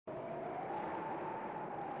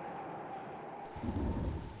Hey,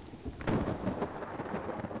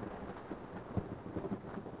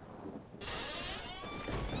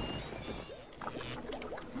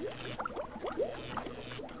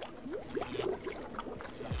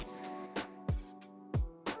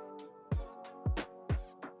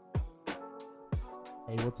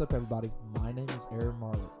 what's up, everybody? My name is Aaron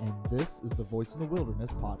Marley, and this is the Voice in the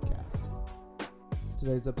Wilderness podcast. In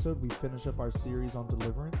today's episode, we finish up our series on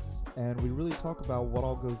deliverance, and we really talk about what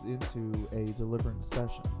all goes into a deliverance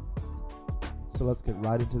session. So let's get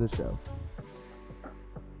right into the show.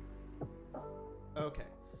 Okay,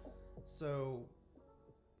 so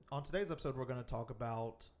on today's episode, we're going to talk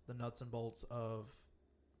about the nuts and bolts of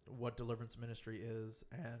what deliverance ministry is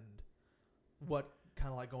and what kind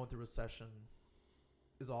of like going through a session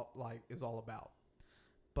is all about.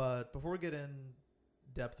 But before we get in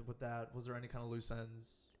depth with that, was there any kind of loose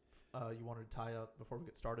ends you wanted to tie up before we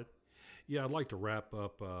get started? Yeah, I'd like to wrap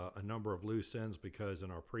up a number of loose ends because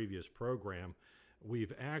in our previous program,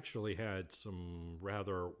 we've actually had some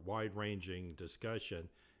rather wide-ranging discussion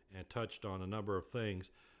and touched on a number of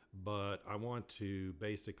things, but I want to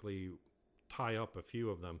basically tie up a few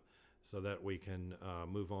of them so that we can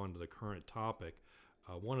move on to the current topic.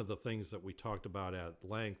 One of the things that we talked about at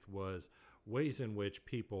length was ways in which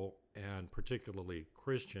people, and particularly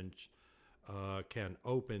Christians, can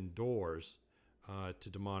open doors to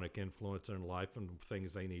demonic influence in life and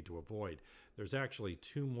things they need to avoid. There's actually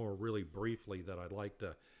two more really briefly that I'd like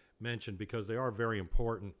to mention because they are very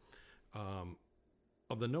important.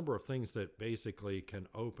 Of the number of things that basically can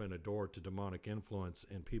open a door to demonic influence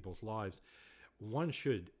in people's lives, one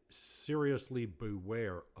should seriously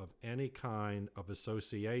beware of any kind of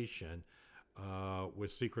association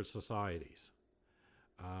with secret societies.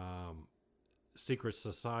 Secret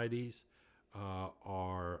societies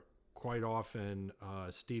are quite often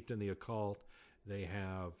steeped in the occult. They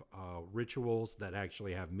have rituals that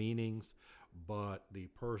actually have meanings, but the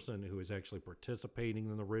person who is actually participating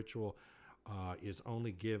in the ritual is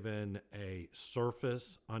only given a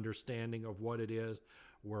surface understanding of what it is,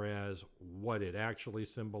 whereas what it actually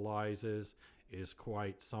symbolizes is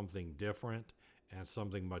quite something different and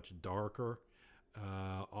something much darker.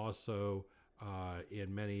 Also,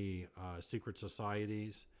 in many secret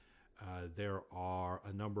societies, there are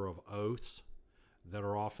a number of oaths that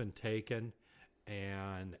are often taken,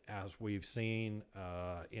 and as we've seen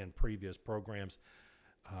in previous programs,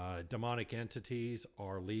 demonic entities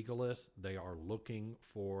are legalists. They are looking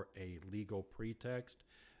for a legal pretext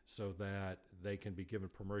so that they can be given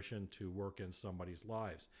permission to work in somebody's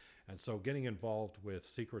lives. And so getting involved with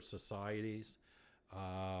secret societies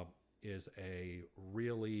is a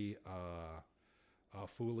really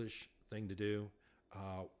foolish thing to do.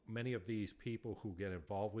 Many of these people who get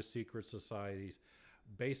involved with secret societies,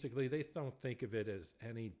 basically they don't think of it as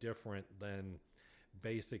any different than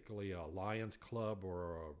basically a Lions Club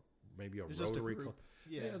or maybe a Rotary Club.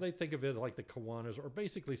 Yeah, they think of it like the Kiwanis or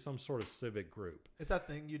basically some sort of civic group. It's that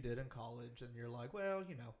thing you did in college and you're like, well,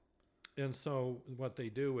 you know. And so what they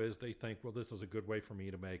do is they think, well, this is a good way for me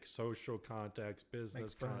to make social contacts,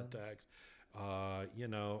 business contacts, and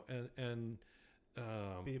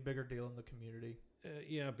be a bigger deal in the community.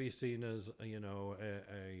 Be seen as,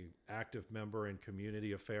 a active member in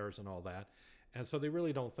community affairs and all that. And so they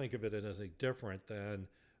really don't think of it as any different than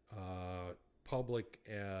public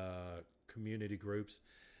community groups.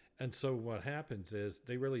 And so what happens is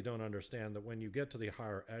they really don't understand that when you get to the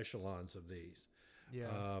higher echelons of these,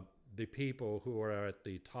 the people who are at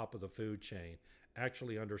the top of the food chain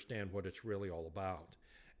actually understand what it's really all about.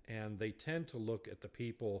 And they tend to look at the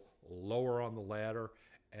people lower on the ladder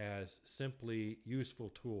as simply useful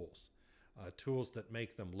tools. Tools that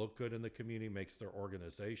make them look good in the community, makes their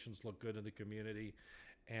organizations look good in the community,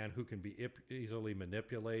 and who can be easily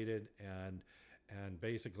manipulated and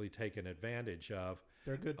basically taken advantage of.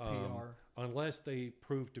 They're good PR. Unless they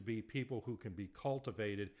prove to be people who can be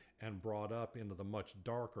cultivated and brought up into the much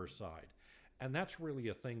darker side. And that's really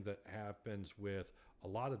a thing that happens with a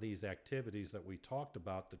lot of these activities that we talked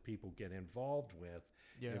about that people get involved with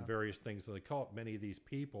in various things that they call it. Many of these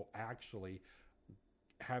people actually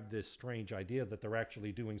have this strange idea that they're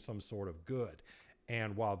actually doing some sort of good.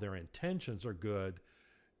 And while their intentions are good,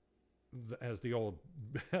 as the old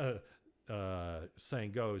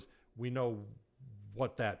saying goes, we know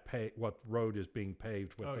what road is being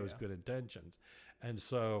paved with those good intentions. And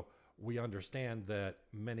so we understand that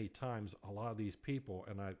many times a lot of these people,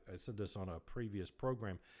 and I said this on a previous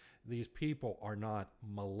program, these people are not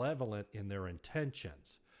malevolent in their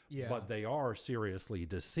intentions, Yeah. but they are seriously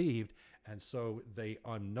deceived, and so they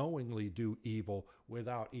unknowingly do evil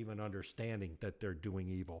without even understanding that they're doing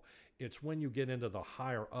evil. It's when you get into the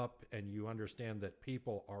higher up and you understand that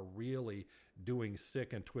people are really doing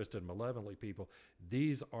sick and twisted malevolently people,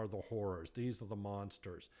 these are the horrors, these are the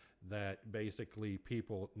monsters that basically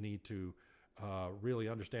people need to really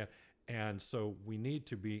understand. And so we need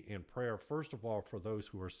to be in prayer, first of all, for those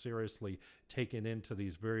who are seriously taken into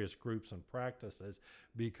these various groups and practices,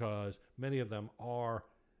 because many of them are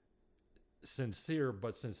sincere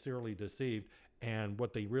but sincerely deceived. And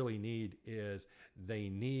what they really need is they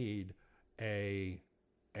need a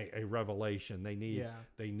revelation. They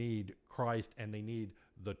need Christ, and they need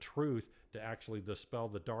the truth to actually dispel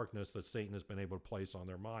the darkness that Satan has been able to place on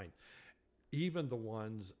their mind. Even the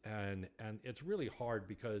ones, and it's really hard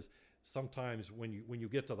because sometimes when you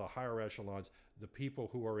get to the higher echelons, the people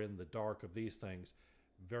who are in the dark of these things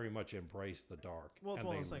very much embrace the dark. Well, it's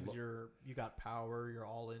one of those things. You got power. You're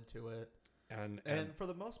all into it, and for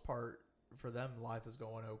the most part, for them, life is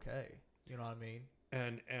going okay. You know what I mean?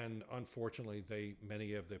 And unfortunately,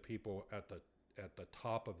 many of the people at the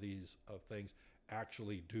top of these things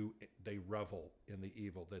actually they revel in the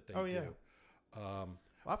evil that they do. Well,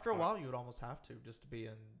 after a while, you would almost have to, just to be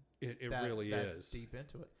in. It really is deep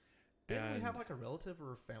into it. Didn't we have like a relative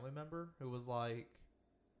or a family member who was like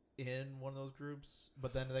in one of those groups,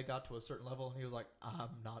 but then they got to a certain level and he was like, "I'm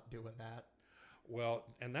not doing that." Well,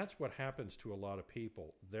 and that's what happens to a lot of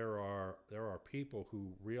people. There are people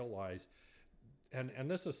who realize, and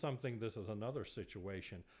this is another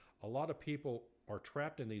situation. A lot of people are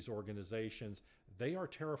trapped in these organizations. They are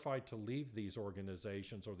terrified to leave these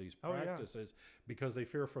organizations or these practices because they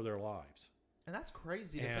fear for their lives. And that's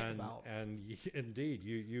crazy to think about. And indeed,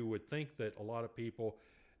 you would think that a lot of people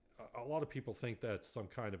think that's some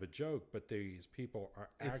kind of a joke, but these people are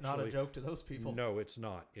actually... It's not a joke to those people. No, it's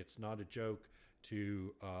not. It's not a joke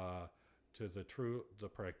to the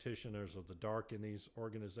practitioners of the dark in these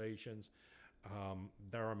organizations.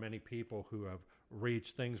 There are many people who have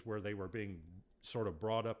reached things where they were being sort of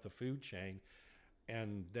brought up the food chain,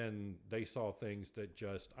 and then they saw things that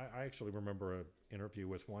just... I actually remember an interview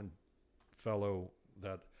with one fellow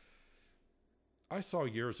that I saw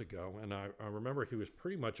years ago, and I remember he was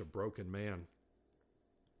pretty much a broken man.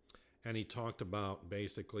 And he talked about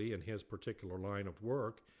basically in his particular line of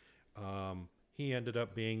work, he ended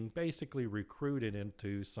up being basically recruited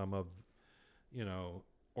into some of,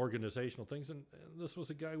 organizational things. And this was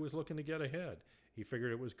a guy who was looking to get ahead. He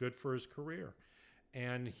figured it was good for his career.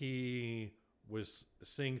 And he was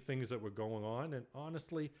seeing things that were going on. And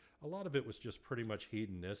honestly, a lot of it was just pretty much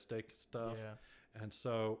hedonistic stuff. Yeah. And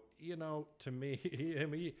so, to me,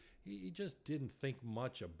 he just didn't think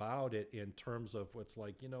much about it in terms of what's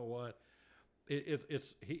like, you know what?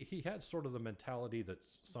 He had sort of the mentality that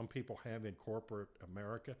some people have in corporate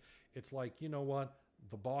America. It's like, you know what?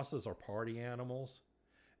 The bosses are party animals,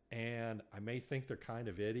 and I may think they're kind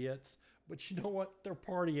of idiots, but you know what? They're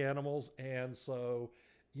party animals, and so,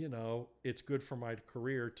 it's good for my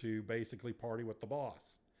career to basically party with the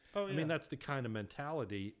boss. Oh, yeah. I mean, that's the kind of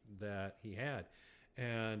mentality that he had.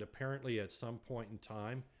 And apparently at some point in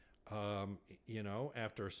time,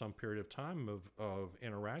 after some period of time of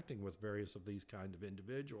interacting with various of these kind of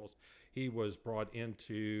individuals, he was brought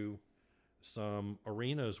into some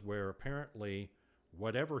arenas where apparently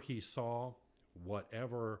whatever he saw,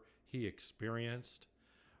 whatever he experienced,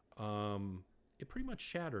 it pretty much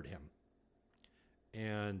shattered him.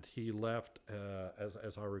 And he left,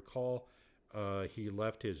 as I recall, he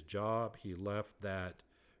left his job, he left that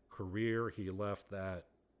career, he left that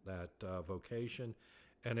vocation.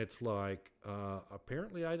 And it's like,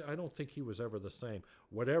 apparently, I don't think he was ever the same.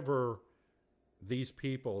 Whatever these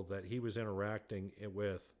people that he was interacting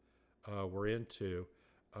with were into,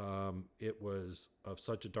 it was of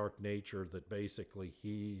such a dark nature that basically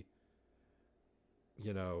he,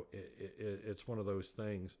 it's one of those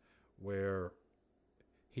things where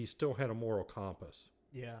he still had a moral compass.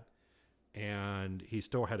 Yeah. And he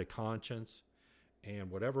still had a conscience. And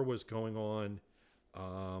whatever was going on,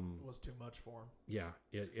 was too much for him. Yeah,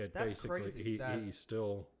 it that's basically crazy. He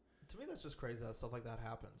still. To me, that's just crazy that stuff like that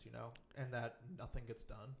happens, and that nothing gets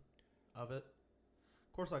done of it.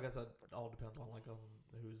 Of course, like I said, it all depends on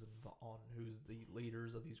who's the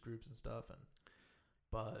leaders of these groups and stuff,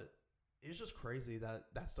 but it's just crazy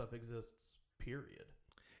that stuff exists. Period.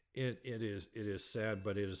 It is sad,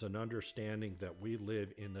 but it is an understanding that we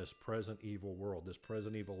live in this present evil world, this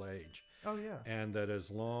present evil age. Oh yeah, and that as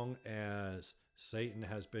long as Satan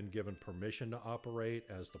has been given permission to operate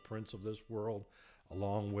as the prince of this world,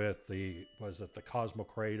 along with the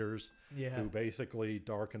Cosmocrators, who basically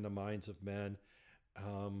darken the minds of men.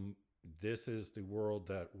 This is the world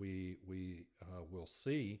that we will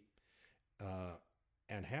see uh,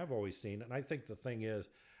 and have always seen. And I think the thing is,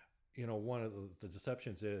 one of the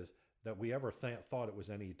deceptions is that we ever thought it was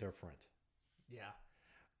any different. Yeah.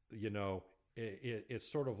 It's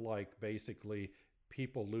sort of like basically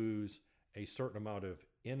people lose a certain amount of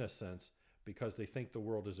innocence because they think the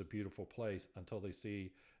world is a beautiful place until they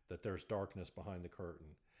see that there's darkness behind the curtain.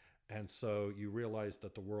 And so you realize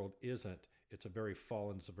that the world isn't. It's a very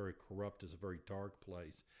fallen, it's a very corrupt, it's a very dark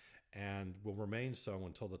place, and will remain so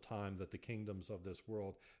until the time that the kingdoms of this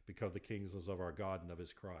world become the kingdoms of our God and of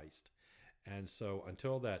his Christ. And so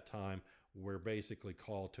until that time, we're basically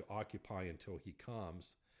called to occupy until he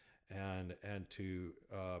comes, and to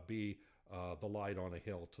be the light on a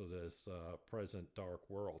hill to this present dark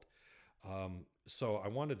world. So I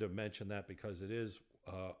wanted to mention that because it is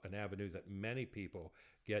an avenue that many people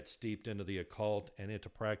get steeped into the occult and into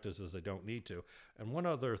practices they don't need to. And one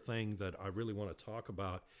other thing that I really want to talk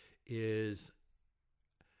about is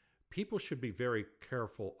people should be very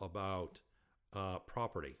careful about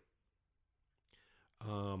property.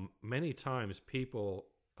 Many times people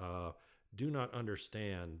do not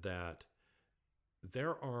understand that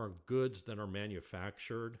there are goods that are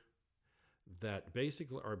manufactured that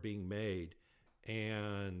basically are being made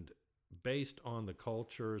and based on the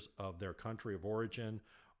cultures of their country of origin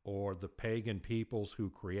or the pagan peoples who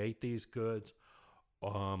create these goods,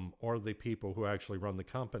 or the people who actually run the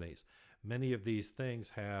companies. Many of these things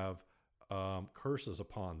have curses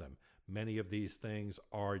upon them. Many of these things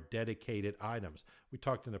are dedicated items. We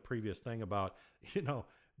talked in the previous thing about, people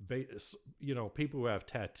who have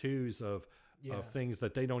tattoos of things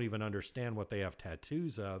that they don't even understand what they have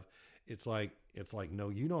tattoos of. It's like, no,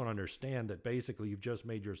 you don't understand that basically you've just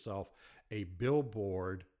made yourself a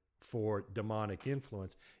billboard for demonic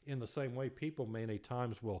influence. In the same way, people many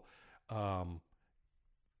times will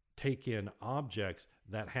take in objects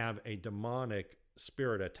that have a demonic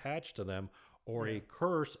spirit attached to them or a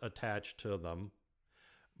curse attached to them,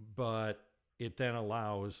 but it then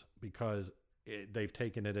allows, because they've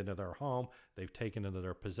taken it into their home, they've taken it into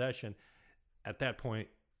their possession. At that point,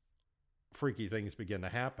 freaky things begin to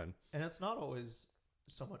happen. And it's not always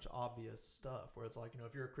so much obvious stuff where it's like,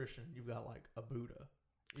 if you're a Christian, you've got like a Buddha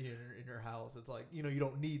in your house. It's like, you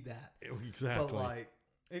don't need that. Exactly. But like,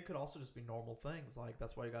 it could also just be normal things. Like,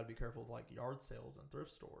 that's why you got to be careful with like yard sales and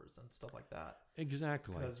thrift stores and stuff like that.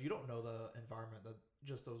 Exactly. Because you don't know the environment that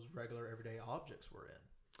just those regular everyday objects were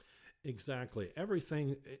in. Exactly.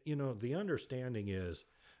 Everything, the understanding is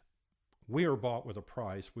we are bought with a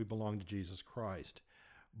price. We belong to Jesus Christ.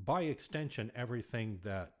 By extension, everything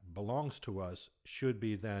that belongs to us should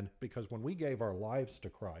be then, because when we gave our lives to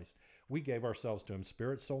Christ, we gave ourselves to him,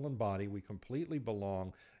 spirit, soul, and body. We completely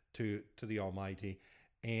belong to the Almighty,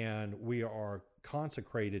 and we are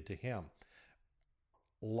consecrated to him.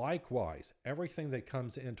 Likewise, everything that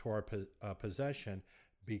comes into our possession,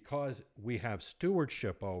 because we have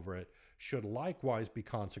stewardship over it, should likewise be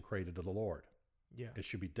consecrated to the Lord. Yeah. It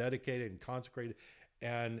should be dedicated and consecrated.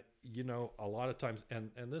 And, a lot of times,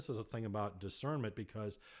 and this is a thing about discernment,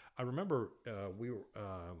 because I remember we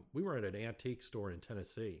were at an antique store in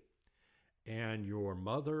Tennessee, and your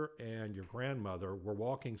mother and your grandmother were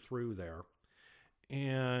walking through there,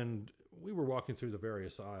 and we were walking through the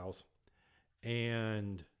various aisles,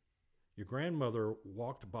 and your grandmother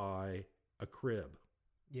walked by a crib.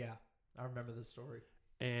 Yeah, I remember this story.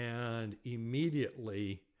 And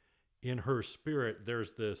immediately in her spirit,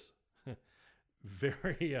 there's this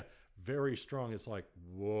very, very strong. It's like,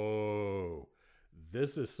 whoa,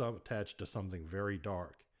 this is attached to something very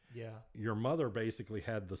dark. Yeah. Your mother basically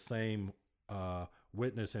had the same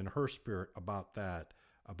witness in her spirit about that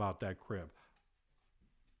crib.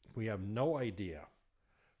 We have no idea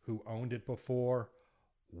who owned it before,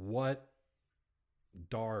 what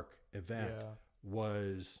dark event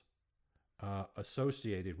was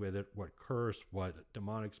associated with it, what curse, what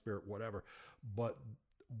demonic spirit, whatever. But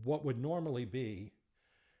what would normally be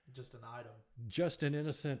just an item, just an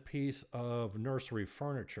innocent piece of nursery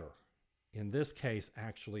furniture, in this case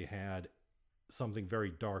actually had something very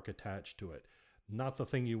dark attached to it. Not the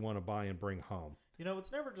thing you want to buy and bring home.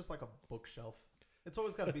 It's never just like a bookshelf. It's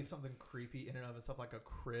always got to be something creepy in and of itself, like a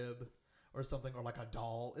crib or something, or like a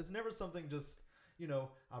doll. It's never something just,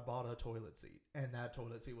 I bought a toilet seat and that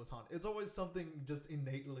toilet seat was haunted. It's always something just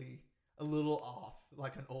innately a little off,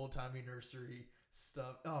 like an old-timey nursery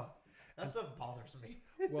stuff. Oh, that stuff bothers me.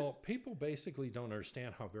 Well, people basically don't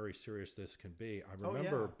understand how very serious this can be. I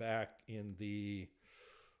remember back in the,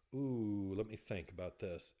 let me think about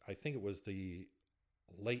this. I think it was the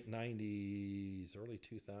late 90s, early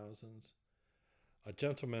 2000s. a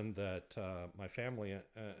gentleman that my family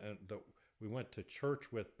and that we went to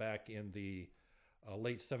church with back in the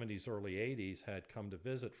late 70s, early 80s had come to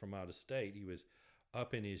visit from out of state. He was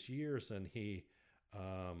up in his years, and he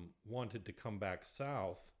wanted to come back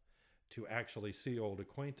south to actually see old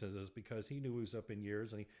acquaintances because he knew he was up in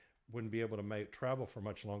years and he wouldn't be able to travel for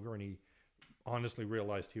much longer, and he honestly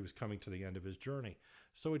realized he was coming to the end of his journey.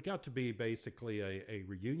 So it got to be basically a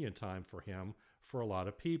reunion time for him for a lot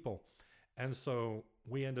of people. And so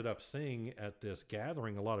we ended up seeing at this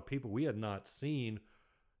gathering a lot of people we had not seen,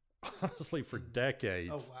 honestly, for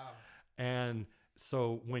decades. Oh, wow. And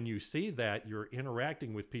so when you see that, you're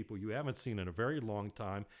interacting with people you haven't seen in a very long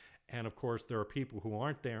time. And of course, there are people who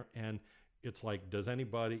aren't there. And it's like, does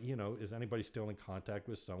anybody, is anybody still in contact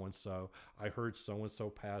with so-and-so? I heard so-and-so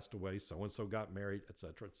passed away, so-and-so got married, et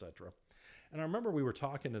cetera, et cetera. And I remember we were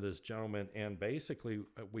talking to this gentleman, and basically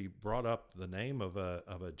we brought up the name of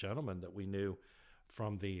a gentleman that we knew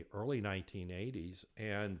from the early 1980s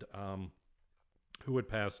and who had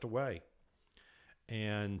passed away.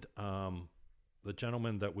 And the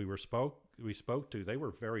gentleman that we spoke to, they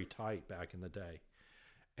were very tight back in the day.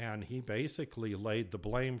 And he basically laid the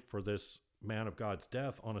blame for this man of God's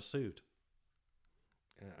death on a suit.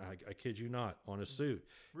 I kid you not, on a suit.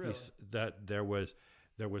 Really? That there was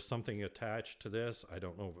something attached to this. I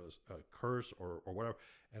don't know if it was a curse or whatever.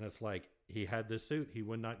 And it's like, he had this suit. He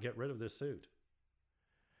would not get rid of this suit.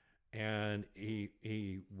 And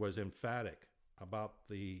he was emphatic about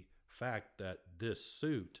the fact that this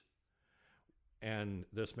suit and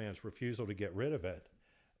this man's refusal to get rid of it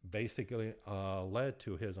basically led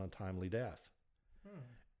to his untimely death.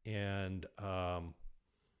 And I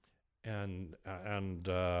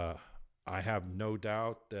have no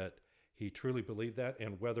doubt that he truly believed that,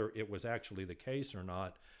 and whether it was actually the case or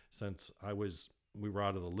not, since we were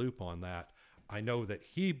out of the loop on that, I know that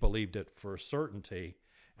he believed it for certainty,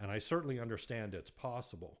 and I certainly understand it's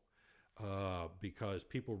possible because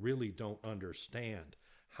people really don't understand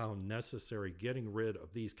how necessary getting rid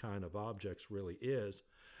of these kind of objects really is,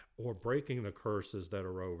 or breaking the curses that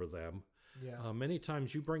are over them. Yeah. Many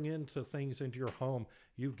times you bring things into your home,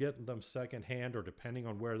 you get them secondhand, or depending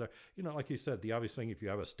on where they're, like you said, the obvious thing, if you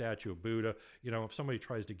have a statue of Buddha, if somebody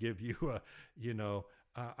tries to give you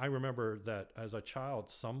I remember that as a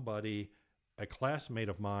child, a classmate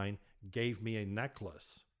of mine gave me a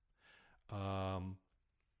necklace.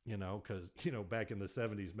 Because, back in the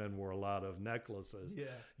 70s, men wore a lot of necklaces. Yeah.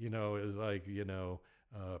 It was like,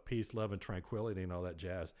 peace, love, and tranquility and all that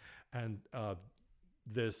jazz. And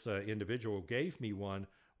this individual gave me one.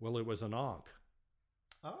 Well, it was an Ankh.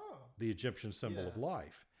 Oh. The Egyptian symbol of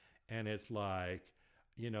life. And it's like,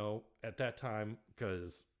 at that time,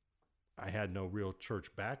 because I had no real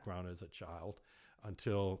church background as a child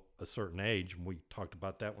until a certain age, and we talked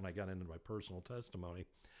about that when I got into my personal testimony.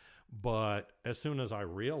 But as soon as I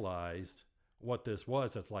realized what this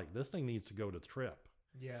was, it's like, this thing needs to go to the trip.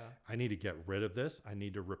 Yeah. I need to get rid of this. I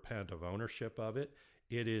need to repent of ownership of it.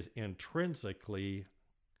 It is intrinsically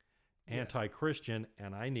anti-Christian,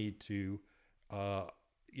 and I need to,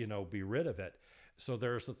 be rid of it. So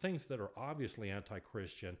there's the things that are obviously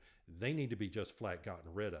anti-Christian. They need to be just flat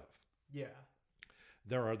gotten rid of. Yeah.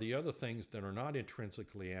 There are the other things that are not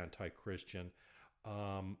intrinsically anti-Christian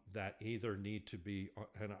that either need to be,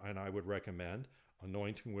 and I would recommend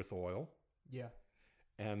anointing with oil. Yeah.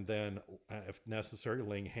 And then, if necessary,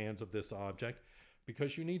 laying hands of this object,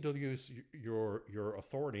 because you need to use your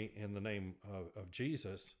authority in the name of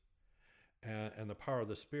Jesus and the power of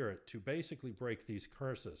the Spirit to basically break these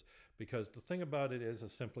curses. Because the thing about it is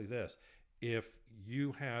simply this: if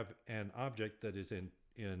you have an object that is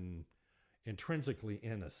intrinsically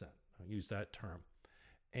innocent, I'll use that term,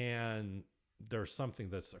 and there's something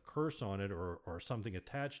that's a curse on it or something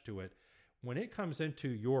attached to it, when it comes into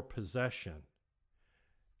your possession,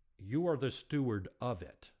 you are the steward of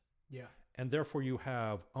it. Yeah. And therefore you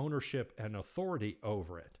have ownership and authority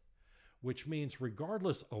over it, which means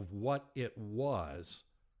regardless of what it was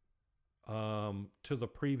to the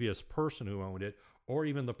previous person who owned it, or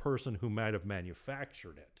even the person who might have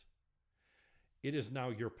manufactured it, it is now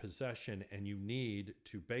your possession, and you need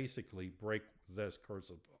to basically break this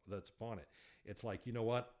curse that's upon it. It's like, you know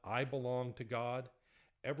what? I belong to God.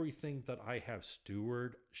 Everything that I have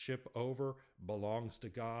stewardship over belongs to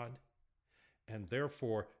God. And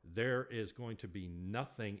therefore, there is going to be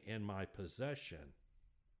nothing in my possession.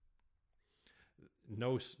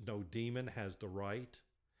 No demon has the right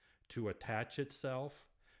to attach itself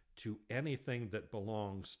to anything that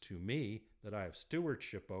belongs to me, that I have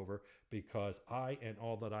stewardship over, because I and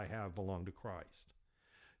all that I have belong to Christ.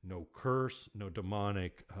 No curse, no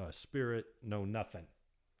demonic spirit, no nothing.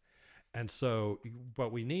 And so,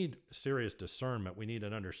 but we need serious discernment. We need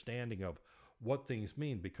an understanding of what things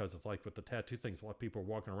mean, because it's like with the tattoo things, a lot of people are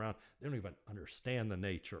walking around, they don't even understand the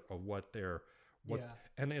nature of what they're, Yeah.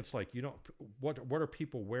 and it's like, you don't, what are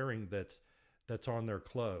people wearing that's on their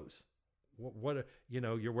clothes? What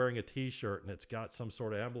you're wearing a t-shirt and it's got some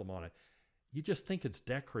sort of emblem on it. You just think it's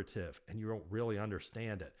decorative and you don't really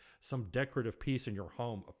understand it. Some decorative piece in your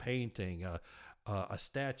home, a painting, a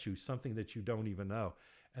statue, something that you don't even know.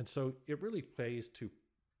 And so it really pays to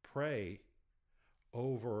pray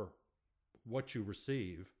over what you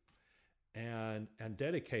receive and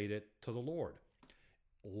dedicate it to the Lord.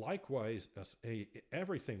 Likewise,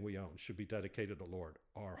 everything we own should be dedicated to the Lord.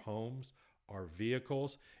 Our homes, our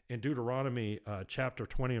vehicles. In Deuteronomy chapter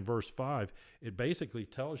 20 and verse 5, it basically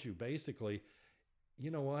tells you, you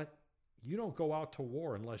know what? You don't go out to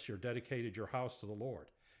war unless you're dedicated your house to the Lord.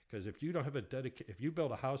 Because if you don't have if you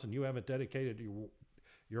build a house and you haven't dedicated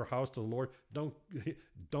your house to the Lord, don't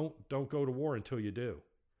go to war until you do.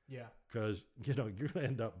 Yeah. Because, you're going to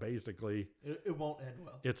end up basically... It won't end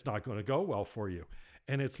well. It's not going to go well for you.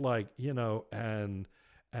 And it's like, and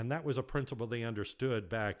that was a principle they understood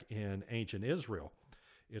back in ancient Israel.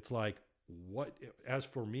 It's like, as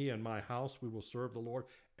for me and my house, we will serve the Lord.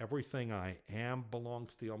 Everything I am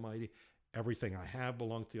belongs to the Almighty. Everything I have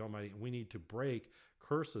belongs to the Almighty. And we need to break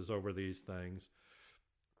curses over these things.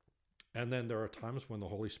 And then there are times when the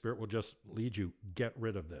Holy Spirit will just lead you, get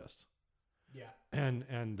rid of this. Yeah.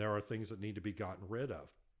 And there are things that need to be gotten rid of,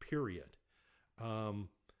 period. And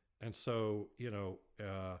so,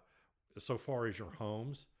 so far as your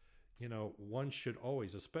homes, one should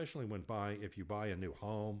always, especially if you buy a new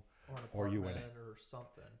home or an apartment or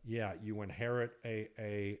something. Yeah, you inherit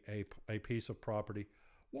a piece of property,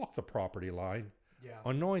 walk the property line. Yeah.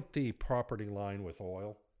 Anoint the property line with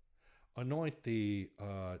oil. Anoint the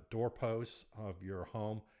doorposts of your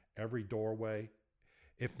home, every doorway,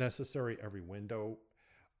 if necessary, every window,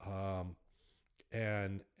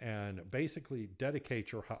 and basically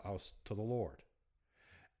dedicate your house to the Lord,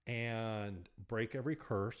 and break every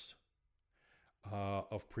curse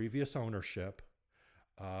of previous ownership,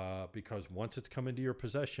 because once it's come into your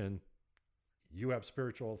possession, you have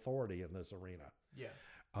spiritual authority in this arena. Yeah.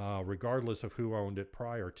 Regardless of who owned it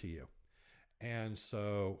prior to you. And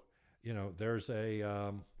so, there's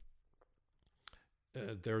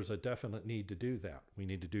a definite need to do that. We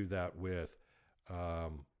need to do that with,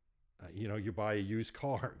 you buy a used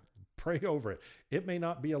car, pray over it. It may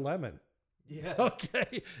not be a lemon. Yeah.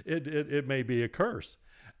 Okay. It may be a curse.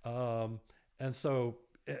 And so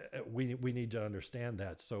we need to understand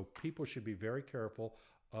that. So people should be very careful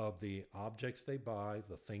of the objects they buy,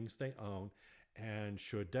 the things they own, and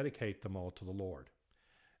should dedicate them all to the Lord.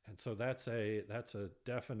 And so that's a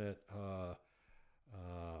definite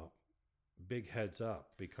big heads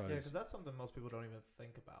up, because that's something most people don't even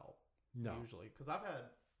think about. No. Usually, because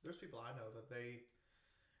there's people I know that they,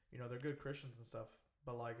 they're good Christians and stuff,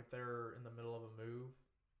 but like if they're in the middle of a move,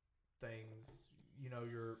 things,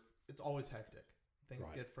 it's always hectic. Things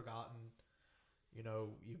Right. get forgotten.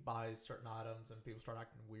 You buy certain items and people start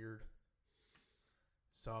acting weird.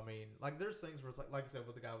 So, I mean, like, there's things where it's like I said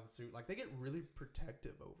with the guy with the suit, like, they get really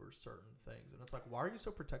protective over certain things. And it's like, why are you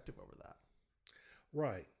so protective over that?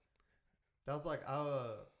 Right. That was like,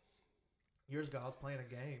 years ago, I was playing a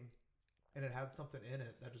game, and it had something in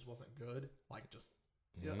it that just wasn't good. Like, just,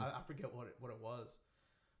 I forget what it was.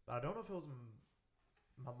 But I don't know if it was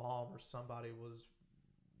my mom or somebody was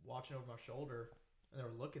watching over my shoulder, and they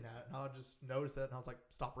were looking at it, and I just noticed it, and I was like,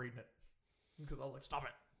 stop reading it. Because I was like, stop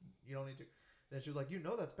it. You don't need to. And she was like,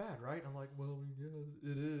 that's bad, right? And I'm like, well, yeah,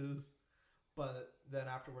 it is. But then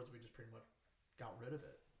afterwards, we just pretty much got rid of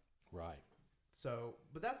it. Right. So,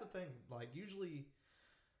 but that's the thing. Like, usually,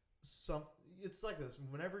 it's like this.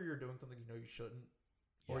 Whenever you're doing something you shouldn't,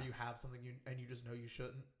 or you have something and you just know you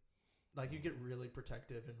shouldn't, like, you get really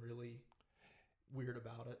protective and really weird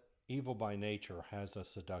about it. Evil by nature has a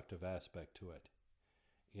seductive aspect to it.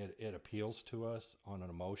 It appeals to us on an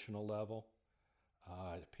emotional level.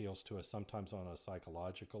 It appeals to us sometimes on a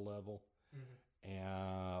psychological level,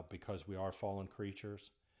 and because we are fallen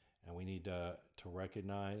creatures, and we need to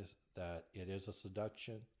recognize that it is a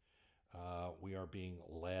seduction. We are being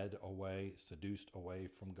led away, seduced away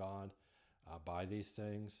from God by these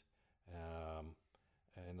things.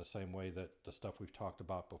 In the same way that the stuff we've talked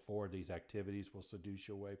about before, these activities will seduce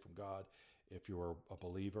you away from God if you're a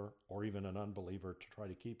believer or even an unbeliever, to try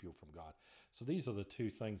to keep you from God. So these are the two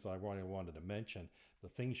things that I wanted to mention, the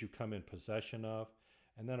things you come in possession of,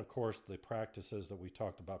 and then, of course, the practices that we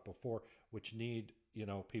talked about before, which need,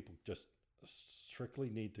 people just strictly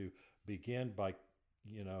need to begin by,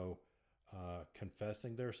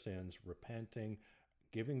 confessing their sins, repenting,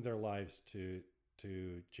 giving their lives to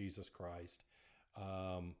Jesus Christ,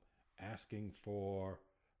 asking for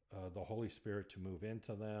the Holy Spirit to move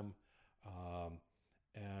into them,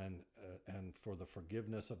 and for the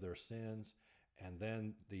forgiveness of their sins, and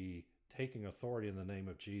then the taking authority in the name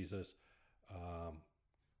of Jesus,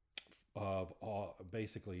 of all,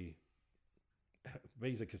 basically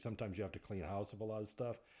sometimes you have to clean house of a lot of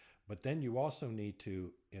stuff, but then you also need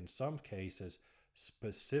to, in some cases,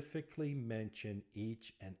 specifically mention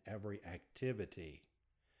each and every activity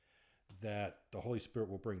that the Holy Spirit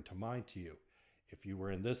will bring to mind to you. If you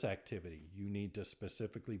were in this activity, you need to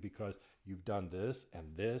specifically, because you've done this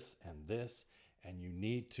and this and this, and you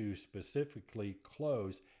need to specifically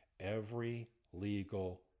close every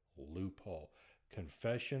legal loophole.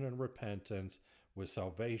 Confession and repentance with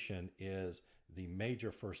salvation is the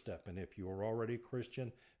major first step. And if you are already a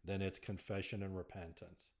Christian, then it's confession and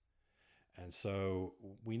repentance. And so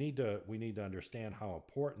we need to understand how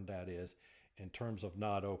important that is in terms of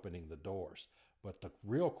not opening the doors. But the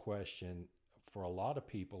real question for a lot of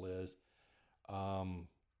people is,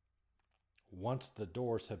 once the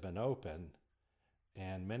doors have been opened,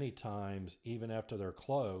 and many times even after they're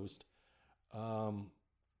closed,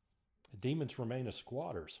 demons remain as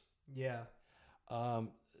squatters. Yeah.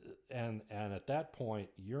 And at that point,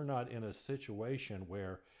 you're not in a situation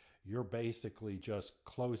where you're basically just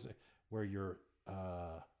closing, where you're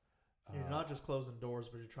not just closing doors,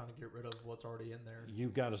 but you're trying to get rid of what's already in there.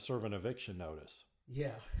 You've got to serve an eviction notice.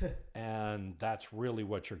 Yeah. And that's really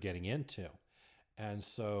what you're getting into. And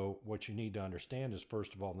so what you need to understand is,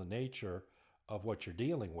 first of all, the nature of what you're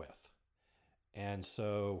dealing with. And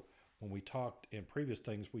so when we talked in previous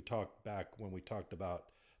things, we talked back when we talked about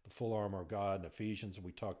the full armor of God in Ephesians, and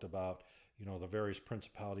we talked about, the various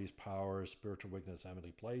principalities, powers, spiritual wickedness,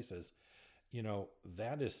 heavenly places.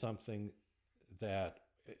 That is something that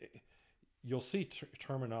you'll see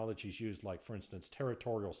terminologies used, like, for instance,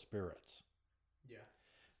 territorial spirits. Yeah.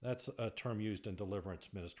 That's a term used in deliverance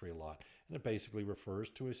ministry a lot. And it basically refers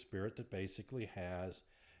to a spirit that basically has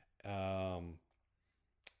a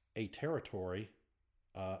territory,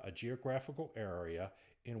 a geographical area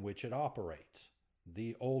in which it operates.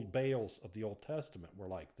 The old Baals of the Old Testament were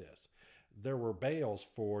like this. There were Baals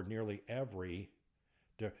for nearly every...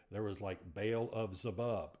 There was like Baal of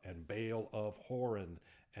Zebub and Baal of Horon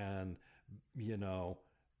and,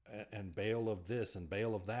 and Baal of this and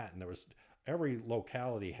Baal of that. And there was... Every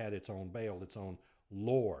locality had its own Baal, its own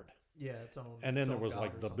Lord. Yeah, its own. And then there was God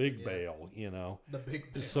like the big Baal, The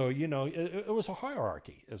big Baal. So, it was a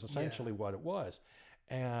hierarchy, is essentially what it was.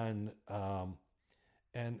 And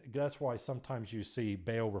that's why sometimes you see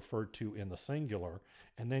Baal referred to in the singular,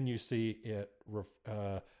 and then you see it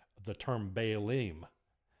the term Baalim,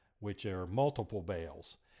 which are multiple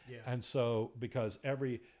Baals. Yeah. And so, because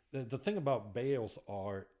the thing about Baals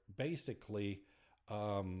are basically...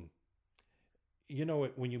 when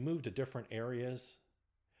you move to different areas,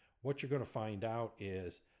 what you're going to find out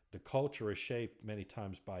is the culture is shaped many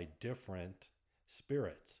times by different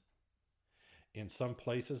spirits. In some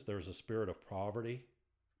places, there's a spirit of poverty.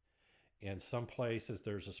 In some places,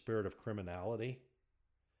 there's a spirit of criminality.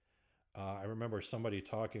 I remember somebody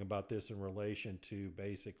talking about this in relation to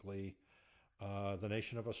basically the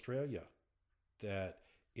nation of Australia, that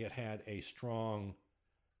it had a strong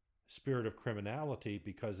spirit of criminality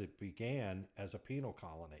because it began as a penal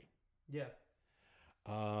colony. Yeah.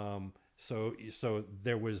 So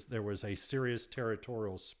there was a serious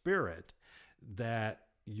territorial spirit that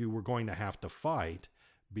you were going to have to fight,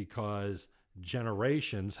 because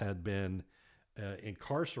generations had been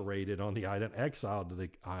incarcerated on the island, exiled to the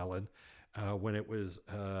island, when it was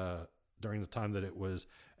during the time that it was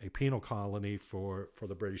a penal colony for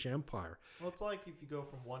the British Empire. Well, it's like if you go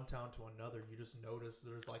from one town to another, you just notice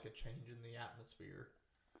there's like a change in the atmosphere.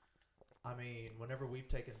 I mean, whenever we've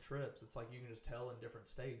taken trips, it's like you can just tell in different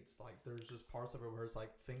states. Like, there's just parts of it where it's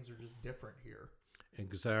like things are just different here.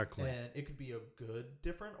 Exactly. And it could be a good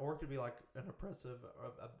different, or it could be like an oppressive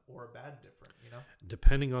or a bad different,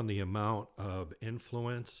 Depending on the amount of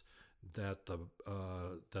influence that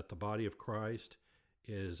the body of Christ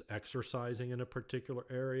is exercising in a particular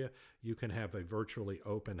area, you can have a virtually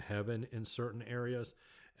open heaven in certain areas,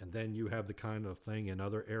 and then you have the kind of thing in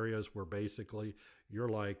other areas where basically you're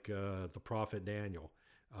like the prophet Daniel.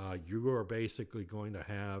 You are basically going to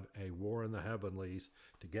have a war in the heavenlies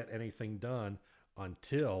to get anything done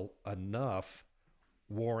until enough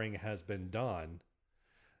warring has been done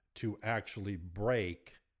to actually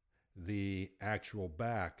break the actual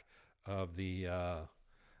back of the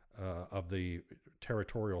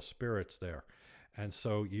territorial spirits there. And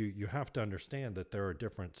so you have to understand that there are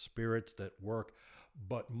different spirits that work.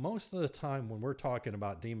 But most of the time when we're talking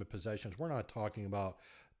about demon possessions, we're not talking about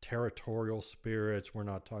territorial spirits. We're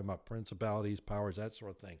not talking about principalities, powers, that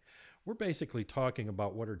sort of thing. We're basically talking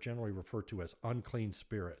about what are generally referred to as unclean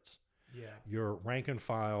spirits. Yeah. Your rank and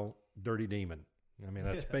file dirty demon. I mean,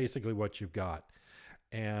 that's basically what you've got.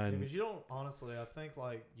 And because you don't, honestly, I think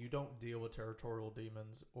like you don't deal with territorial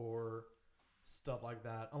demons or stuff like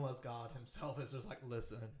that unless God himself is just like,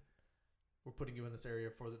 listen, we're putting you in this area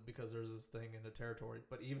because there's this thing in the territory.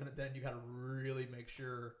 But even then, you got to really make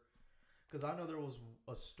sure. Because I know there was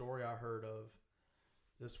a story I heard of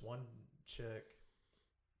this one chick.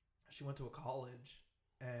 She went to a college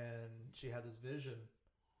and she had this vision.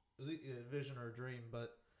 It was a vision or a dream,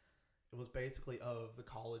 but it was basically of the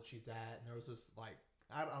college she's at. And there was this like,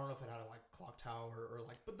 I don't know if it had a like clock tower or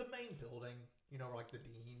like, but the main building, you know, where like the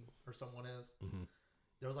dean or someone is. Mhm.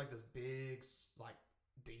 There was like this big like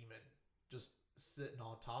demon just sitting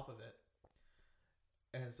on top of it.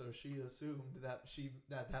 And so she assumed that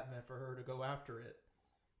that meant for her to go after it.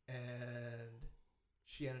 And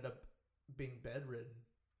she ended up being bedridden.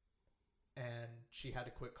 And she had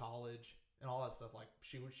to quit college and all that stuff. Like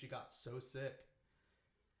she got so sick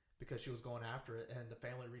because she was going after it. And the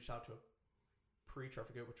family reached out to a preacher. I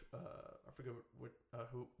forget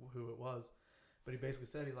who it was. But he basically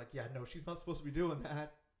said, he's like, yeah, no, she's not supposed to be doing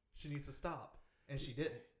that. She needs to stop. And she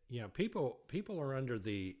didn't. Yeah, people are under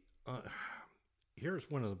the...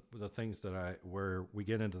 here's one of the things where we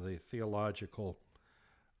get into the theological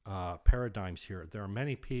paradigms here. There are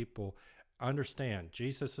many people, understand,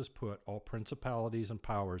 Jesus has put all principalities and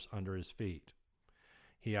powers under his feet.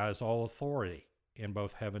 He has all authority in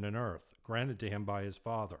both heaven and earth, granted to him by his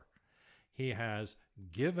Father. He has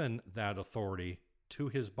given that authority to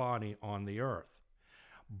his body on the earth.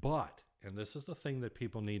 But, and this is the thing that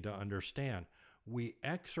people need to understand, we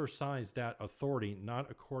exercise that authority not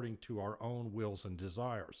according to our own wills and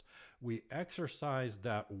desires. We exercise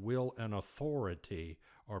that will and authority,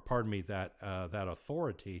 or pardon me, that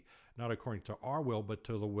authority not according to our will, but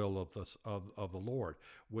to the will of the Lord,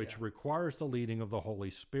 which requires the leading of the Holy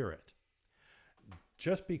Spirit.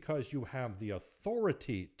 Just because you have the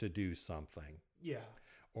authority to do something,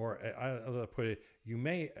 or I'll put it,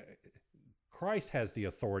 Christ has the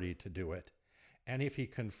authority to do it. And if he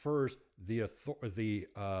confers let me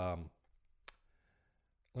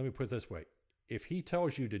put it this way. If he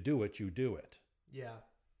tells you to do it, you do it. Yeah.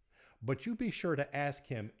 But you be sure to ask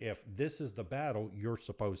him if this is the battle you're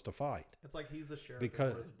supposed to fight. It's like he's the sheriff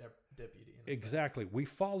because or the deputy. Exactly. We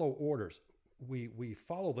follow orders. We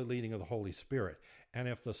follow the leading of the Holy Spirit. And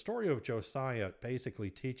if the story of Josiah basically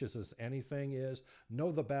teaches us anything is,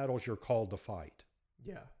 know the battles you're called to fight.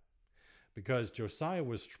 Yeah. Because Josiah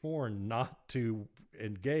was sworn not to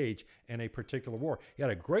engage in a particular war. He had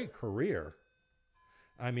a great career.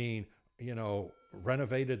 I mean,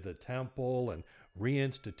 renovated the temple and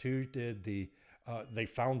reinstituted they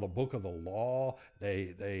found the book of the law.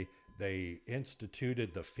 They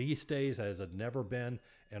instituted the feast days as had never been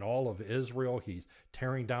in all of Israel. He's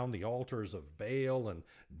tearing down the altars of Baal and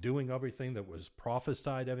doing everything that was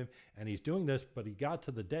prophesied of him. And he's doing this, but he got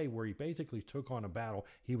to the day where he basically took on a battle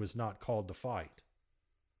he was not called to fight.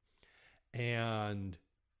 And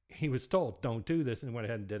he was told, don't do this, and went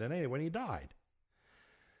ahead and did it anyway when he died.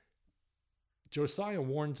 Josiah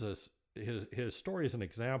warns us, his story is an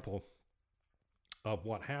example of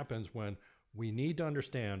what happens when we need to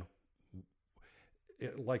understand,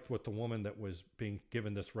 like with the woman that was being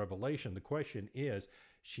given this revelation. The question is,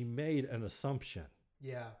 she made an assumption.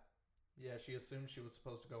 Yeah. Yeah, she assumed she was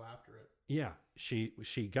supposed to go after it. Yeah, she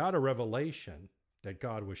got a revelation that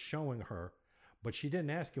God was showing her, but she didn't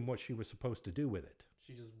ask him what she was supposed to do with it.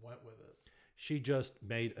 She just went with it. She just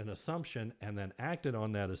made an assumption and then acted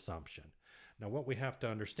on that assumption. Now, what we have to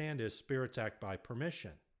understand is spirits act by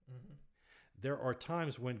permission. Mm-hmm. There are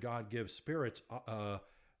times when God gives spirits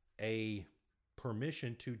a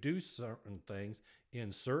permission to do certain things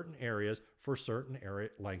in certain areas for certain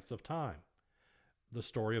lengths of time. The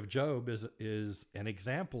story of Job is an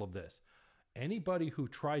example of this. Anybody who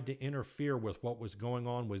tried to interfere with what was going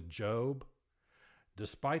on with Job,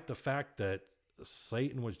 despite the fact that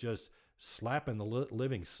Satan was just slapping the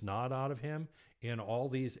living snot out of him in all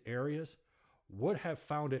these areas, would have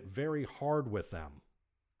found it very hard with them,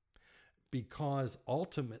 because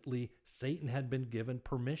ultimately Satan had been given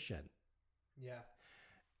permission. Yeah.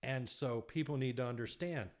 And so people need to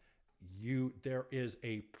understand, there is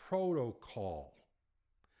a protocol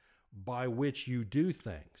by which you do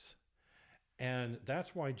things. And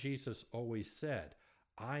that's why Jesus always said,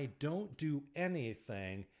 I don't do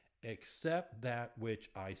anything except that which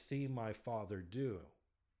I see my Father do.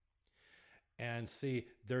 And see,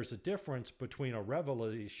 there's a difference between a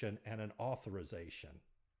revelation and an authorization.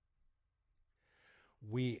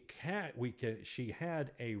 She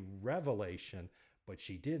had a revelation, but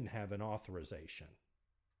she didn't have an authorization.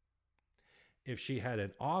 If she had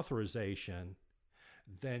an authorization,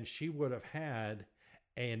 then she would have had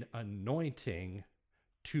an anointing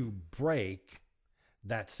to break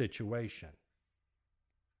that situation.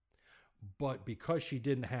 But because she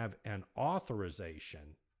didn't have an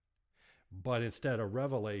authorization, but instead a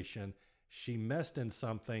revelation, she messed in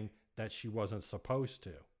something that she wasn't supposed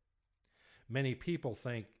to. Many people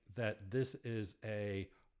think that this is a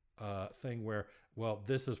thing where, well,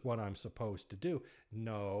 this is what I'm supposed to do.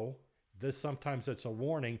 No, sometimes it's a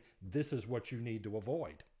warning. This is what you need to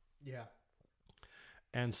avoid. Yeah.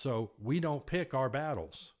 And so we don't pick our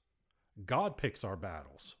battles. God picks our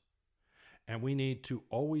battles. And we need to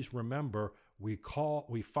always remember we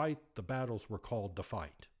fight the battles we're called to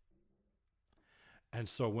fight. And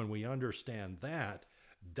so when we understand that,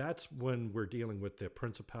 that's when we're dealing with the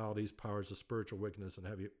principalities, powers of spiritual wickedness in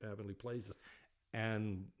heavenly places.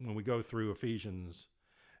 And when we go through Ephesians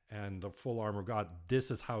and the full armor of God,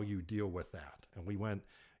 this is how you deal with that. And we went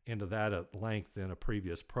into that at length in a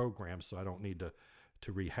previous program, so I don't need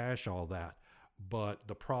to rehash all that. But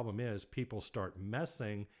the problem is people start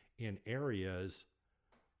messing in areas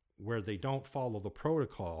where they don't follow the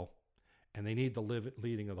protocol, and they need the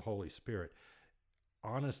leading of the Holy Spirit.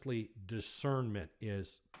 Honestly, discernment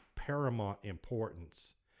is paramount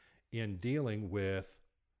importance in dealing with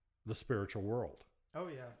the spiritual world. Oh,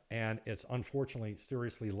 yeah. And it's unfortunately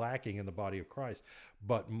seriously lacking in the body of Christ.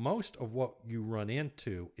 But most of what you run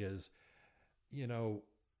into is,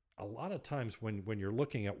 a lot of times when you're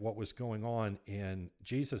looking at what was going on in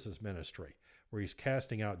Jesus's ministry, where he's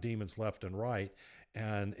casting out demons left and right,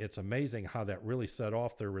 and it's amazing how that really set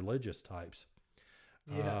off their religious types.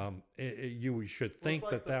 Yeah. You should think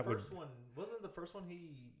like that would. Wasn't the first one he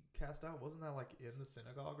cast out? Wasn't that like in the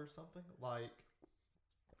synagogue or something?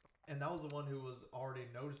 And that was the one who was already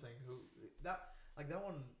noticing that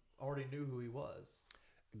one already knew who he was.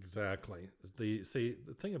 Exactly. The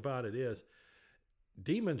thing about it is,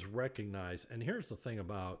 demons recognize, and here's the thing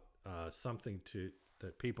about something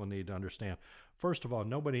that people need to understand. First of all,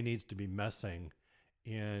 nobody needs to be messing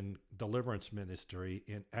in deliverance ministry,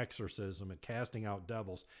 in exorcism, and casting out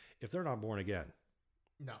devils if they're not born again.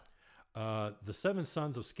 No. The 7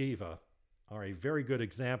 sons of Sceva are a very good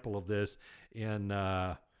example of this in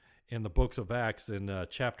the books of Acts in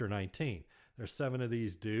chapter 19. There's 7 of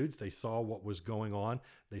these dudes. They saw what was going on.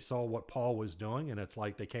 They saw what Paul was doing, and it's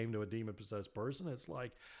like they came to a demon-possessed person. It's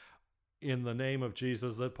like, in the name of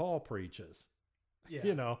Jesus that Paul preaches.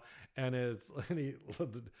 Yeah. And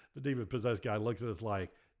the demon-possessed guy looks at it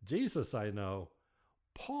like, Jesus I know,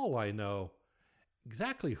 Paul I know,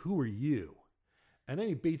 exactly who are you? And then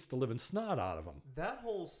he beats the living snot out of him. That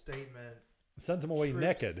whole statement sends him away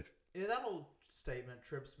naked. Yeah, that whole statement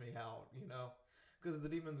trips me out, because the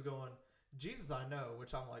demon's going, Jesus I know,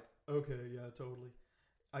 which I'm like, okay, yeah, totally.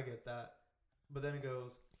 I get that. But then it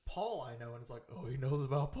goes, Paul I know, and it's like, oh, he knows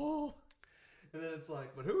about Paul. And then it's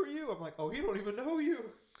like, but who are you? I'm like, oh, he don't even know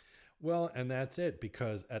you. Well, and that's it,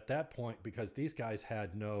 because at that point, because these guys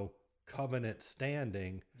had no covenant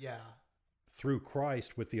standing through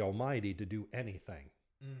Christ with the Almighty to do anything.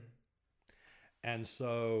 And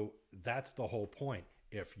so that's the whole point.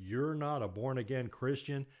 If you're not a born-again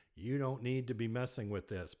Christian, you don't need to be messing with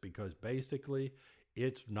this, because basically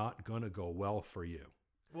it's not going to go well for you.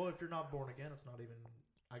 Well, if you're not born again, it's not even,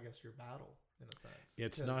 I guess, your battle. In a sense,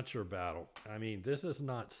 it's not your battle. I mean, this is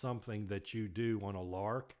not something that you do on a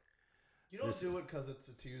lark. You don't do it because it's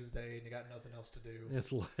a Tuesday and you got nothing else to do.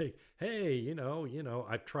 It's like, hey,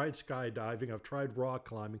 I've tried skydiving, I've tried rock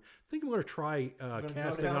climbing. I think I'm going to try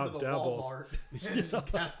casting out devils. And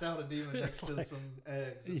cast out a demon next to some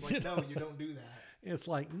eggs. It's like, no, you don't do that. It's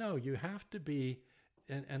like, no, you have to be,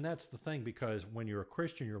 and that's the thing, because when you're a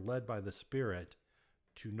Christian, you're led by the Spirit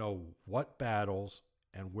to know what battles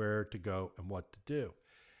and where to go and what to do.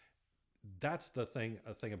 That's the thing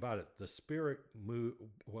about it. The Spirit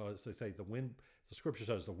as they say, the scripture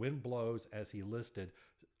says, the wind blows as he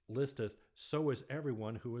listeth, so is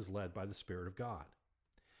everyone who is led by the Spirit of God.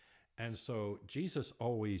 And so Jesus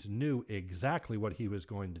always knew exactly what he was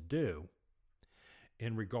going to do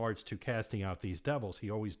in regards to casting out these devils.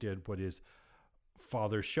 He always did what his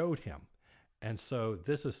Father showed him. And so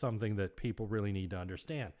this is something that people really need to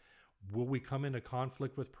understand. Will we come into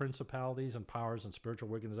conflict with principalities and powers and spiritual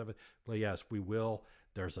wickedness? Well, yes, we will.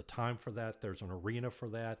 There's a time for that. There's an arena for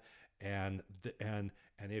that, and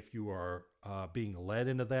And if you are being led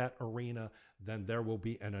into that arena, then there will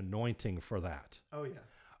be an anointing for that. Oh,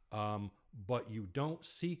 yeah. But you don't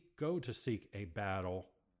go to seek a battle.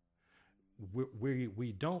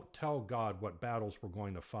 We don't tell God what battles we're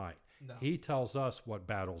going to fight. No. He tells us what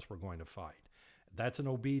battles we're going to fight. That's an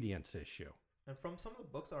obedience issue. And from some of the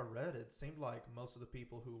books I read, it seemed like most of the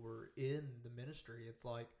people who were in the ministry, it's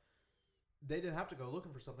like they didn't have to go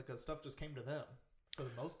looking for something because stuff just came to them for the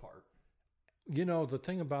most part. You know, the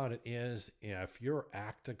thing about it is, if you're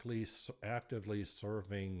actively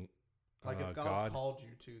serving like if God's God, called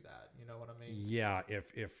you to that, you know what I mean? Yeah,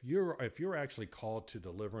 if you're actually called to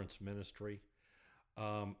deliverance ministry,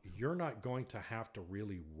 you're not going to have to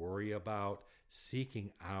really worry about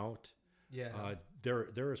seeking out. Yeah.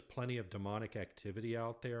 There is plenty of demonic activity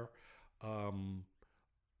out there.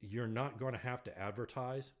 You're not going to have to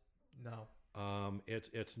advertise. No.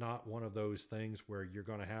 It's not one of those things where you're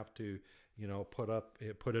going to have to,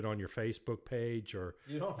 put it on your Facebook page, or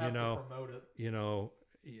you don't have to promote it.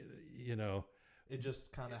 It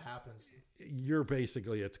just kind of happens. You're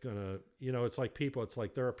basically, it's gonna, it's like people. It's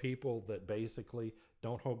like there are people that basically they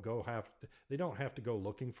don't have to go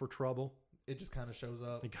looking for trouble. It just kind of shows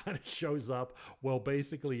up. It kind of shows up. Well,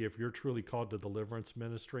 basically, if you're truly called to deliverance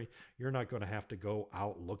ministry, you're not going to have to go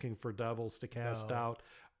out looking for devils to cast out.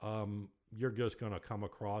 You're just going to come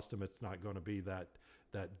across them. It's not going to be that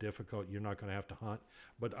difficult. You're not going to have to hunt.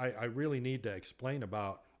 But I really need to explain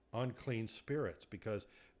about unclean spirits, because,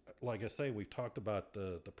 like I say, we've talked about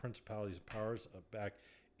the principalities and powers back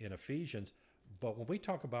in Ephesians. But when we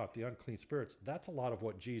talk about the unclean spirits, that's a lot of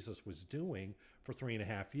what Jesus was doing for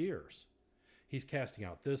 3.5 years. He's casting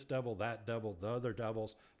out this devil, that devil, the other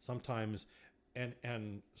devils, sometimes.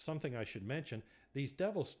 And something I should mention, these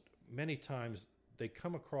devils, many times they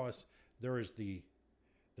come across, there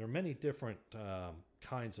are many different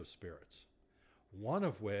kinds of spirits. One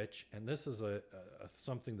of which, and this is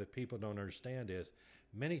something that people don't understand, is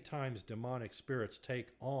many times demonic spirits take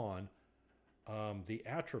on the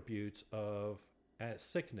attributes of a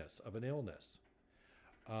sickness, of an illness.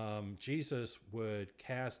 Jesus would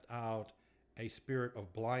cast out a spirit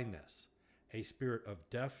of blindness, a spirit of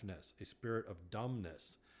deafness, a spirit of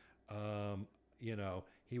dumbness.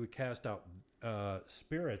 He would cast out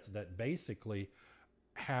spirits that basically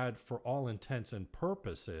had, for all intents and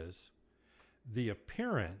purposes, the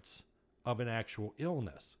appearance of an actual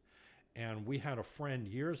illness. And we had a friend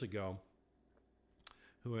years ago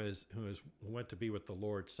who went to be with the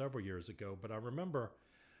Lord several years ago. But I remember,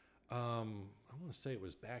 I want to say it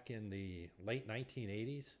was back in the late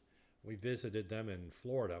 1980s. We visited them in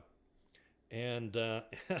Florida. And I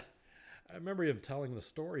remember him telling the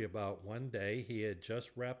story about one day he had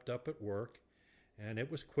just wrapped up at work, and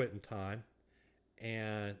it was quitting time.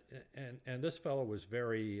 And this fellow was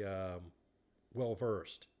very well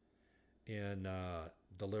versed in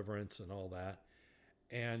deliverance and all that.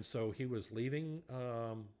 And so he was leaving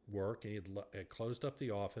work, and he had closed up the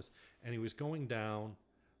office, and he was going down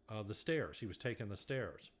the stairs. He was taking the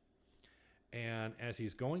stairs. And as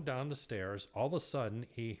he's going down the stairs, all of a sudden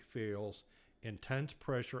he feels intense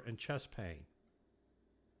pressure and chest pain.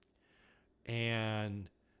 And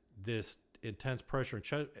this intense pressure and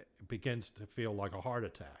chest begins to feel like a heart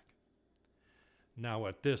attack. Now,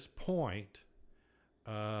 at this point,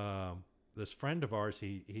 this friend of ours,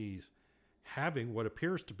 he's having what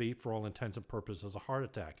appears to be, for all intents and purposes, a heart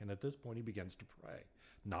attack. And at this point, he begins to pray,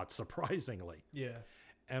 not surprisingly. Yeah.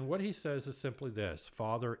 And what he says is simply this: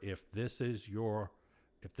 Father, if this is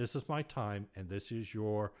my time, and this is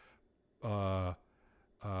your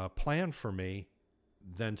plan for me,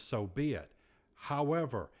 then so be it.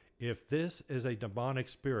 However, if this is a demonic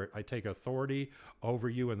spirit, I take authority over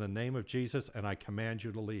you in the name of Jesus, and I command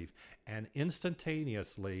you to leave. And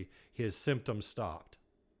instantaneously, his symptoms stopped,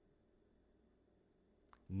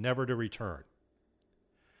 never to return.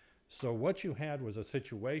 So what you had was a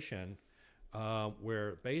situation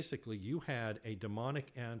where basically you had a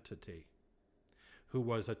demonic entity who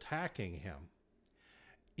was attacking him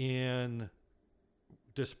in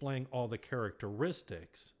displaying all the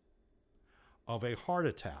characteristics of a heart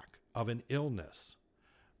attack, of an illness,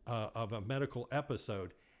 of a medical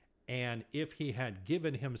episode. And if he had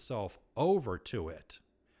given himself over to it,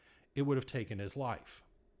 it would have taken his life.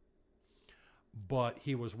 But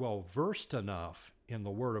he was well versed enough in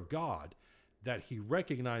the Word of God that he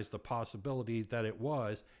recognized the possibility that it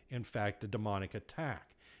was, in fact, a demonic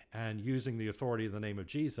attack. And using the authority of the name of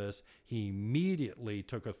Jesus, he immediately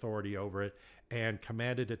took authority over it and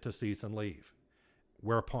commanded it to cease and leave,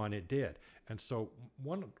 whereupon it did. And so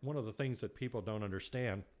one of the things that people don't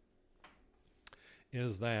understand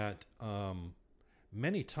is that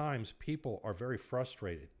many times people are very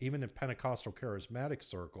frustrated, even in Pentecostal charismatic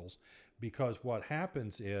circles, because what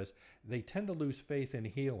happens is they tend to lose faith in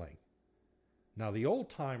healing. Now, the old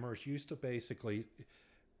timers used to basically,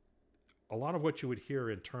 a lot of what you would hear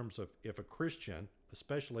in terms of if a Christian,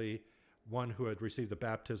 especially one who had received the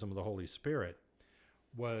baptism of the Holy Spirit,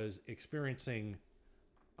 was experiencing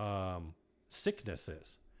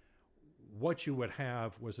sicknesses, what you would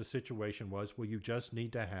have was a situation was, well, you just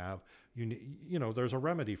need to have, there's a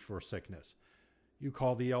remedy for sickness. You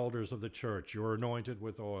call the elders of the church, you're anointed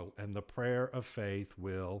with oil, and the prayer of faith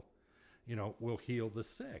will heal the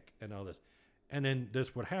sick and all this. And then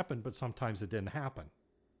this would happen, but sometimes it didn't happen,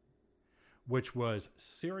 which was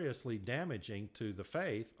seriously damaging to the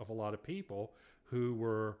faith of a lot of people who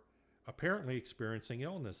were apparently experiencing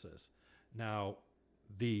illnesses. Now,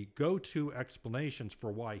 the go-to explanations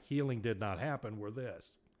for why healing did not happen were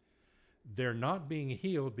this. They're not being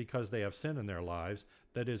healed because they have sin in their lives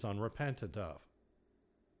that is unrepentant of.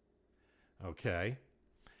 Okay?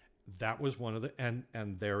 That was one of the, and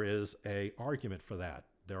there is a argument for that.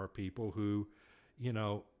 There are people who,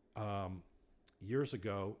 years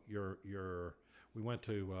ago, we went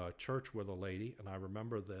to church with a lady, and I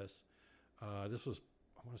remember this. This was,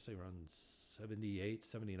 I want to say around 78,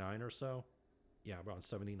 79 or so. Yeah, around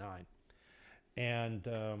 79. And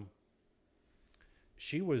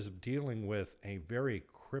she was dealing with a very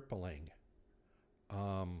crippling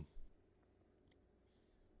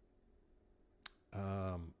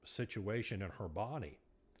situation in her body.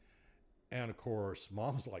 And of course,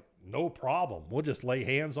 Mom's like, no problem. We'll just lay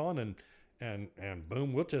hands on and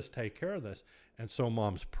boom, we'll just take care of this. And so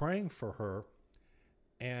Mom's praying for her.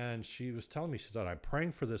 And she was telling me, she said, I'm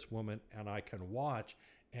praying for this woman and I can watch,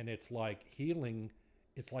 and it's like healing.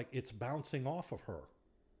 It's like it's bouncing off of her.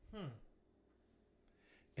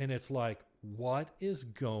 And it's like, what is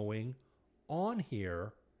going on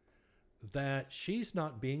here that she's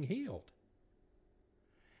not being healed?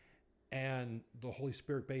 And the Holy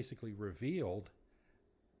Spirit basically revealed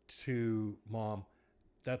to Mom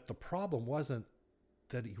that the problem wasn't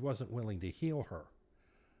that he wasn't willing to heal her.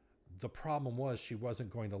 The problem was she wasn't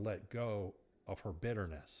going to let go of her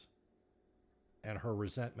bitterness and her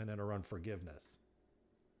resentment and her unforgiveness.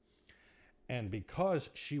 And because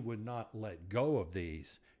she would not let go of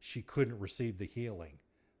these, she couldn't receive the healing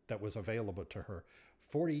that was available to her.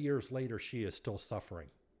 40 years later, she is still suffering.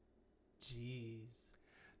 Jeez.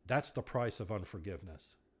 That's the price of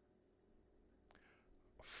unforgiveness.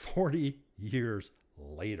 40 years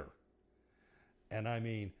later.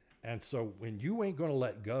 And so when you ain't going to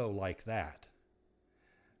let go like that,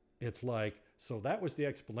 it's like, so that was the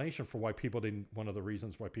explanation for why people didn't, one of the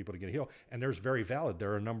reasons why people didn't get healed. And there's very valid.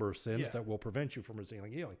 There are a number of sins that will prevent you from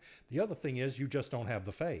receiving healing. The other thing is you just don't have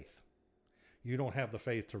the faith. You don't have the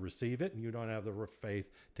faith to receive it, and you don't have the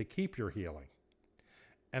faith to keep your healing.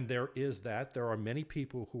 And there are many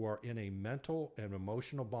people who are in a mental and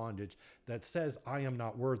emotional bondage that says, I am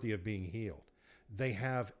not worthy of being healed. They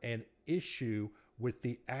have an issue with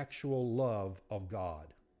the actual love of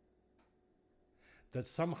God. That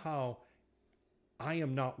somehow I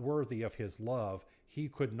am not worthy of his love. He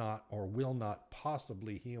could not or will not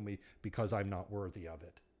possibly heal me because I'm not worthy of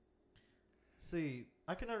it. See,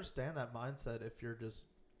 I can understand that mindset if you're just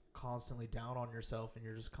constantly down on yourself and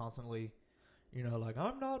you're just constantly, like,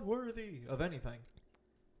 I'm not worthy of anything.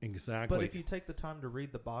 Exactly. But if you take the time to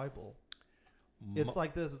read the Bible, it's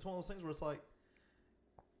like this. It's one of those things where it's like,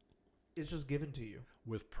 it's just given to you.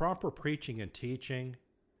 With proper preaching and teaching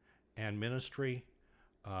and ministry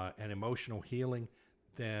and emotional healing,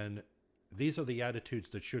 then these are the attitudes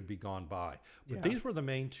that should be gone by. But these were the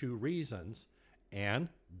main two reasons, and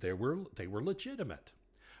they were legitimate.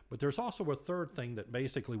 But there's also a third thing that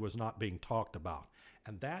basically was not being talked about,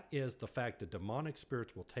 and that is the fact that demonic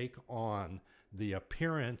spirits will take on the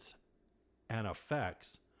appearance and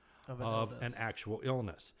effects of an actual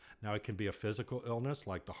illness. Now, it can be a physical illness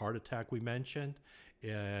like the heart attack we mentioned,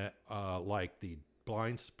 like the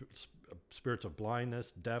spirits of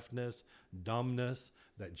blindness, deafness, dumbness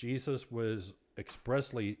that Jesus was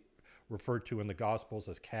expressly referred to in the Gospels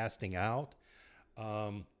as casting out.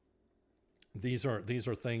 These are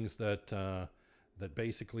things that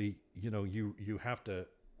basically you have to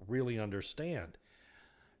really understand.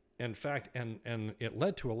 In fact, and it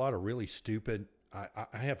led to a lot of really stupid. I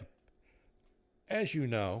have, as you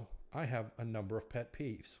know, I have a number of pet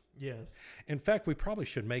peeves. Yes. In fact, we probably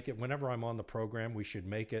should make it, whenever I'm on the program, we should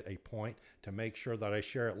make it a point to make sure that I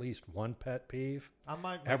share at least one pet peeve. I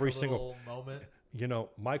might make every a single moment.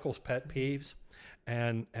 Michael's pet peeves.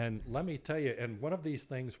 And let me tell you, and one of these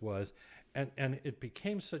things was, and it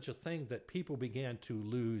became such a thing that people began to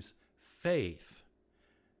lose faith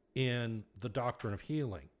in the doctrine of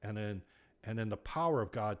healing and in the power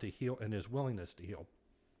of God to heal and his willingness to heal.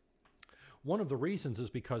 One of the reasons is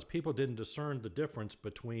because people didn't discern the difference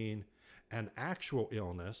between an actual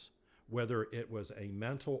illness, whether it was a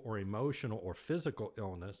mental or emotional or physical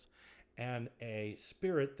illness, and a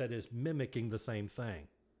spirit that is mimicking the same thing.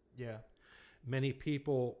 Yeah. Many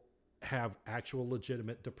people have actual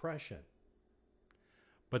legitimate depression,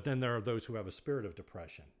 but then there are those who have a spirit of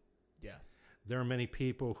depression. Yes. There are many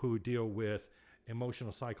people who deal with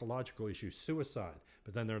emotional, psychological issues, suicide,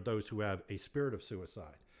 but then there are those who have a spirit of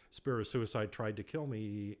suicide. Spirit of suicide tried to kill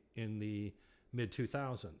me in the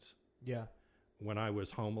mid-2000s. Yeah. When I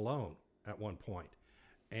was home alone at one point.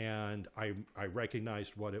 And I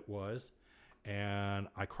recognized what it was, and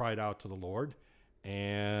I cried out to the Lord,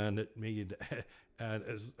 and it made,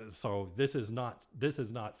 so this is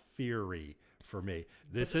not theory for me.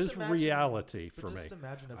 This is reality for me. Just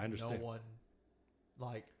imagine if I understand. no one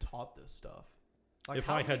like taught this stuff. Like, if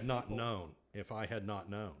how I many had not people- known,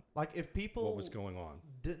 like if people what was going on.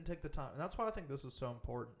 didn't take the time, and that's why I think this is so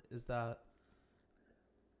important, is that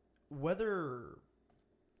whether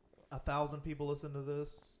 1,000 people listen to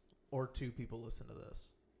this or 2 people listen to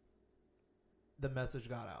this, the message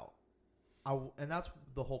got out. And that's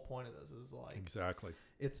the whole point of this, is like, Exactly.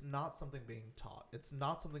 it's not something being taught. It's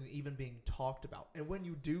not something even being talked about. And when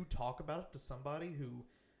you do talk about it to somebody who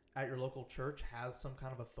at your local church has some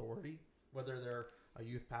kind of authority, whether they're a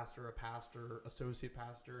youth pastor, a pastor, associate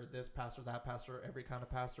pastor, this pastor, that pastor, every kind of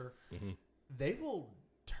pastor, Mm-hmm. they will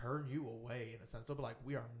turn you away in a sense. They'll be like,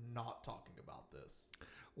 we are not talking about this.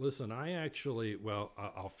 Listen,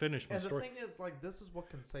 I'll finish my And the story. thing is, like, this is what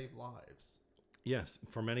can save lives. Yes,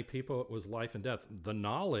 for many people, it was life and death. The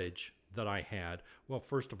knowledge that I had, well,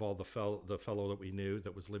 first of all, the fellow that we knew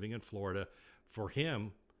that was living in Florida, for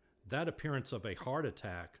him, that appearance of a heart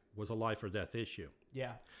attack was a life or death issue.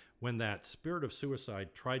 Yeah. When that spirit of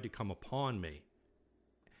suicide tried to come upon me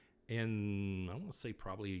in, I want to say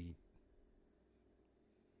probably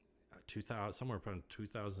 2000, somewhere around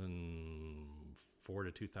 2004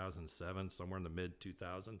 to 2007, somewhere in the mid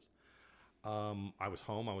 2000s, I was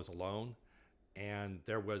home, I was alone, and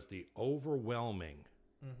there was the overwhelming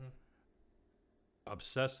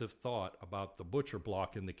obsessive thought about the butcher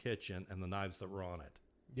block in the kitchen and the knives that were on it,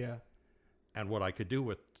 Yeah. and what I could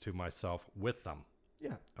do to myself with them.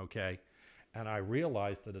 Yeah. Okay. And I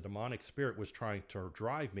realized that a demonic spirit was trying to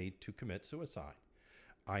drive me to commit suicide.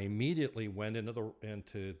 I immediately went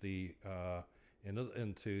into the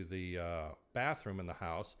bathroom in the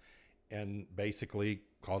house and basically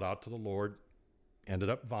called out to the Lord, ended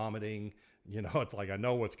up vomiting. You know, it's like, I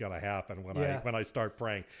know what's going to happen when I start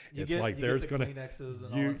praying. There's going to, Kleenexes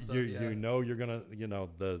and all that stuff, you know, you're going to, you know,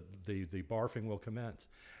 the barfing will commence.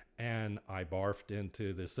 And I barfed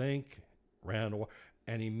into the sink, ran away.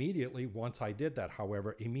 And immediately, once I did that,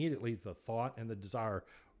 however, immediately the thought and the desire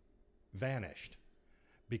vanished,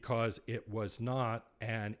 because it was not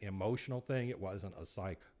an emotional thing. It wasn't a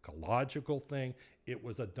psychological thing. It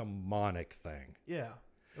was a demonic thing. Yeah.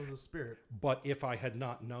 It was a spirit. But if I had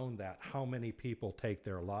not known that, how many people take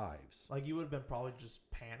their lives? Like, you would have been probably just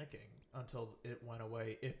panicking until it went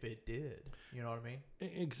away, if it did. You know what I mean?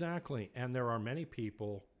 Exactly. And there are many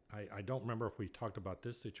people, I don't remember if we talked about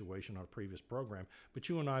this situation on a previous program, but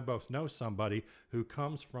you and I both know somebody who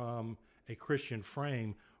comes from a Christian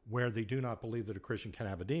frame where they do not believe that a Christian can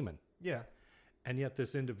have a demon. Yeah. And yet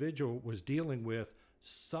this individual was dealing with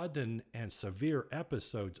sudden and severe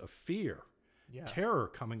episodes of fear, terror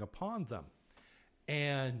coming upon them.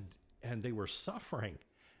 And they were suffering.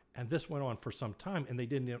 And this went on for some time, and they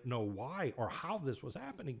didn't know why or how this was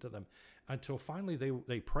happening to them, until finally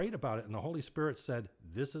they prayed about it, and the Holy Spirit said,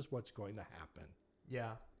 this is what's going to happen.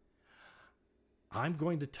 Yeah. I'm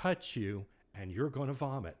going to touch you, and you're going to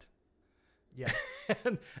vomit. Yeah.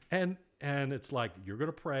 and it's like, you're going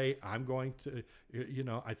to pray. I'm going to, you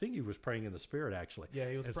know, I think he was praying in the Spirit, actually. Yeah,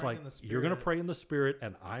 he was it's praying like, in the Spirit. You're going to pray in the Spirit,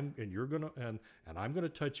 and I'm going to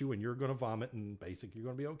touch you, and you're going to vomit, and basically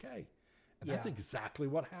you're going to be okay. And that's exactly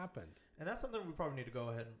what happened. And that's something we probably need to go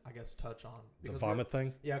ahead and, I guess, touch on. The vomit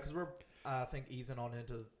thing? Yeah, because we're, I think, easing on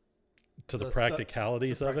into the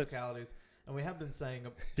practicalities of it. And we have been talking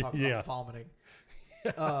about vomiting.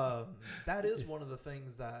 That is one of the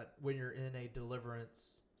things that when you're in a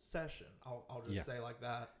deliverance session, I'll just say like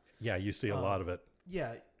that. Yeah, you see a lot of it.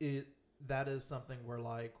 Yeah, that is something where,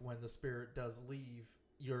 like, when the spirit does leave,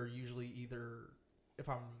 you're usually either,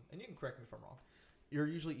 and you can correct me if I'm wrong, you're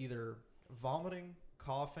usually either vomiting,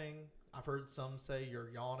 coughing. I've heard some say you're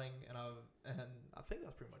yawning, and I think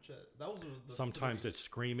that's pretty much it. Those are the Sometimes 3. it's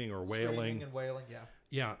screaming or wailing. Screaming and wailing, yeah.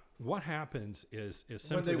 Yeah, what happens is when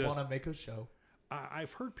simply they want to make a show.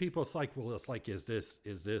 I've heard people, it's like, well, it's like, is this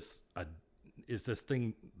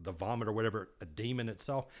thing, the vomit or whatever, a demon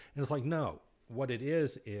itself? And it's like, no. What it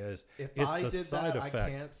is If it's I the did side that, effect. I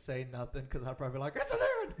can't say nothing because I'd probably be like, it's a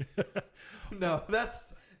demon. No,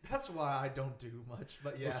 that's why I don't do much.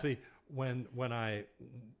 But yeah. Well, see, when I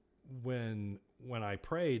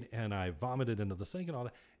prayed and I vomited into the sink and all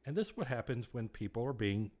that, and this is what happens when people are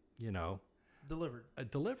being, delivered.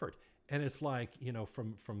 And it's like,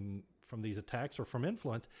 from these attacks or from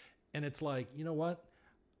influence, and it's like, you know what?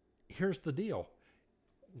 Here's the deal.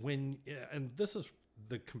 And this is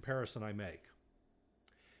the comparison I make.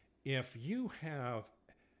 If you have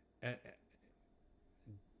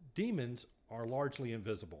demons are largely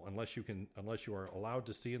invisible unless you are allowed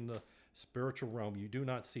to see in the spiritual realm. You do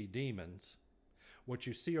not see demons. What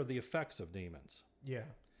you see are the effects of demons. Yeah.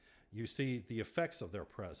 You see the effects of their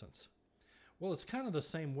presence. Well, it's kind of the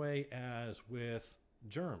same way as with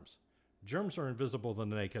germs. Germs are invisible to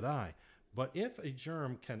the naked eye, but if a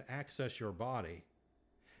germ can access your body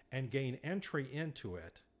and gain entry into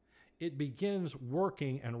it, it begins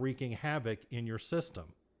working and wreaking havoc in your system.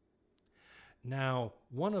 Now,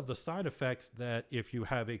 one of the side effects that if you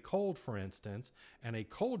have a cold, for instance, and a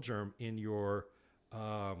cold germ in your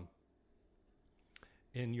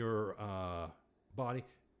body,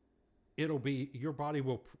 your body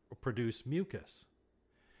will produce mucus.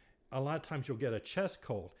 A lot of times you'll get a chest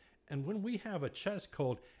cold. And when we have a chest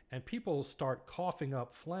cold and people start coughing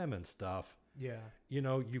up phlegm and stuff, yeah,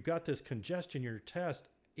 you've got this congestion in your chest.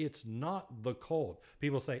 It's not the cold.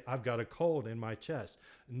 People say, I've got a cold in my chest.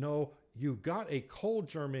 No, you've got a cold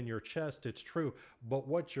germ in your chest. It's true. But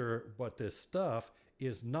what this stuff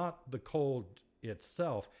is not the cold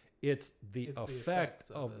itself. It's the effect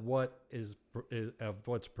of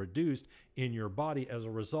what's produced in your body as a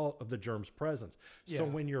result of the germ's presence. Yeah. So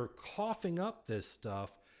when you're coughing up this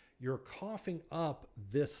stuff, you're coughing up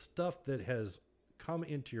this stuff that has come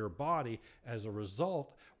into your body as a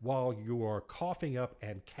result while you are coughing up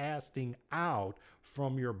and casting out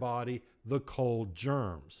from your body the cold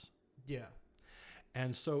germs. Yeah.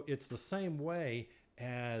 And so it's the same way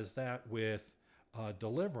as that with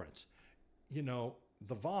deliverance.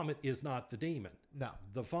 The vomit is not the demon. No.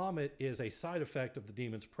 The vomit is a side effect of the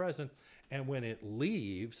demon's presence, and when it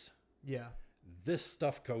leaves, yeah, this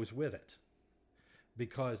stuff goes with it.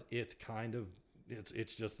 Because it's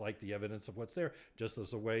it's just like the evidence of what's there, just as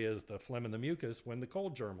the way as the phlegm and the mucus when the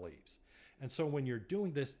cold germ leaves. And so when you're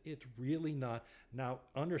doing this, it's really not. Now,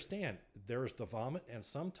 understand, there's the vomit, and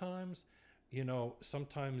sometimes,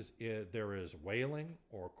 there is wailing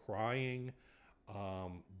or crying,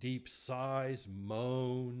 deep sighs,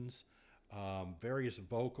 moans, various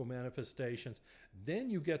vocal manifestations. Then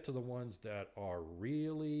you get to the ones that are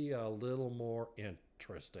really a little more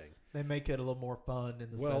interesting. They make it a little more fun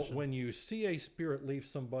in the session. Well, when you see a spirit leave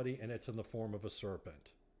somebody and it's in the form of a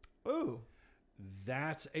serpent. Ooh.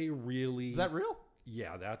 That's a really... Is that real?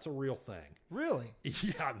 Yeah, that's a real thing. Really?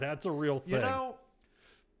 Yeah, that's a real thing.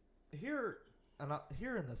 Here in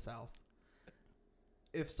the South,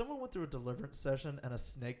 if someone went through a deliverance session and a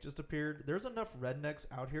snake just appeared, there's enough rednecks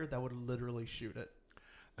out here that would literally shoot it.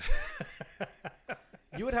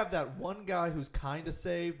 You would have that one guy who's kind of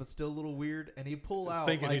saved but still a little weird, and he'd pull out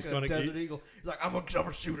thinking like he's a gonna desert eagle. He's like, I'm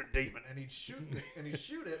gonna shoot a demon, and he'd shoot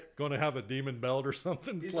it. Going to have a demon belt or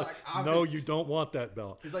something? He's like, no, you don't want that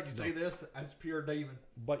belt. He's like, you see this? That's pure demon.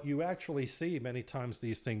 But you actually see many times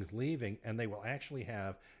these things leaving, and they will actually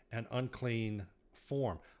have an unclean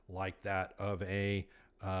form like that of a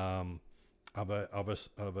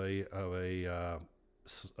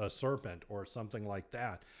serpent or something like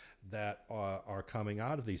that are coming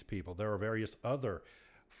out of these people. There are various other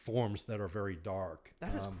forms that are very dark.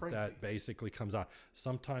 That is crazy. That basically comes out.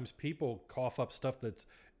 Sometimes people cough up stuff that's,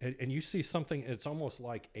 and you see something, it's almost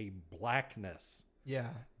like a blackness. Yeah.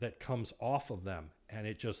 That comes off of them, and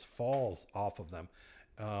it just falls off of them.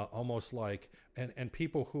 Almost like, and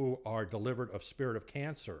people who are delivered of spirit of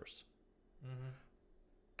cancers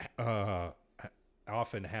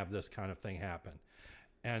often have this kind of thing happen.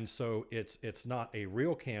 And so it's not a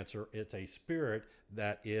real cancer, it's a spirit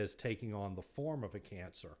that is taking on the form of a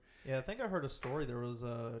cancer. Yeah, I think I heard a story. There was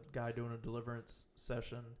a guy doing a deliverance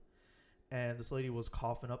session, and this lady was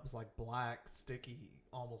coughing up this like black, sticky,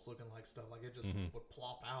 almost looking like stuff. Like it just would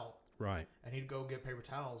plop out. Right. And he'd go get paper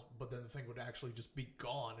towels, but then the thing would actually just be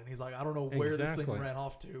gone. And he's like, I don't know where this thing ran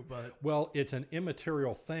off to, but... Well, it's an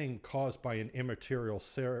immaterial thing caused by an immaterial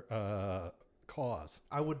cause.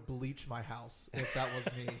 I would bleach my house if that was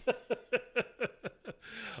me.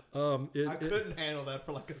 I couldn't handle that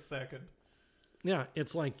for like a second. Yeah,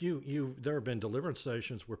 it's like there have been deliverance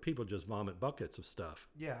sessions where people just vomit buckets of stuff.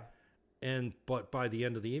 Yeah. But by the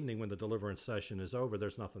end of the evening, when the deliverance session is over,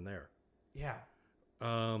 there's nothing there. Yeah.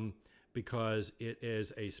 Because it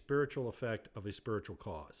is a spiritual effect of a spiritual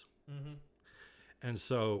cause. Mm-hmm. And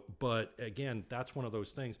so, but again, that's one of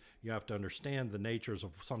those things you have to understand the natures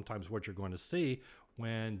of sometimes what you're going to see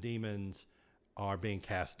when demons are being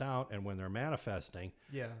cast out and when they're manifesting.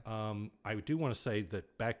 Yeah. I do want to say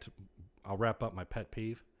that I'll wrap up my pet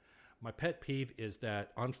peeve. My pet peeve is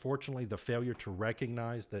that, unfortunately, the failure to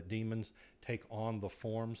recognize that demons take on the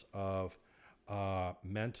forms of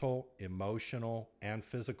mental, emotional, and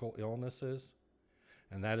physical illnesses.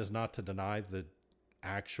 And that is not to deny the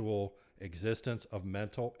actual existence of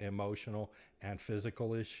mental, emotional, and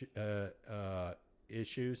physical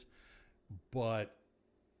issues. But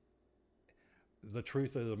the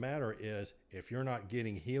truth of the matter is, if you're not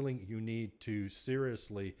getting healing, you need to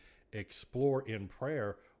seriously explore in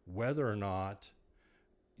prayer whether or not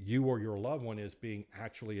you or your loved one is being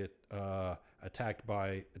actually attacked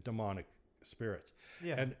by demonic spirits.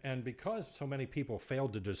 Yeah. And because so many people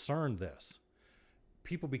failed to discern this,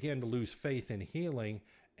 people began to lose faith in healing,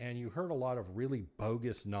 and you heard a lot of really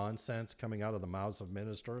bogus nonsense coming out of the mouths of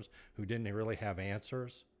ministers who didn't really have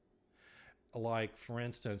answers. Like, for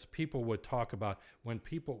instance, people would talk about when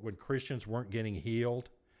Christians weren't getting healed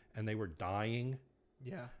and they were dying.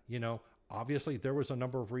 Yeah. You know, obviously there was a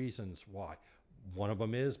number of reasons why. One of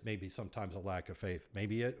them is maybe sometimes a lack of faith.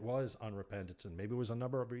 Maybe it was unrepentance, and maybe it was a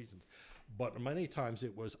number of reasons. But many times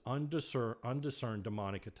it was undiscerned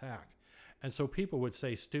demonic attack. And so people would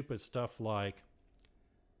say stupid stuff like,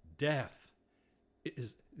 death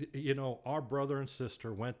is, our brother and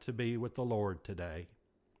sister went to be with the Lord today.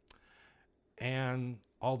 And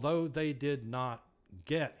although they did not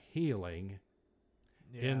get healing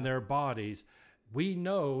in their bodies, we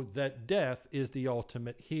know that death is the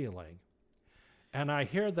ultimate healing. And I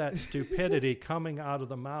hear that stupidity coming out of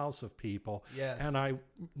the mouths of people. Yes. And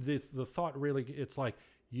the thought really, it's like,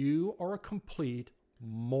 you are a complete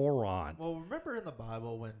moron. Well, remember in the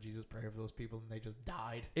Bible when Jesus prayed for those people and they just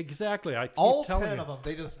died? Exactly. I keep all telling 10 you, of them,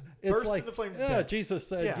 they just it's burst like, into flames. yeah, dead. Jesus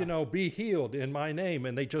said, be healed in my name,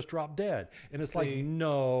 and they just dropped dead. And it's like,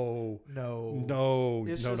 no.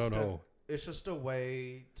 It's just a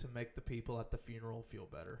way to make the people at the funeral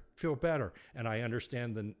feel better. And I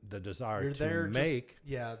understand the desire You're to there make.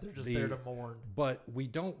 they're just there to mourn. But we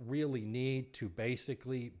don't really need to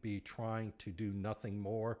basically be trying to do nothing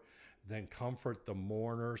more than comfort the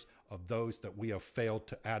mourners of those that we have failed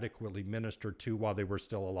to adequately minister to while they were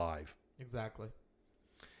still alive. Exactly.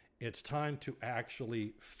 It's time to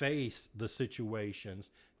actually face the situations,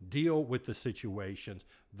 deal with the situations,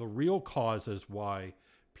 the real causes why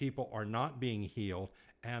people are not being healed,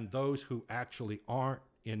 and those who actually aren't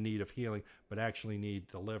in need of healing but actually need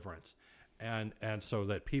deliverance, and so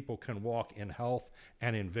that people can walk in health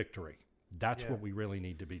and in victory. That's what we really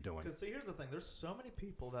need to be doing. Because see, here's the thing: there's so many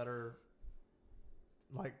people that are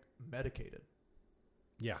like medicated.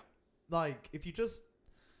 Yeah. Like if you just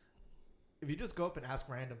go up and ask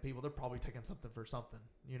random people, they're probably taking something for something.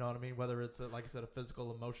 You know what I mean? Whether it's like I said, a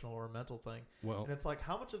physical, emotional, or a mental thing. Well, and it's like,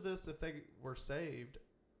 how much of this, if they were saved,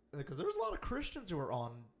 because there's a lot of Christians who are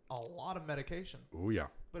on a lot of medication. Oh yeah.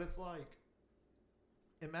 But it's like,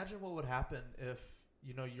 imagine what would happen if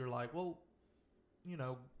you're like, well,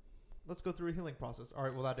 let's go through a healing process. All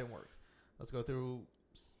right, well, that didn't work. Let's go through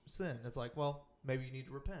sin. It's like, well, maybe you need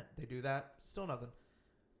to repent. They do that. Still nothing.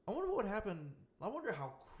 I wonder what would happen. I wonder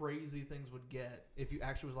how crazy things would get if you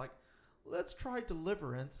actually was like, let's try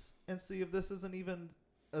deliverance and see if this isn't even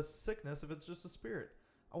a sickness, if it's just a spirit.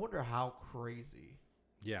 I wonder how crazy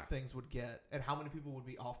things would get and how many people would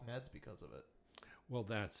be off meds because of it. Well,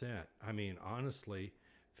 that's it. I mean, honestly,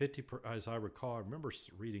 as I recall, I remember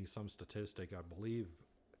reading some statistic, I believe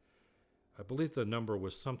the number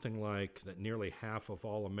was something like that nearly half of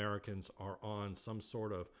all Americans are on some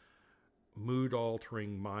sort of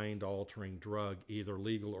mood-altering, mind-altering drug, either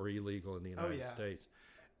legal or illegal in the United States.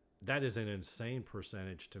 That is an insane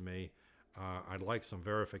percentage to me. I'd like some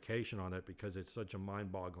verification on it because it's such a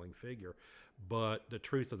mind-boggling figure. But the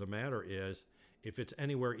truth of the matter is, if it's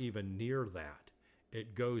anywhere even near that,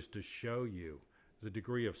 it goes to show you the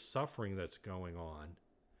degree of suffering that's going on,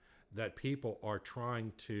 that people are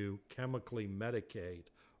trying to chemically medicate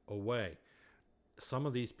away. Some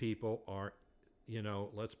of these people are,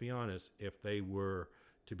 let's be honest, if they were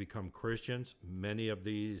to become Christians, many of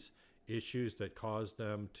these issues that cause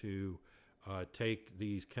them to take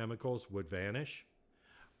these chemicals would vanish.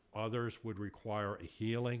 Others would require a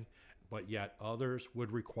healing, but yet others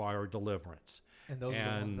would require deliverance. And those are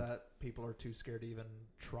the ones that people are too scared to even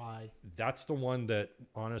try. That's the one that,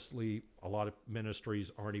 honestly, a lot of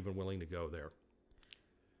ministries aren't even willing to go there.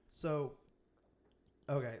 So,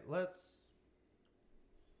 okay, let's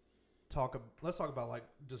talk about like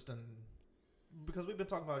just in because we've been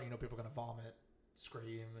talking about people gonna vomit,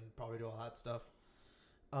 scream, and probably do all that stuff.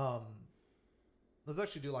 Um, let's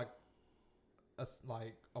actually do like a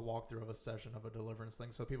walkthrough of a session of a deliverance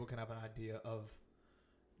thing, so people can have an idea of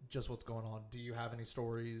just what's going on. Do you have any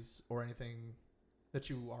stories or anything that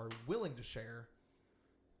you are willing to share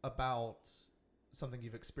about something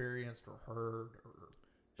you've experienced or heard or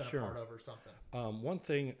been Sure. a part of or something? One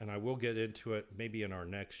thing, and I will get into it maybe in our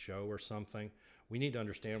next show or something, we need to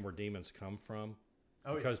understand where demons come from.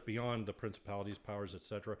 Oh, because beyond the principalities, powers,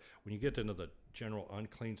 etc., when you get into the general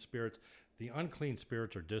unclean spirits, the unclean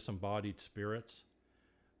spirits are disembodied spirits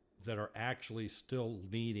that are actually still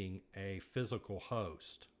needing a physical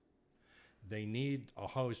host. They need a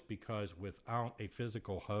host because without a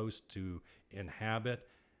physical host to inhabit,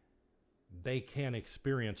 they can't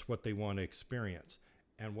experience what they want to experience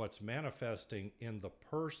and what's manifesting in the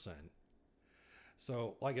person.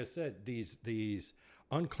 So, like I said, these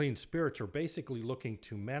unclean spirits are basically looking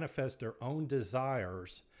to manifest their own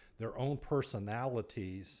desires, their own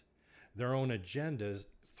personalities, their own agendas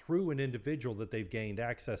through an individual that they've gained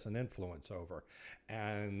access and influence over.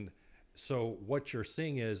 And so what you're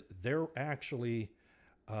seeing is they're actually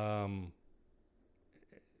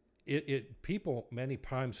people many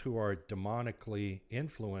times who are demonically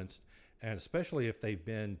influenced, and especially if they've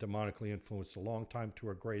been demonically influenced a long time to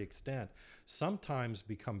a great extent, sometimes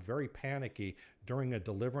become very panicky during a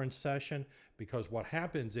deliverance session, because what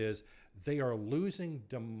happens is they are losing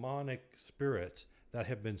demonic spirits that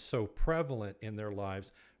have been so prevalent in their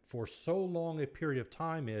lives for so long a period of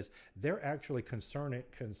time. Is they're actually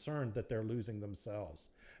concerned that they're losing themselves,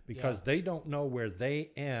 because they don't know where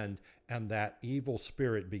they end and that evil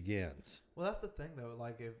spirit begins. Well, that's the thing, though.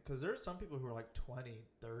 Like, because there's some people who are like 20,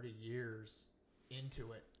 30 years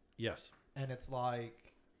into it. Yes. And it's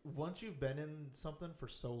like, once you've been in something for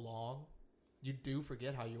so long, you do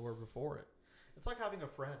forget how you were before it. It's like having a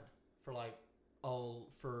friend for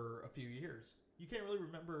for a few years. You can't really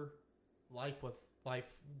remember life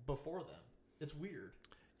before them. It's weird.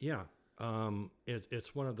 Yeah.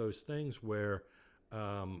 It's one of those things where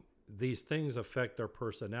these things affect their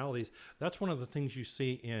personalities. That's one of the things you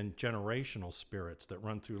see in generational spirits that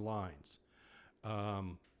run through lines. I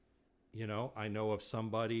know of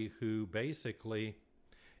somebody who basically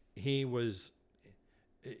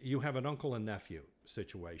you have an uncle and nephew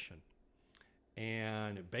situation.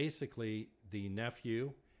 And basically the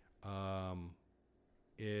nephew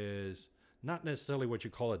is not necessarily what you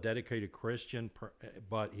call a dedicated Christian,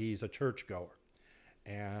 but he's a churchgoer.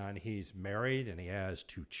 And he's married and he has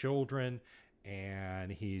 2 children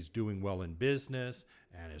and he's doing well in business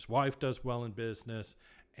and his wife does well in business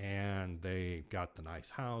and they got the nice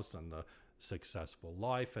house and the successful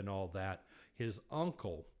life and all that. His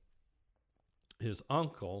uncle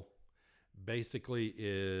basically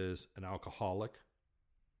is an alcoholic,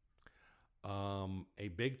 a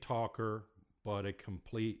big talker, but a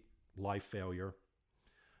complete life failure.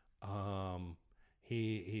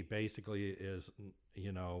 He basically is,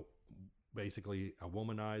 basically a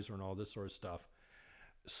womanizer and all this sort of stuff.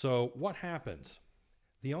 So what happens?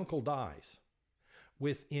 The uncle dies.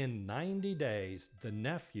 Within 90 days, the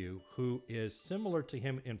nephew, who is similar to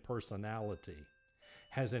him in personality,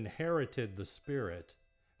 has inherited the spirit.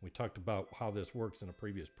 We talked about how this works in a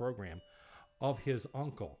previous program, of his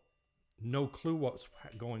uncle. No clue what's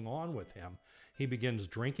going on with him. He begins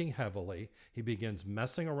drinking heavily. He begins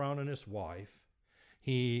messing around on his wife.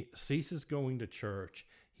 He ceases going to church.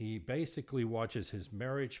 He basically watches his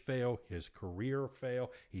marriage fail, his career fail.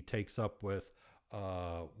 He takes up with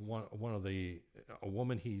a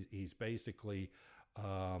woman he's basically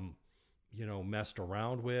messed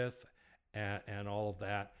around with, and all of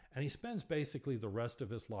that. And he spends basically the rest of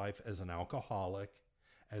his life as an alcoholic,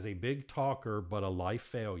 as a big talker but a life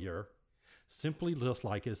failure, simply just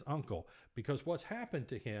like his uncle. Because what's happened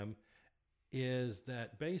to him is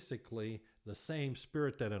that basically the same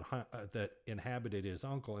spirit that inhabited his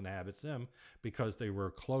uncle inhabits him, because they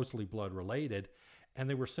were closely blood related and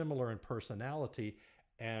they were similar in personality.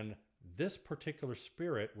 And this particular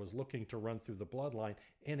spirit was looking to run through the bloodline,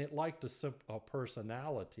 and it liked a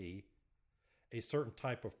personality, a certain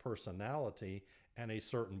type of personality and a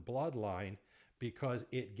certain bloodline, because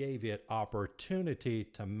it gave it opportunity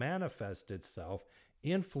to manifest itself,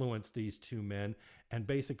 influence these 2 men, and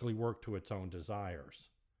basically work to its own desires.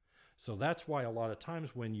 So that's why a lot of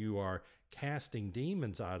times when you are casting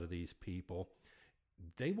demons out of these people,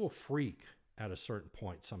 they will freak at a certain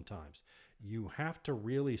point sometimes. You have to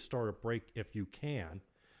really start a break if you can.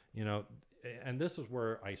 and this is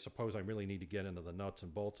where I suppose I really need to get into the nuts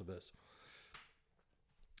and bolts of this.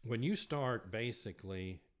 When you start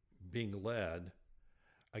basically being led,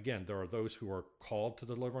 again, there are those who are called to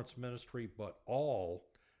deliverance ministry, but all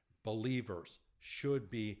believers should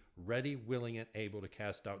be ready, willing, and able to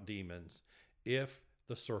cast out demons if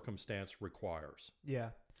the circumstance requires. Yeah.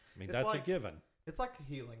 I mean, that's like, a given. It's like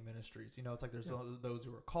healing ministries. It's like there's those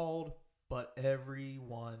who are called, but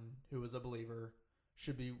everyone who is a believer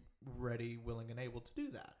should be ready, willing, and able to do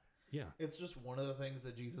that. Yeah. It's just one of the things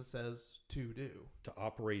that Jesus says to do. To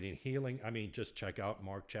operate in healing. I mean, just check out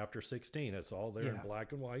Mark chapter 16. It's all there in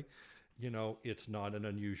black and white. It's not an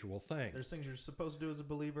unusual thing. There's things you're supposed to do as a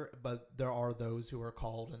believer, but there are those who are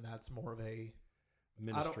called, and that's more of a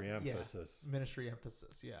ministry emphasis. Yeah, ministry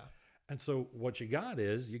emphasis, yeah. And so what you got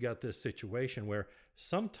this situation where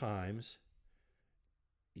sometimes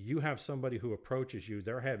you have somebody who approaches you,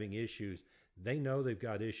 they're having issues. They know they've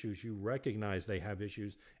got issues. You recognize they have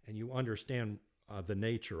issues, and you understand the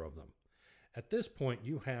nature of them. At this point,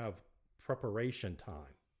 you have preparation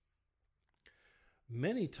time.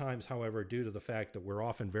 Many times, however, due to the fact that we're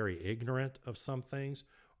often very ignorant of some things,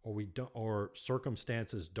 or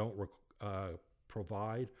circumstances don't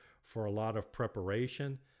provide for a lot of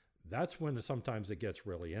preparation, that's when sometimes it gets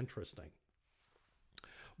really interesting.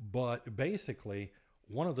 But basically,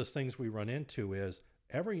 one of the things we run into is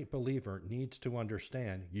every believer needs to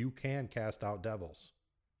understand you can cast out devils.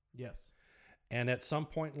 Yes. And at some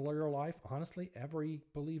point in your life, honestly, every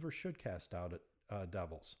believer should cast out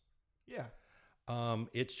devils. Yeah.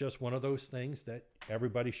 It's just one of those things that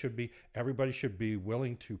everybody should be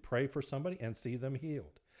willing to pray for somebody and see them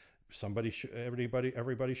healed.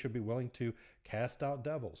 Everybody should be willing to cast out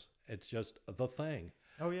devils. It's just the thing.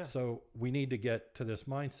 Oh yeah. So we need to get to this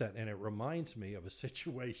mindset, and it reminds me of a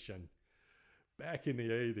situation back in the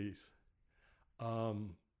 80s.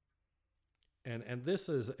 And this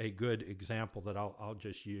is a good example that I'll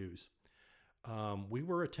just use. We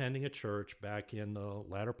were attending a church back in the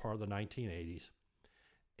latter part of the 1980s,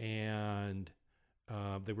 and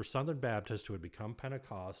they were Southern Baptists who had become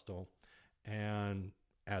Pentecostal, and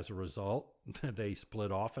as a result, they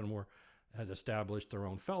split off and had established their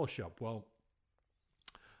own fellowship. Well,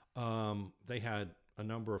 they had a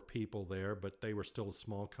number of people there, but they were still a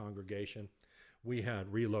small congregation. We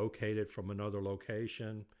had relocated from another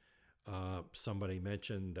location. Somebody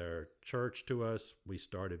mentioned their church to us. We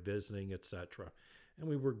started visiting, etc. And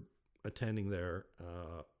we were attending there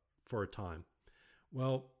for a time.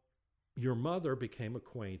 Well, your mother became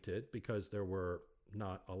acquainted, because there were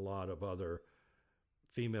not a lot of other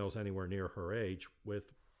females anywhere near her age,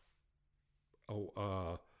 with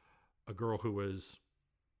a girl who was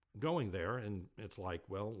going there. And it's like,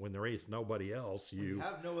 well, when there is nobody else, you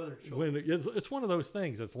have no other choice. When it's one of those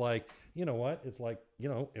things. It's like, you know what? It's like,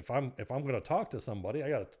 if I'm going to talk to somebody, I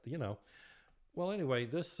got to, Well, anyway,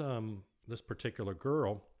 this particular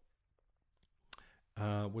girl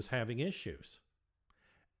was having issues,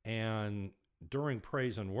 and during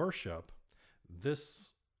praise and worship,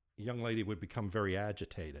 this young lady would become very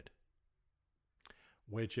agitated,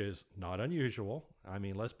 which is not unusual. I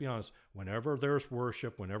mean, let's be honest, whenever there's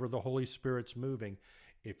worship, whenever the Holy Spirit's moving,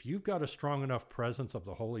 if you've got a strong enough presence of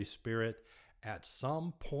the Holy Spirit, at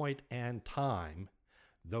some point and time,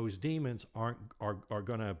 those demons are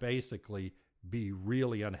going to basically be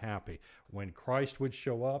really unhappy. When Christ would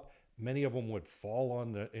show up, many of them would fall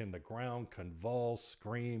in the ground, convulse,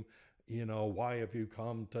 scream, why have you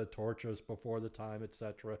come to torture us before the time,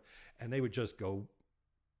 etc. And they would just go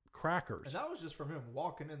crackers. And that was just from him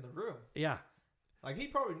walking in the room. Yeah. Like, he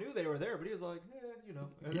probably knew they were there, but he was like,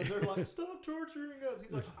 And then they're like, stop torturing us.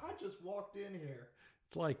 He's like, I just walked in here.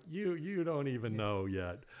 It's like, you don't even know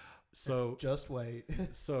yet. So just wait.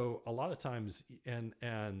 So a lot of times, and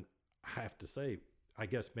I have to say, I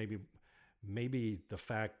guess maybe the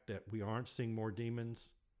fact that we aren't seeing more demons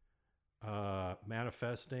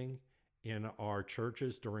manifesting in our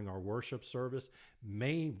churches during our worship service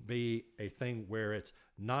may be a thing where it's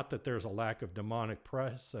not that there's a lack of demonic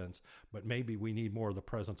presence, but maybe we need more of the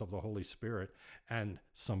presence of the Holy Spirit and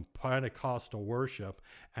some Pentecostal worship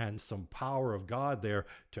and some power of God there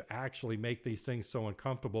to actually make these things so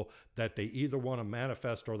uncomfortable that they either want to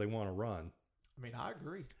manifest or they want to run. I mean, I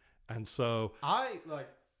agree. And so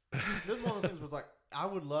this is one of those things where it's like, I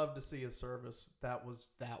would love to see a service that was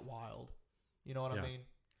that wild. You know what I mean?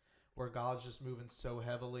 Where God's just moving so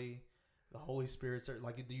heavily, the Holy Spirit's there,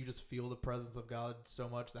 like, you just feel the presence of God so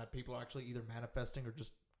much that people are actually either manifesting or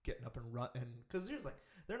just getting up and running. Because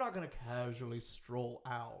they're not going to casually stroll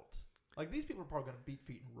out. Like, these people are probably going to beat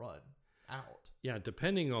feet and run out. Yeah,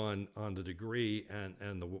 depending on the degree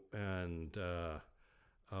and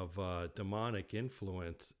demonic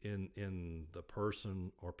influence in the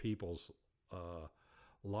person or people's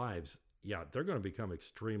lives, yeah, they're going to become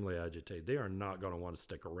extremely agitated. They are not going to want to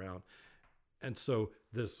stick around. And so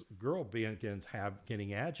this girl begins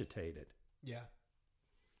getting agitated. Yeah.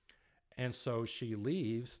 And so she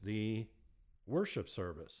leaves the worship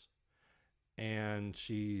service and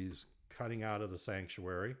she's cutting out of the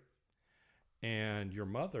sanctuary. And your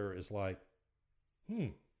mother is like,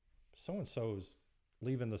 so-and-so's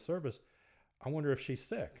leaving the service. I wonder if she's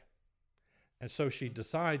sick. And so she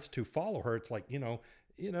decides to follow her. It's like, the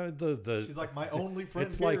she's like my only friend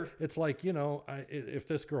it's here. It's like, if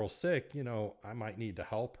this girl's sick, I might need to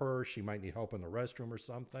help her. She might need help in the restroom or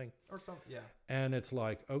something. Yeah. And it's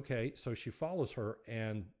like, okay, so she follows her,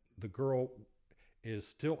 and the girl is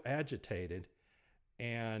still agitated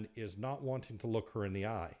and is not wanting to look her in the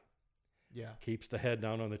eye. Yeah. Keeps the head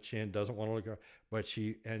down on the chin, doesn't want to look at her, but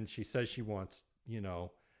she says she wants,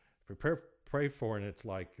 pray for her. And it's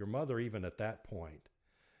like your mother, even at that point,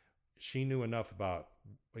 she knew enough about,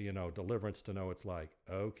 deliverance to know it's like,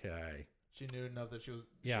 okay. She knew enough that she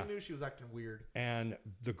knew she was acting weird. And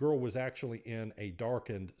the girl was actually in a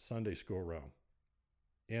darkened Sunday school room.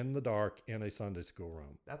 In the dark, in a Sunday school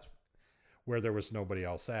room. That's where there was nobody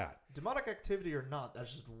else at. Demonic activity or not,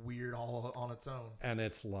 that's just weird all on its own. And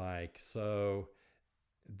it's like, so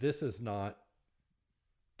this is not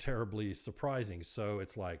terribly surprising. So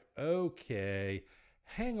it's like, okay,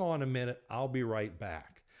 hang on a minute. I'll be right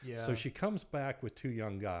back. Yeah. So she comes back with two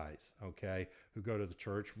young guys, okay, who go to the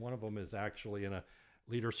church. One of them is actually in a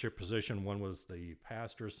leadership position. One was the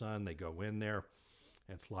pastor's son. They go in there.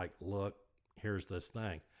 It's like, look, here's this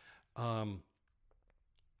thing. And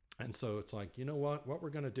so it's like, you know what we're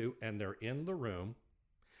going to do. And they're in the room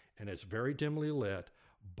and it's very dimly lit,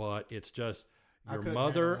 but it's just your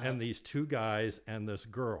mother and these two guys and this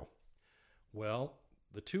girl. Well,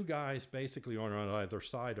 the two guys basically are on either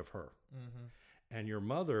side of her. Mm-hmm. And your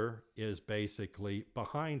mother is basically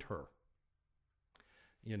behind her,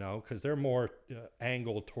 because they're more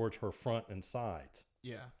angled towards her front and sides.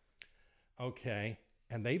 Yeah. Okay.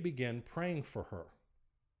 And they begin praying for her.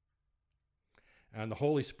 And the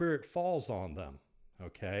Holy Spirit falls on them.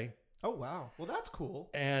 Okay. Oh, wow. Well, that's cool.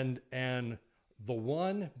 And the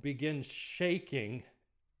one begins shaking.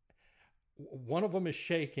 One of them is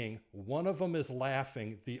shaking. One of them is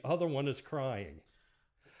laughing. The other one is crying.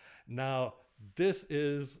 Now, this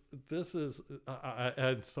is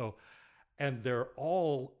and they're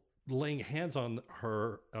all laying hands on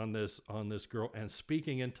her, on this girl, and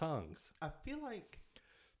speaking in tongues. I feel like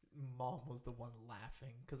Mom was the one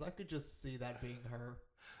laughing because I could just see that being her.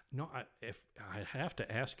 No, if I have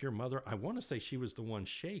to ask your mother, I want to say she was the one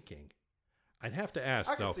shaking. I'd have to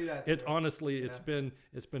ask. I can see that. It's honestly, it's been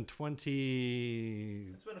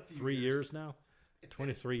 23 years now.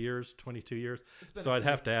 23 years, 22 years. So I'd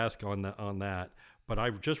have to ask on that. But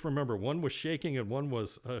I just remember one was shaking and one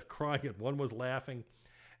was crying and one was laughing,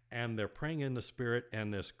 and they're praying in the Spirit.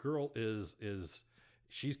 And this girl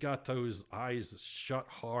she's got those eyes shut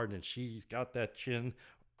hard, and she's got that chin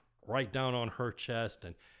right down on her chest,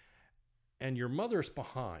 and your mother's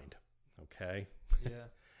behind, okay? Yeah.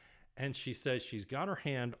 And she says she's got her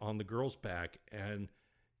hand on the girl's back, and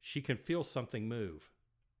she can feel something move.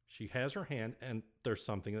 She has her hand, and there's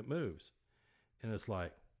something that moves. And it's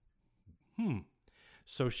like,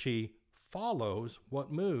 So she follows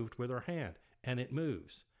what moved with her hand, and it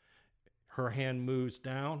moves. Her hand moves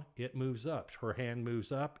down, it moves up. Her hand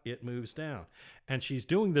moves up, it moves down. And she's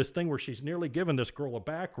doing this thing where she's nearly giving this girl a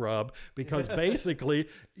back rub because basically,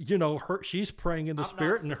 she's praying in the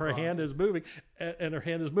Spirit and her hand is moving, and her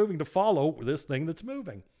hand is moving to follow this thing that's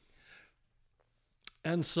moving.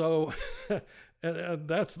 And so, and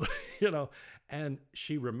that's, and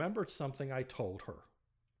she remembered something I told her.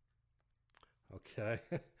 Okay.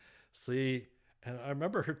 See, and I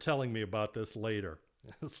remember her telling me about this later.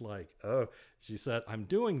 It's like, she said, I'm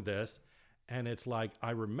doing this. And it's like, I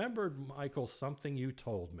remembered, Michael, something you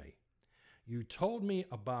told me. You told me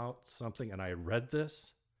about something, and I read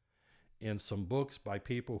this in some books by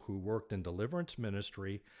people who worked in deliverance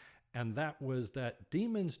ministry. And that was that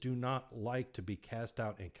demons do not like to be cast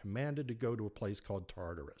out and commanded to go to a place called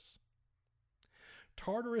Tartarus.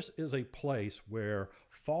 Tartarus is a place where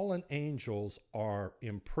fallen angels are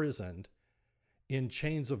imprisoned in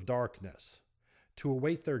chains of darkness to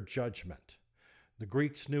await their judgment. The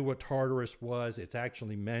Greeks knew what Tartarus was. It's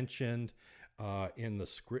actually mentioned in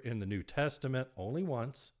the New Testament only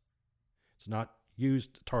once. It's not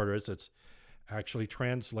used Tartarus. It's actually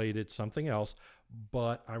translated something else.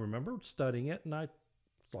 But I remember studying it, and I was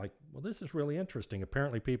like, well, this is really interesting.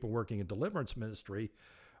 Apparently people working in deliverance ministry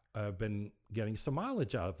I've been getting some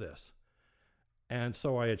mileage out of this. And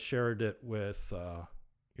so I had shared it with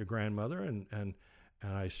your grandmother, and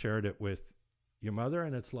I shared it with your mother,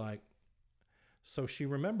 and it's like, so she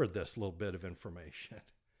remembered this little bit of information.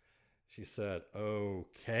 She said,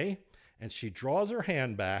 okay. And she draws her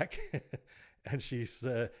hand back and she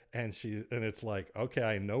said, and it's like, okay,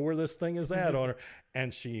 I know where this thing is at on her.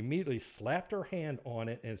 And she immediately slapped her hand on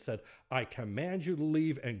it and said, I command you to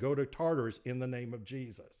leave and go to Tartarus in the name of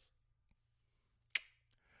Jesus.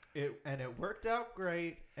 It worked out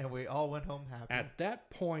great, and we all went home happy. At that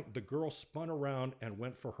point, the girl spun around and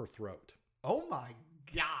went for her throat. Oh my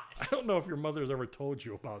gosh. I don't know if your mother's ever told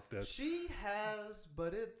you about this. She has,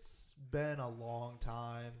 but it's been a long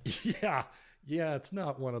time. Yeah, it's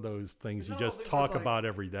not one of those things you No, just because, talk like, about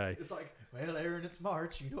every day. It's like, well, Aaron, it's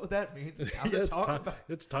March. You know what that means. It's time to talk about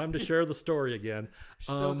it. It's time to share the story again.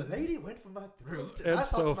 So the lady went for my throat, and and I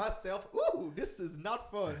so- thought to myself, ooh, this is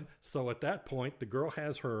not fun. So at that point, the girl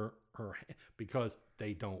has her because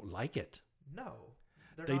they don't like it. No.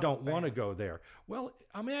 They don't want to go there. Well,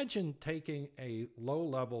 imagine taking a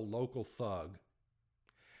low-level local thug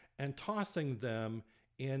and tossing them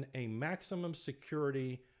in a maximum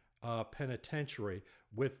security penitentiary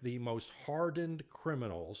with the most hardened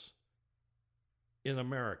criminals in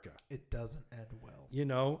America. It doesn't end well. You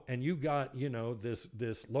know, and you got, you know, this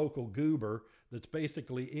local goober that's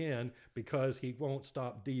basically in because he won't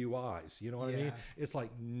stop DUIs. You know what I mean? Yeah. It's like,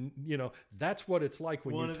 you know, that's what it's like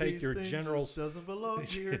when One you of take these your things general. just doesn't belong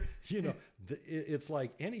here. You know, it's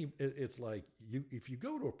like it's like if you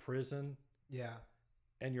go to a prison Yeah.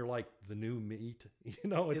 and you're like the new meat, you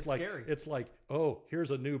know, it's like scary. it's like, oh,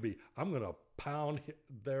 here's a newbie. I'm gonna pound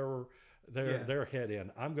their head in.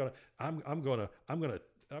 I'm gonna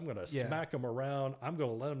Yeah. smack them around. I'm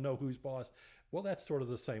gonna let them know who's boss. Well, that's sort of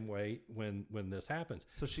the same way when this happens.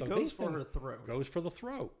 So she these goes for things- her throat. Goes for the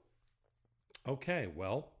throat. Okay,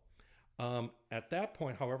 well, at that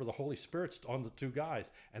point, however, the Holy Spirit's on the two guys,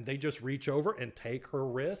 and they just reach over and take her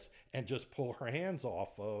wrists and just pull her hands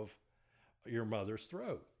off of your mother's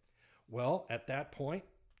throat. Well, at that point,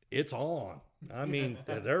 it's on. I mean,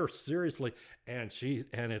 they're seriously, and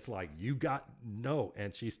it's like, you got no,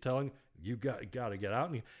 and she's telling you got to get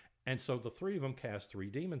out, and so the three of them cast 3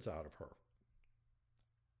 demons out of her.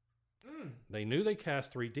 They knew they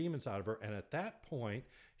cast 3 demons out of her, and at that point,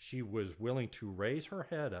 she was willing to raise her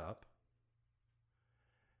head up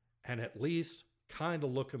and at least kind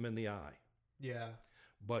of look him in the eye. Yeah.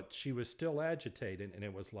 But she was still agitated, and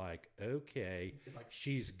it was like, okay, It's like,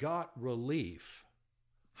 she's got relief.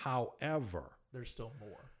 However, there's still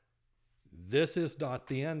more. this is not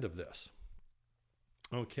the end of this.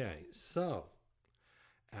 Okay, so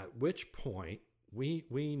at which point we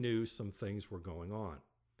knew some things were going on.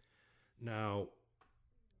 Now,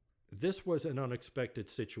 this was an unexpected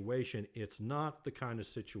situation. It's not the kind of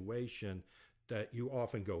situation that you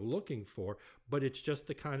often go looking for, but it's just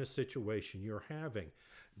the kind of situation you're having.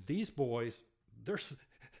 These boys,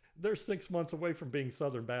 they're 6 months away from being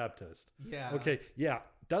Southern Baptist. Yeah. Okay, yeah,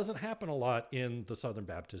 doesn't happen a lot in the Southern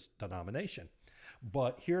Baptist denomination.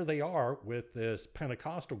 But here they are with this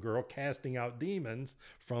Pentecostal girl casting out demons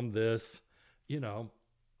from this, you know,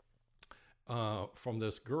 from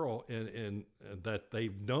this girl in that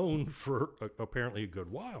they've known for apparently a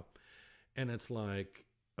good while. And it's like,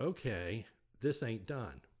 okay, this ain't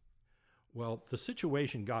done. Well, the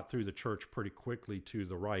situation got through the church pretty quickly to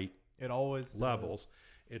the right It always levels.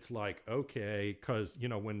 It's like, okay, because, you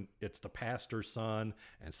know, when it's the pastor's son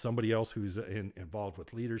and somebody else who's involved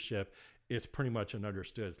with leadership, it's pretty much an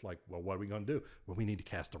understood. It's like, well, what are we going to do? Well, we need to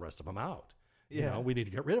cast the rest of them out. You know, we need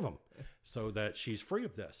to get rid of them so that she's free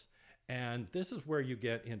of this. And this is where you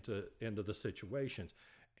get into the situations.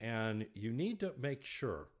 And you need to make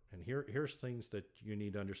sure, and here's things that you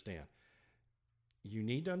need to understand. You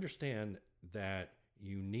need to understand that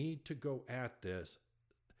you need to go at this.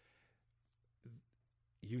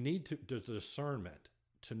 You need to the discernment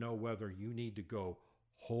to know whether you need to go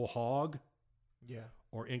whole hog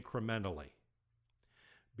or incrementally.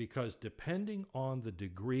 Because depending on the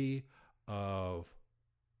degree of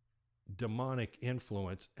demonic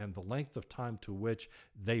influence and the length of time to which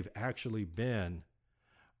they've actually been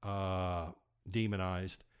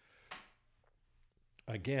demonized,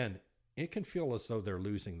 again, it can feel as though they're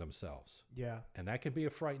losing themselves. Yeah. And that can be a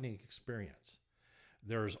frightening experience.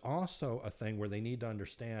 There's also a thing where they need to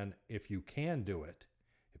understand, if you can do it,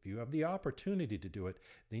 if you have the opportunity to do it,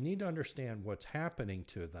 they need to understand what's happening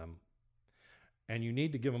to them. And you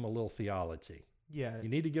need to give them a little theology. Yeah. You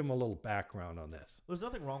need to give them a little background on this. There's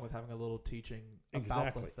nothing wrong with having a little teaching about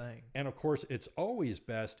Exactly. the thing. And of course, it's always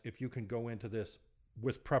best if you can go into this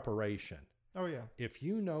with preparation. Oh, yeah. If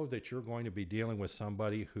you know that you're going to be dealing with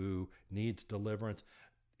somebody who needs deliverance,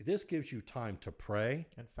 this gives you time to pray.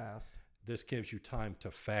 And fast. This gives you time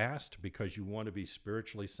to fast because you want to be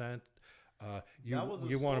spiritually sent. You That was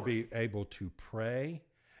a want to story. be able to pray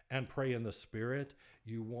and pray in the Spirit.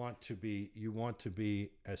 You want to be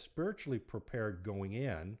as spiritually prepared going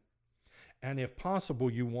in, and if possible,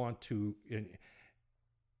 you want to.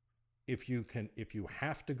 If you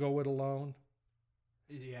have to go it alone,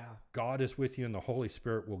 Yeah. God is with you, and the Holy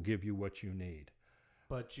Spirit will give you what you need.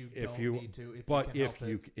 But you If don't you- need to. If But you can if help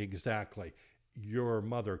you it. exactly, your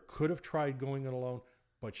mother could have tried going it alone,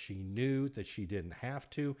 but she knew that she didn't have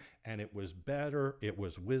to, and it was better. It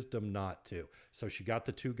was wisdom not to. So she got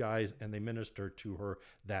the two guys, and they ministered to her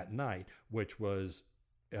that night, which was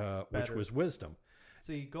Better. wisdom.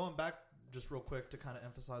 See, going back just real quick to kind of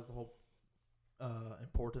emphasize the whole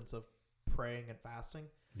importance of praying and fasting.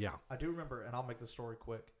 Yeah, I do remember, and I'll make the story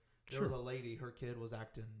quick. There Sure. was a lady, her kid was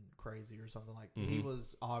acting crazy or something like He Mhm.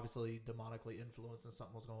 was obviously demonically influenced and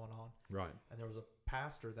something was going on. right. And there was a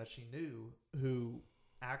pastor that she knew who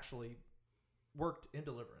actually worked in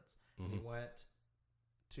deliverance. He Mhm. went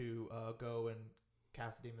to go and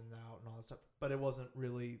cast the demons out and all that stuff. But it wasn't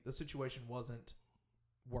really, the situation wasn't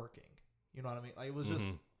working. You know what I mean? Like, it was just,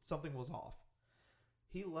 Mhm. something was off.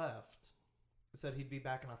 He left, said he'd be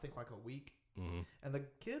back in, I think, like a week. Mhm. And the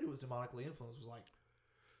kid who was demonically influenced was like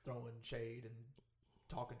throwing shade and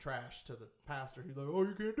talking trash to the pastor. He's like, "Oh,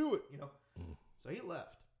 you can't do it," you know. Mhm. So he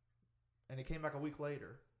left, and he came back a week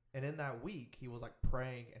later. And in that week, he was like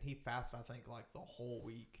praying, and he fasted. I think like the whole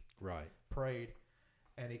week, Right. prayed,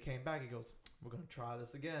 and he came back. He goes, "We're gonna try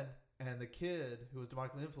this again." And the kid who was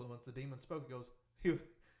demonically influenced, the demon spoke. He was,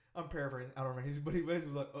 I'm paraphrasing, I don't remember. But he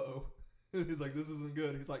basically was like, "Uh-oh," he's like, "This isn't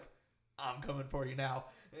good." He's like, "I'm coming for you now,"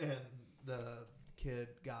 and the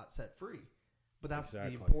kid got set free. But that's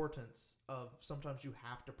Exactly. the importance of sometimes you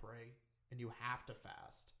have to pray and you have to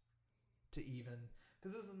fast to even,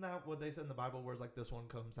 because isn't that what they said in the Bible, where it's like this one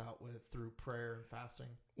comes out with through prayer and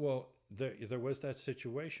fasting? Well, there was that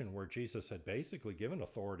situation where Jesus had basically given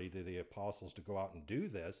authority to the apostles to go out and do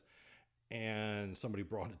this, and somebody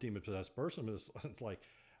brought a demon-possessed person. It's like,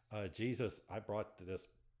 Jesus, I brought this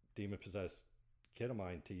demon-possessed kid of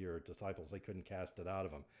mine to your disciples. They couldn't cast it out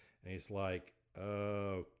of him. And he's like,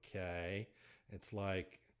 okay. It's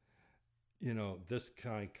like, this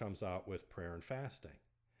kind comes out with prayer and fasting.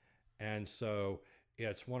 And so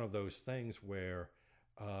it's one of those things where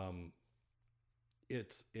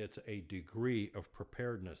it's a degree of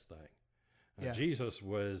preparedness thing. Yeah. Jesus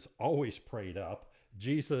was always prayed up.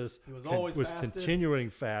 Jesus He was always fasted. continuing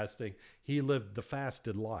fasting. He lived the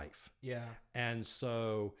fasted life. Yeah. And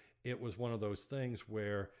so it was one of those things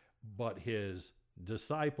where, but his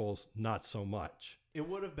disciples, not so much. It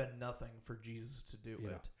would have been nothing for Jesus to do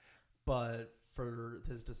Yeah. it. But for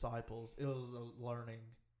his disciples, it was a learning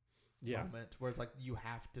moment where it's like you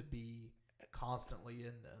have to be constantly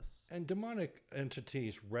in this. And demonic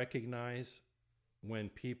entities recognize when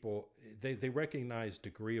people, they recognize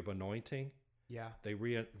degree of anointing. Yeah. They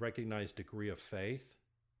recognize degree of faith.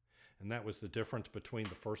 And that was the difference between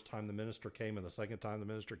the first time the minister came and the second time the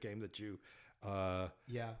minister came, that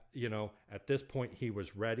Yeah. at this point he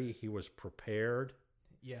was ready. He was prepared.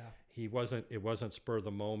 Yeah. It wasn't spur of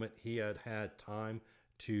the moment. He had time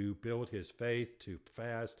to build his faith, to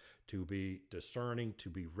fast, to be discerning, to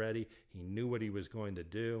be ready. He knew what he was going to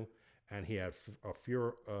do, and he had a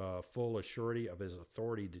full assurity of his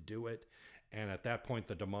authority to do it. And at that point,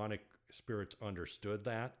 the demonic spirits understood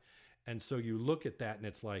that. And so you look at that, and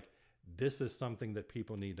it's like, this is something that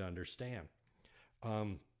people need to understand.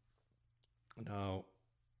 Now,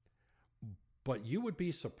 but you would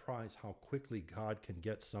be surprised how quickly God can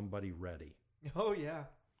get somebody ready. Oh, yeah.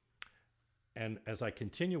 And as I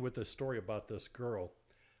continue with this story about this girl,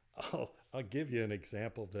 I'll give you an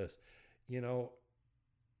example of this.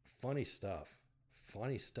 Funny stuff.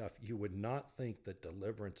 You would not think that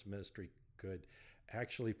deliverance ministry could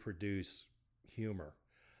actually produce humor,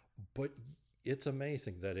 but it's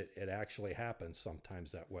amazing that it actually happens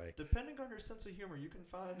sometimes that way. Depending on your sense of humor, you could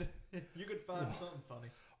find something funny.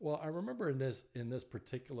 Well, I remember with this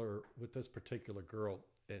particular girl,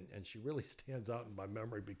 and she really stands out in my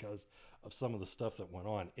memory because of some of the stuff that went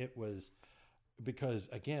on. It was because,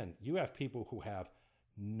 again, you have people who have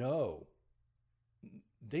no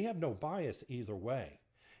bias either way.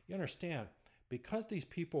 You understand, because these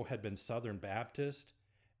people had been Southern Baptist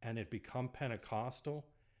and had become Pentecostal,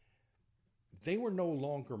 they were no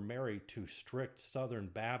longer married to strict Southern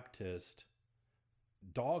Baptist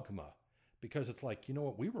dogma, because it's like, you know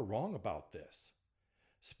what, we were wrong about this.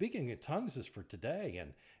 Speaking in tongues is for today,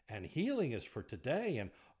 and healing is for today,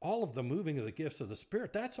 and all of the moving of the gifts of the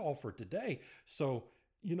Spirit, that's all for today. So,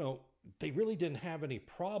 they really didn't have any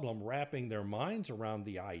problem wrapping their minds around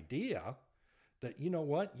the idea that,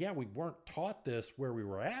 we weren't taught this where we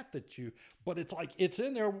were at but it's like, it's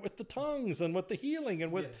in there with the tongues and with the healing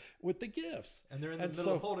and with the gifts. And they're in the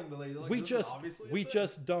middle of holding the lady. Like,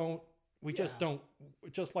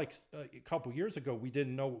 just like a couple years ago, we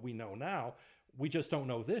didn't know what we know now. We just don't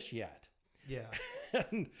know this yet. Yeah.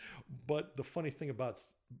 But the funny thing about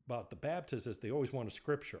the Baptists is they always want a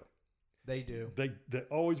scripture. They do. They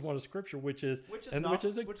always want a scripture, which is a good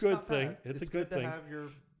thing. It's a good thing to have your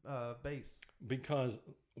base. Because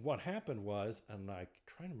what happened was, and I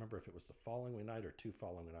try to remember if it was the following night or 2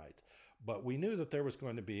 following nights, but we knew that there was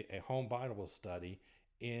going to be a home Bible study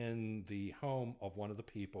in the home of one of the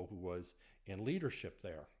people who was in leadership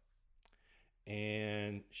there.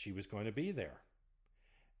 And she was going to be there.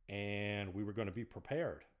 And we were going to be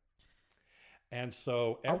prepared. And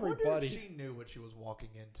so everybody... I wonder if she knew what she was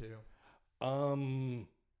walking into. I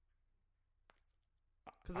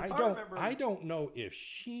don't know if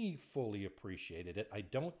she fully appreciated it. I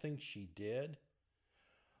don't think she did.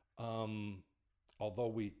 Although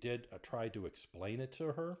we did try to explain it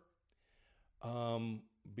to her.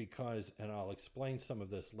 Because, and I'll explain some of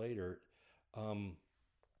this later.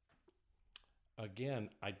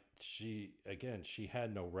 She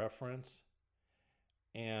had no reference.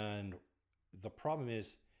 And the problem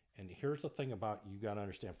is, and here's the thing about, you got to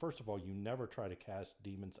understand, first of all, you never try to cast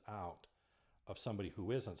demons out of somebody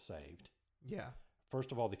who isn't saved. Yeah.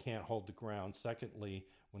 First of all, they can't hold the ground. Secondly,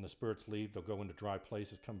 when the spirits leave, they'll go into dry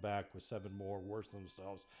places, come back with 7 more worse than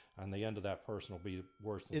themselves, and the end of that person will be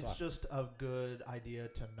worse than It's just a good idea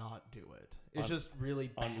to not do it. It's just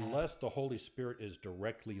really bad. Unless the Holy Spirit is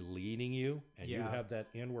directly leading you, and you have that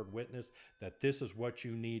inward witness that this is what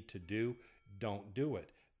you need to do, don't do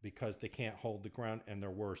it, because they can't hold the ground and they're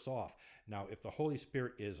worse off. Now, if the Holy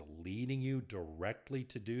Spirit is leading you directly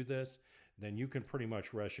to do this, then you can pretty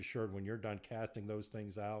much rest assured when you're done casting those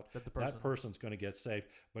things out, that person's going to get saved.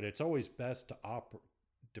 But it's always best to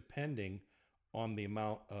depending on the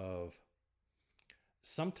amount of...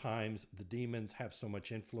 Sometimes the demons have so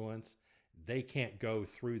much influence, they can't go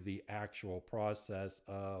through the actual process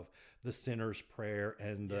of the sinner's prayer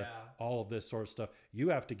and all of this sort of stuff. You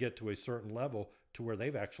have to get to a certain level to where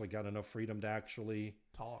they've actually got enough freedom to actually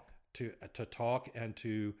talk, to talk and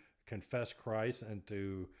to confess Christ and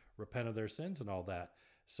to repent of their sins and all that.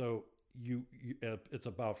 So it's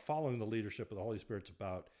about following the leadership of the Holy Spirit. It's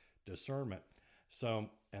about discernment. So,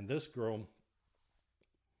 and this girl,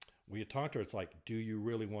 we had talked to her. It's like, do you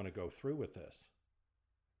really want to go through with this?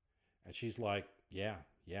 And she's like, yeah,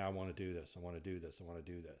 I want to do this. I want to do this. I want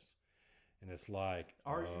to do this. And it's like,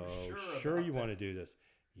 are you sure you want to do this?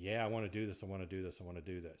 Yeah, I want to do this. I want to do this. I want to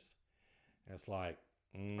do this. And it's like,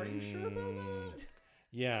 are you sure about that?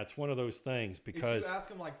 Yeah, it's one of those things because... You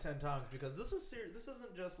ask him like 10 times because this is serious. This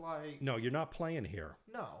isn't just like... No, you're not playing here.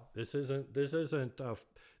 No. This isn't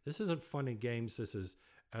fun and games. This is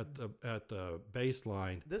at the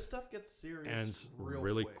baseline. This stuff gets serious and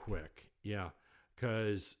really quick. Yeah.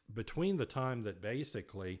 Because between the time that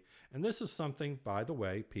basically, and this is something, by the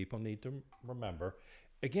way, people need to remember.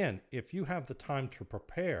 Again, if you have the time to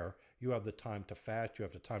prepare, you have the time to fast, you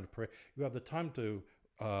have the time to pray, you have the time to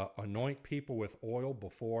anoint people with oil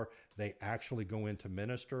before they actually go into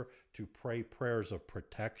minister, to pray prayers of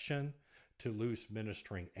protection, to loose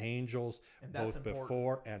ministering angels, both important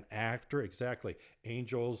before and after. Exactly.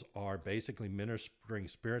 Angels are basically ministering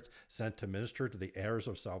spirits sent to minister to the heirs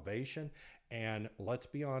of salvation. And let's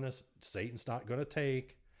be honest, Satan's not going to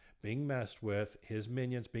take being messed with, his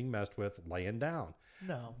minions being messed with, laying down.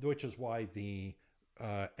 No. Which is why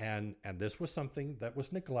and this was something that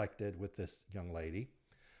was neglected with this young lady.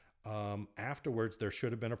 Afterwards, there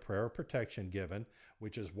should have been a prayer of protection given,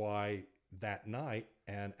 which is why that night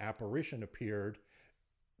an apparition appeared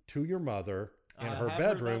to your mother in her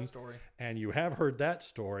bedroom. And you have heard that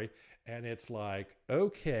story. And it's like,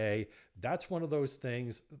 okay, that's one of those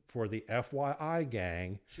things for the FYI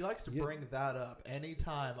gang. She likes to bring that up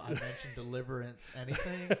anytime I mention deliverance,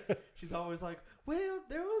 anything. She's always like, well,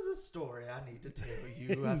 there was a story I need to tell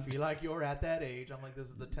you. I feel like you're at that age. I'm like, this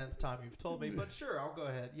is the 10th time you've told me, but sure, I'll go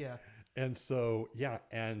ahead. Yeah. And so,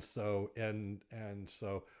 and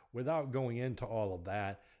so without going into all of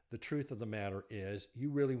that, the truth of the matter is you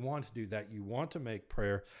really want to do that. You want to make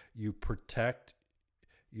prayer. You protect.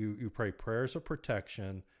 You pray prayers of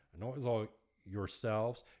protection, not only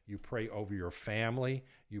yourselves, you pray over your family,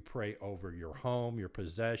 you pray over your home, your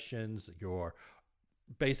possessions, your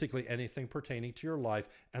basically anything pertaining to your life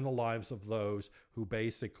and the lives of those who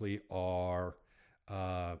basically are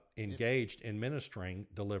engaged in ministering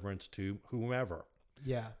deliverance to whomever,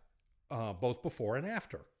 Yeah. both before and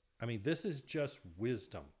after. I mean, this is just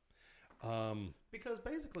wisdom. Because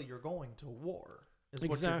basically you're going to war is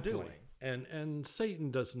Exactly. what you're doing. And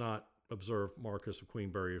Satan does not observe Marcus of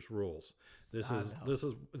Queenberry's rules. This I is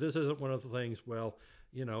know. this isn't one of the things. Well,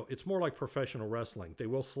 it's more like professional wrestling. They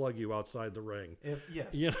will slug you outside the ring.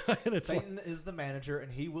 Yes. And it's Satan is the manager,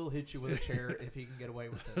 and he will hit you with a chair if he can get away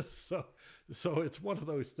with it. so it's one of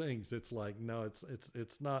those things. It's like, no,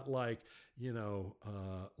 it's not like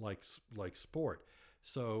like sport.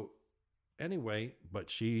 So anyway, but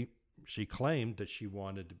she claimed that she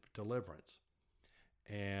wanted deliverance,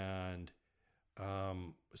 and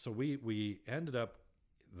so we ended up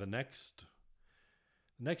the next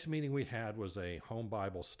meeting we had was a home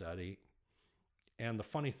Bible study. And the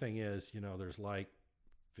funny thing is, there's like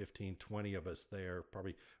 15, 20 of us there,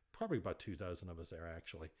 probably about 2 dozen of us there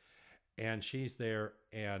actually. And she's there,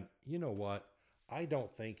 and you know what? I don't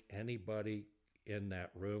think anybody in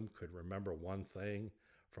that room could remember one thing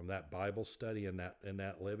from that Bible study in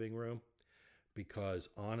that living room, because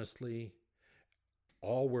honestly,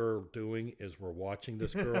 all we're doing is we're watching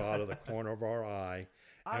this girl out of the corner of our eye,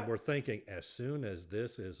 and we're thinking, as soon as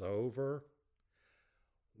this is over,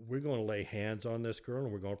 we're going to lay hands on this girl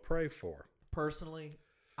and we're going to pray for her. Personally,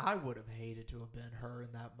 I would have hated to have been her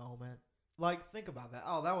in that moment. Like, think about that.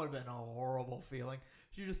 Oh, that would have been a horrible feeling.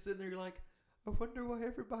 You're just sitting there, you're like, I wonder why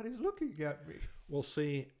everybody's looking at me. Well,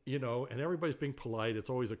 see, and everybody's being polite. It's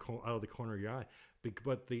always out of the corner of your eye.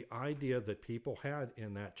 But the idea that people had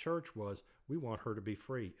in that church was, we want her to be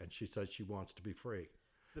free. And she says she wants to be free.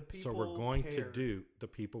 The people So we're going cared. the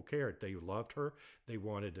people cared. They loved her. They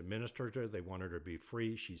wanted to minister to her. They wanted her to be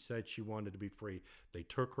free. She said she wanted to be free. They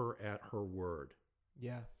took her at her word.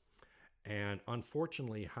 Yeah. And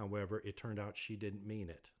unfortunately, however, it turned out she didn't mean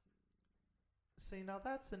it. See, now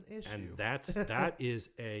that's an issue. And that is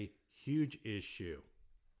a huge issue.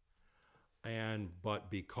 But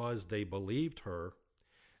because they believed her,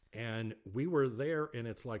 and we were there, and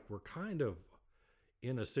it's like we're kind of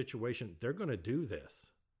in a situation, they're going to do this.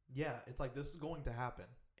 Yeah, it's like this is going to happen.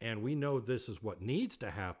 And we know this is what needs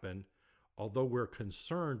to happen, although we're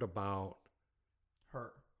concerned about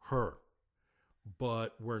Her.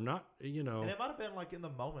 But we're not, And it might have been like in the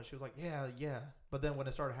moment, she was like, yeah. But then when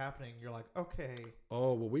it started happening, you're like, okay.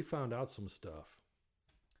 Oh, well, we found out some stuff.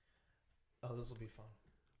 Oh, this will be fun.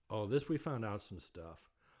 Oh, we found out some stuff.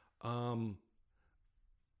 The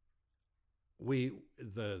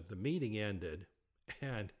meeting ended,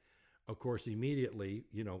 and of course, immediately,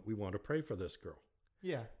 we want to pray for this girl.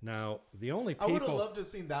 Yeah. Now, the only I people... would have loved to have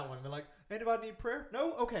seen that one. Been like, anybody need prayer?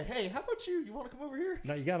 No? Okay. Hey, how about you? You want to come over here?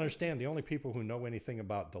 Now, you got to understand, the only people who know anything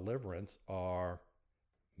about deliverance are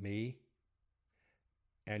me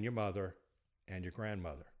and your mother and your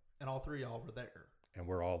grandmother. And all three of y'all were there. And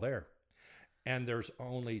we're all there. And there's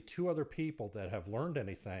only 2 other people that have learned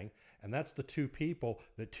anything, and that's the 2 people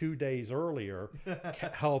that 2 days earlier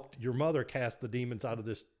helped your mother cast the demons out of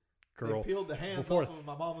this girl. They peeled the hands off of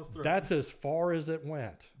my mama's throat. That's as far as it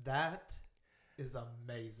went. That is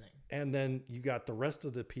amazing. And then you got the rest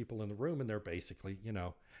of the people in the room, and they're basically, you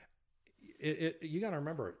got to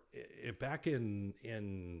remember, back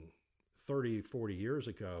in 30, 40 years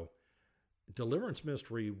ago, deliverance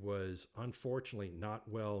ministry was unfortunately not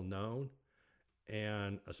well known,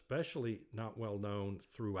 and especially not well known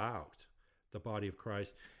throughout the body of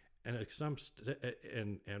Christ. And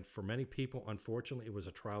and for many people, unfortunately, it was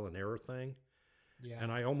a trial and error thing. Yeah.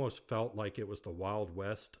 And I almost felt like it was the Wild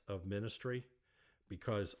West of ministry,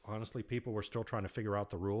 because honestly, people were still trying to figure out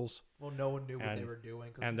the rules. Well, no one knew what they were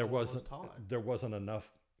doing, and no one was taught. There wasn't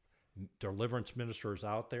enough deliverance ministers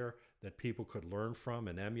out there that people could learn from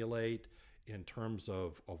and emulate in terms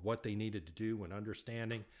of what they needed to do and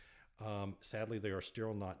understanding. Sadly, there are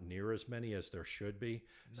still not near as many as there should be.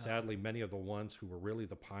 No. Sadly, many of the ones who were really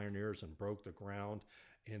the pioneers and broke the ground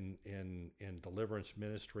in deliverance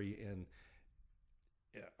ministry, and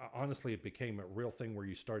honestly, it became a real thing where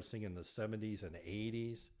you started seeing in the 70s and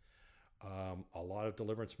 80s a lot of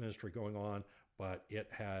deliverance ministry going on, but it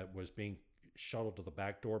was being shuttled to the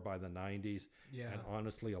back door by the 90s. Yeah. And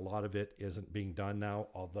honestly, a lot of it isn't being done now,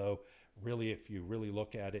 although really, if you really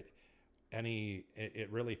look at it, it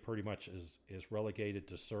really pretty much is relegated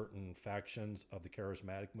to certain factions of the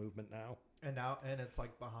charismatic movement now. And it's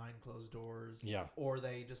like behind closed doors. Yeah. Or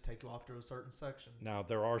they just take you off to a certain section. Now,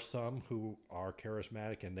 there are some who are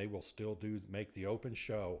charismatic, and they will still make the open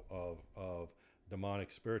show of demonic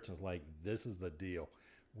spirits, and it's like, this is the deal,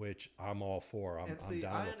 which I'm all for. I'm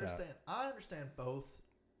down with that. I understand both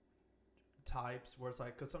types where it's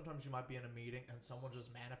like, because sometimes you might be in a meeting and someone's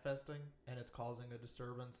just manifesting and it's causing a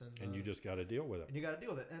disturbance, and you just got to deal with it. And you got to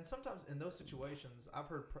deal with it. And sometimes in those situations, I've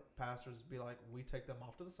heard pastors be like, we take them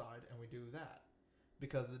off to the side and we do that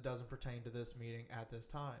because it doesn't pertain to this meeting at this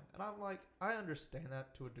time. And I'm like, I understand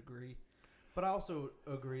that to a degree, but I also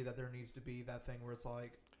agree that there needs to be that thing where it's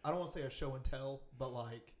like, I don't want to say a show and tell, but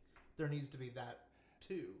like there needs to be that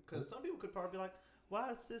too. Because some people could probably be like, why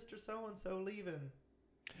is Sister So-and-so leaving?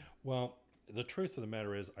 Well, the truth of the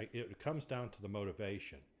matter is, it comes down to the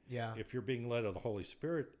motivation. Yeah. If you're being led of the Holy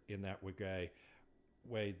Spirit in that way,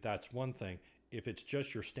 that's one thing. If it's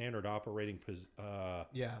just your standard operating, if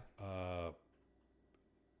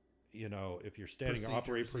you're standing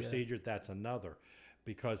operating procedure, that's another.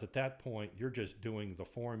 Because at that point, you're just doing the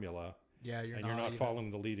formula. Yeah, you're not following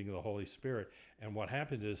the leading of the Holy Spirit. And what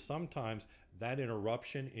happens is sometimes that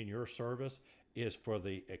interruption in your service is for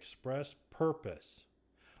the express purpose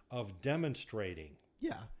of demonstrating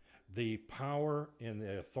the power and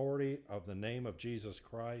the authority of the name of Jesus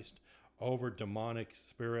Christ over demonic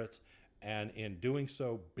spirits, and in doing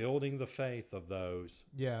so, building the faith of those.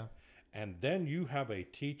 Yeah. And then you have a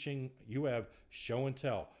teaching, you have show and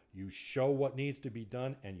tell. You show what needs to be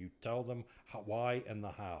done, and you tell them why and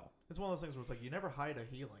the how. It's one of those things where it's like you never hide a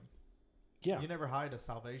healing. Yeah. You never hide a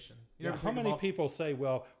salvation. How many people say,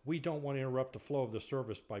 well, we don't want to interrupt the flow of the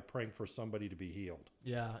service by praying for somebody to be healed?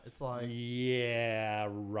 Yeah, it's like... Yeah,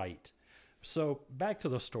 right. So back to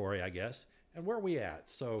the story, I guess. And where are we at?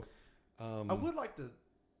 So... I would like to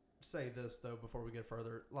say this, though, before we get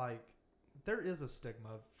further. Like, there is a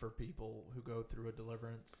stigma for people who go through a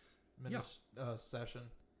deliverance session.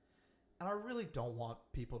 And I really don't want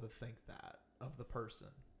people to think that of the person,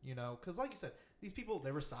 you know? Because like you said, these people,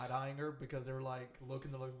 they were side-eyeing her because they were like,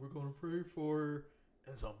 looking, they're like, we're going to pray for her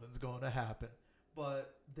and something's going to happen.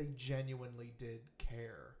 But they genuinely did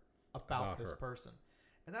care about this person.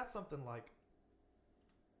 And that's something like,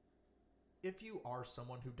 if you are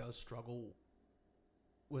someone who does struggle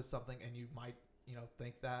with something and you might,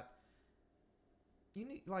 think that, you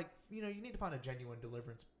need, you need to find a genuine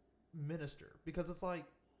deliverance minister, because it's like,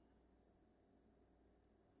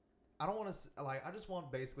 I don't want to, I just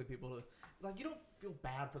want basically people to, you don't feel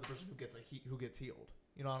bad for the person who gets healed.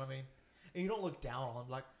 You know what I mean? And you don't look down on them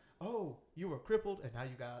like, oh, you were crippled and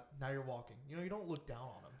now you're walking. You don't look down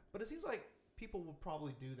on them. But it seems like people will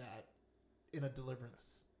probably do that in a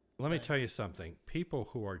deliverance. Let me tell you something. People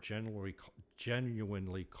who are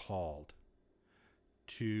genuinely called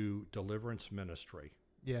to deliverance ministry.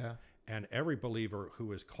 Yeah. And every believer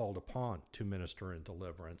who is called upon to minister in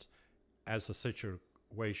deliverance as the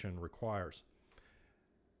situation requires,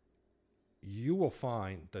 you will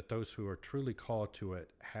find that those who are truly called to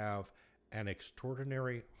it have an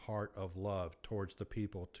extraordinary heart of love towards the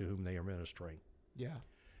people to whom they are ministering. Yeah.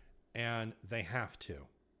 And they have to,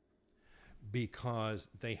 because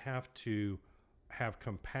they have to have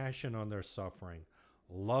compassion on their suffering,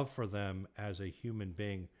 love for them as a human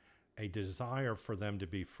being, a desire for them to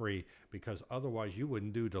be free, because otherwise you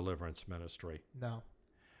wouldn't do deliverance ministry. No.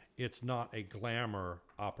 It's not a glamour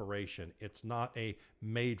operation. It's not a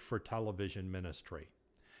made-for-television ministry.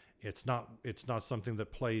 It's not something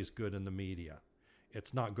that plays good in the media.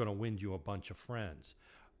 It's not going to win you a bunch of friends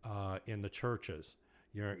in the churches.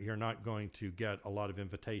 You're not going to get a lot of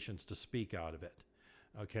invitations to speak out of it,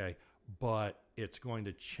 okay? But it's going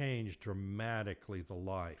to change dramatically the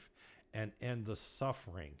life and end the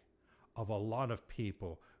suffering of a lot of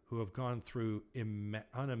people who have gone through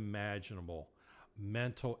unimaginable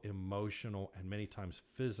mental, emotional, and many times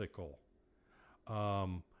physical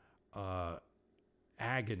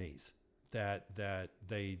agonies that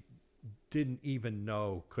they didn't even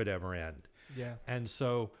know could ever end. Yeah. And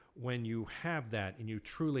so when you have that, and you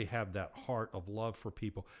truly have that heart of love for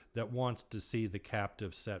people that wants to see the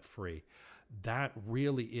captive set free, that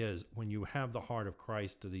really is, when you have the heart of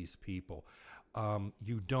Christ to these people,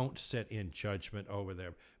 you don't sit in judgment over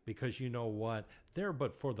them, because you know what? There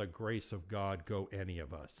but for the grace of God go any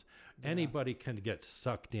of us. Yeah. Anybody can get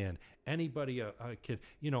sucked in. Anybody can,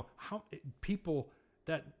 how people,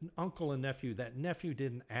 that uncle and nephew, that nephew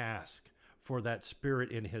didn't ask for that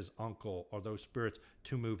spirit in his uncle or those spirits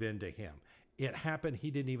to move into him. It happened.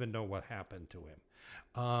 He didn't even know what happened to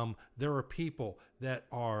him. There are people that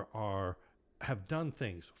have done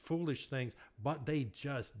things, foolish things, but they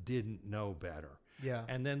just didn't know better. Yeah.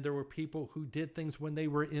 And then there were people who did things when they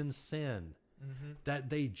were in sin,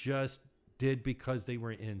 that they just did because they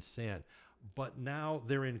were in sin. But now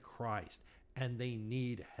they're in Christ and they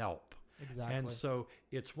need help. Exactly. And so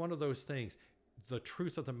it's one of those things. the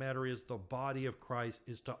truth of the matter is the body of Christ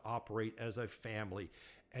is to operate as a family.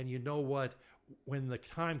 And you know what? When the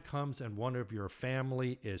time comes and one of your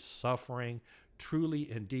family is suffering, truly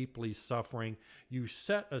and deeply suffering, you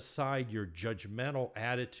set aside your judgmental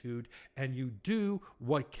attitude and you do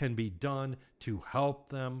what can be done to help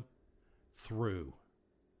them through.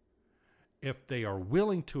 If they are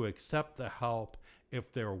willing to accept the help,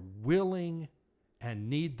 if they're willing and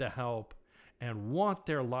need the help and want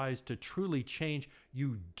their lives to truly change,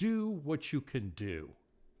 you do what you can do.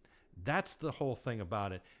 That's the whole thing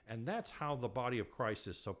about it. And that's how the body of Christ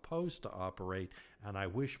is supposed to operate. And I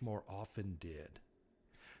wish more often did.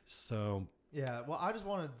 So, yeah, well, I just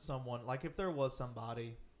wanted someone, like if there was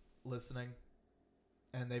somebody listening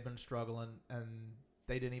and they've been struggling and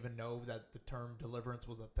they didn't even know that the term deliverance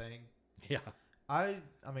was a thing. yeah. I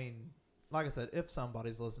mean, like I said, if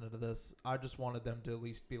somebody's listening to this, I just wanted them to at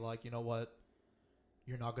least be like, you know what?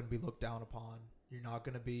 You're not going to be looked down upon. You're not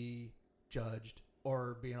going to be judged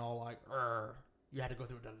or being all like, you had to go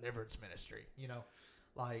through a deliverance ministry. You know,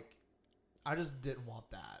 like, I just didn't want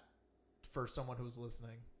that for someone who was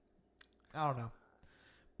listening. I don't know.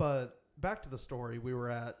 But back to the story, we were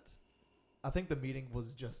at, I think the meeting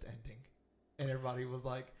was just ending. And everybody was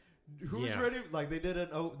like, who's ready? Like they did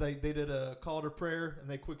they did a call to prayer and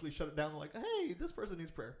they quickly shut it down. They're like, hey, this person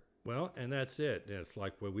needs prayer. Well, and that's it. It's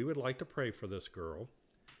like, well, we would like to pray for this girl.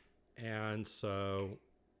 And so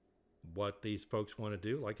what these folks want to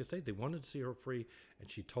do, like I say, they wanted to see her free, and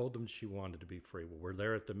she told them she wanted to be free. Well, we're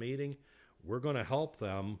there at the meeting. We're going to help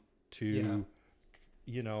them to,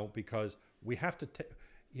 you know, because we have to,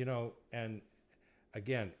 you know, and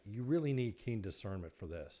again, you really need keen discernment for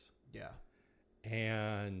this. Yeah.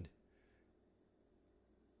 And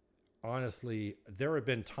honestly, there have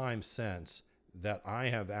been times since that I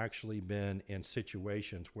have actually been in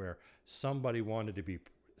situations where somebody wanted to be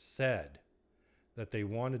said that they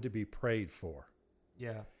wanted to be prayed for.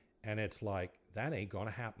 Yeah. And it's like, that ain't going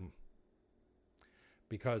to happen.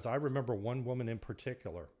 Because I remember one woman in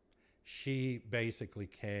particular, she basically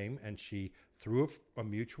came and she, through a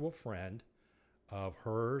mutual friend of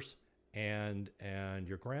hers and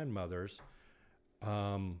your grandmother's,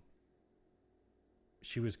 this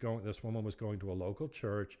woman was going to a local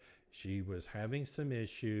church. She was having some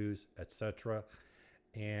issues, etc.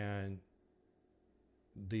 And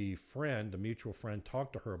the mutual friend,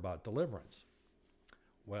 talked to her about deliverance.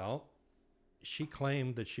 Well, she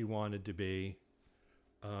claimed that she wanted to be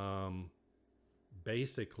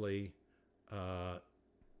basically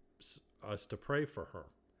us to pray for her.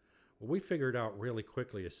 Well, we figured out really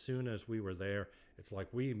quickly as soon as we were there, it's like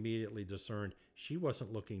we immediately discerned she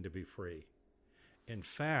wasn't looking to be free. In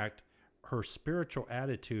fact, her spiritual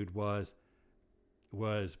attitude was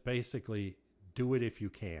basically, do it if you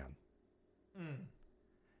can.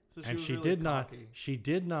 So and she did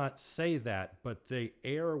not say that, but the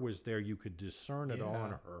air was there. You could discern it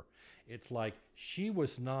on her. It's like she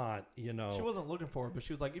was not, you know, she wasn't looking for it, but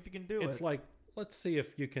she was like, if you can do it. It's like, let's see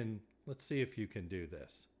if you can do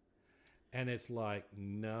this. And it's like,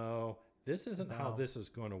 no, this isn't how this is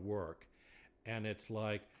going to work. And it's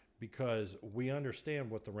like, because we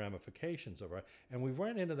understand what the ramifications are. And we've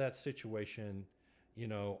run into that situation, you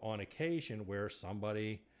know, on occasion where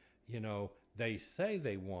somebody, you know, they say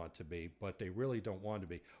they want to be, but they really don't want to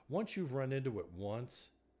be. Once you've run into it once,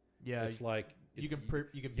 it's like you can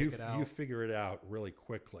pick it out. You figure it out really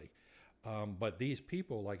quickly. But these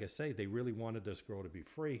people, like I say, they really wanted this girl to be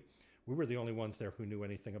free. We were the only ones there who knew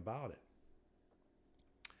anything about it.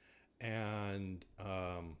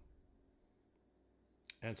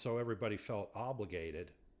 And so everybody felt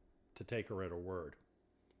obligated to take her at her word.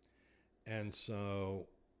 And so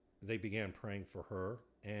they began praying for her,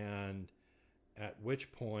 and at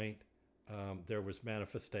which point there was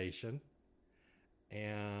manifestation.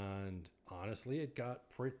 And honestly, it got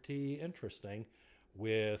pretty interesting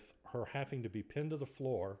with her having to be pinned to the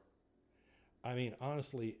floor. I mean,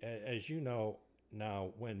 honestly, as you know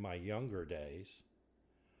now, when my younger days,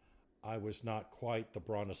 I was not quite the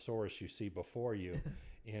brontosaurus you see before you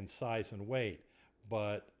in size and weight,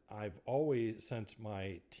 but I've always, since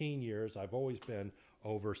my teen years, I've always been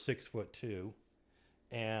over 6'2",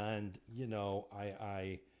 and you know,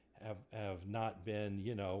 I have not been,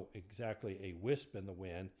 you know, exactly a wisp in the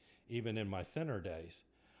wind, even in my thinner days.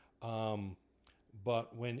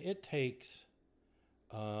 But when it takes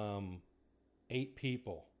 8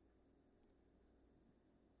 people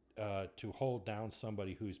to hold down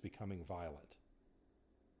somebody who's becoming violent.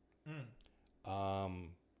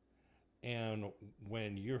 And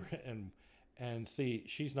when you're and see,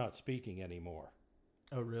 she's not speaking anymore.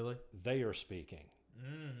 Oh, really? They are speaking.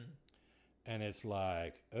 And it's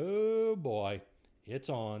like, oh boy. It's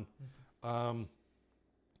on.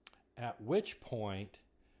 At which point,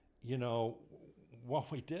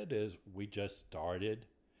 what we did is we just started.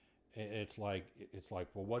 It's like,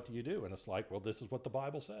 well, what do you do? And it's like, well, this is what the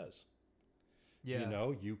Bible says.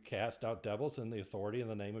 Yeah. You cast out devils in the authority in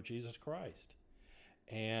the name of Jesus Christ.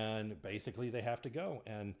 And basically they have to go.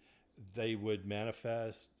 And they would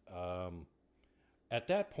manifest. At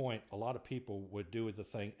that point, a lot of people would do the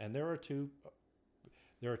thing. And there are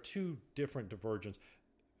two different divergent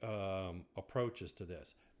approaches to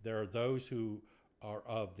this. There are those who are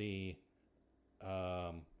of the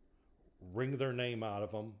wring their name out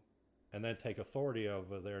of them and then take authority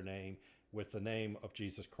over their name with the name of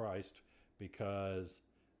Jesus Christ, because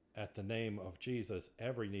at the name of Jesus,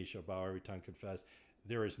 every knee shall bow, every tongue confess.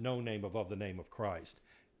 There is no name above the name of Christ.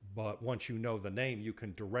 But once you know the name, you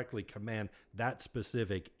can directly command that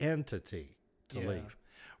specific entity to leave.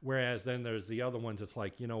 Whereas then there's the other ones, it's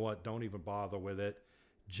like, you know what, don't even bother with it.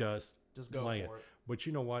 Just go lay for it. But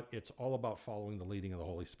you know what? It's all about following the leading of the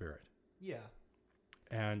Holy Spirit. Yeah.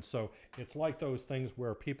 And so it's like those things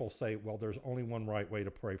where people say, well, there's only one right way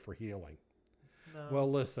to pray for healing. No.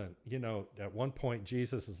 Well, listen, at one point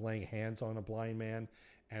Jesus is laying hands on a blind man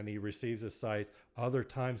and he receives his sight. Other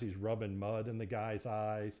times he's rubbing mud in the guy's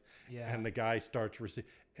eyes and the guy starts receiving.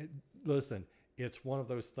 Listen, it's one of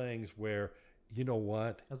those things where, you know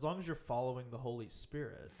what? As long as you're following the Holy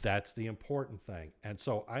Spirit. That's the important thing. And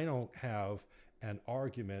so I don't have an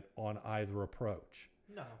argument on either approach.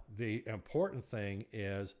 No. The important thing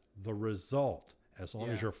is the result. As long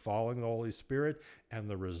as you're following the Holy Spirit and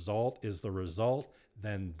the result is the result,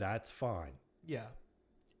 then that's fine. Yeah.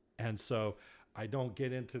 And so I don't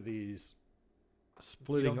get into these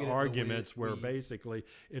splitting arguments where basically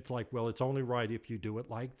it's like, well, it's only right if you do it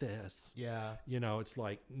like this. Yeah. It's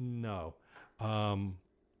like, no.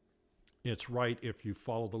 It's right if you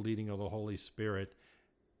follow the leading of the Holy Spirit.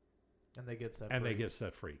 And they get set free. And they get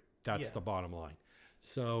set free. That's the bottom line.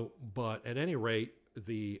 So, but at any rate,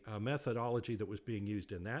 the methodology that was being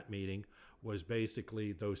used in that meeting was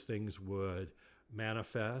basically those things would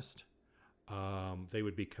manifest. They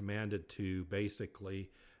would be commanded to basically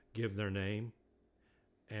give their name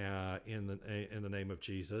in the name of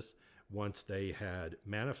Jesus. Once they had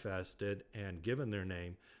manifested and given their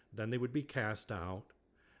name, then they would be cast out,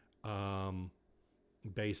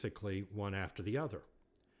 basically one after the other.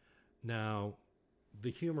 Now, the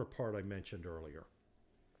humor part I mentioned earlier.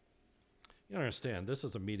 You understand, this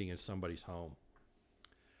is a meeting in somebody's home.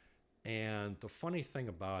 And the funny thing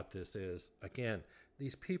about this is, again,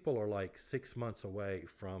 these people are like 6 months away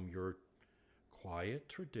from your quiet,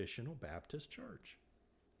 traditional Baptist church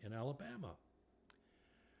in Alabama.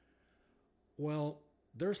 Well,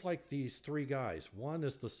 there's like these three guys. One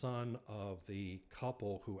is the son of the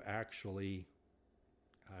couple who actually,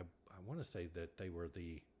 I want to say that they were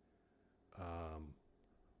the,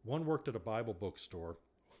 one worked at a Bible bookstore.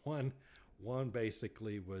 One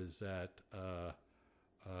basically was at,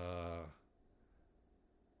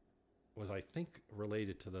 was I think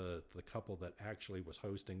related to the couple that actually was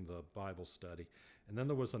hosting the Bible study. And then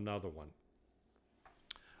there was another one.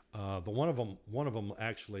 One of them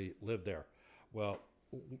actually lived there. Well,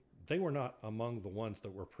 they were not among the ones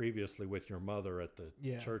that were previously with your mother at the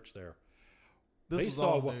church there. They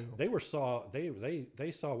saw what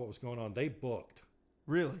was going on. They booked.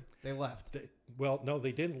 Really? They left? No,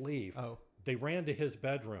 they didn't leave. Oh. They ran to his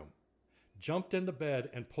bedroom, jumped in the bed,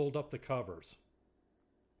 and pulled up the covers.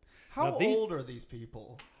 How old are these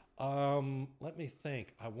people? Let me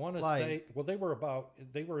think. I want to say, well, they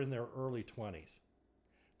were in their early 20s.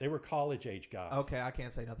 They were college age guys. Okay, I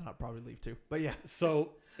can't say nothing. I'd probably leave too. But yeah.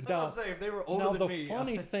 So now, say if they were older than me. The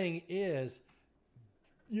funny thing is,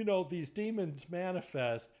 these demons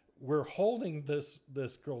manifest. We're holding this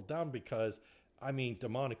girl down because,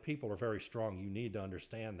 demonic people are very strong. You need to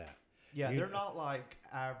understand that. Yeah, they're not like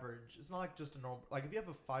average. It's not like just a normal. Like if you have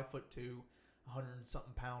a 5'2",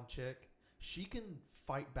 100-something pound chick, she can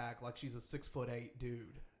fight back like she's a 6'8"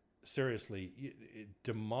 dude. Seriously,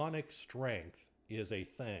 demonic strength is a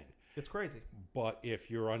thing. It's crazy. But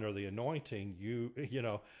if you're under the anointing,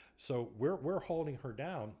 so we're holding her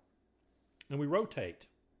down, and we rotate.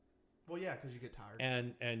 Well, yeah, because you get tired.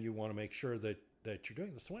 And you want to make sure that you're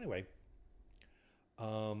doing this. So anyway,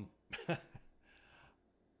 I'm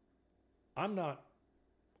not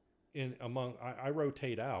I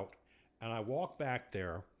rotate out, and I walk back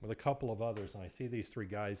there with a couple of others, and I see these three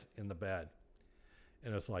guys in the bed.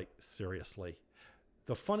 And it's like, seriously.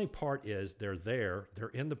 The funny part is they're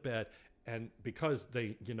in the bed, and because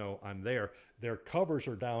I'm there, their covers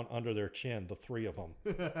are down under their chin, the three of them.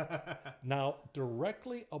 Now,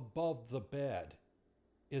 directly above the bed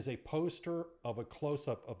is a poster of a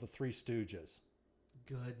close-up of the Three Stooges.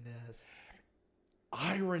 Goodness.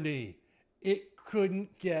 Irony. It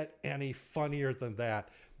couldn't get any funnier than that,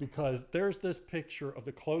 because there's this picture of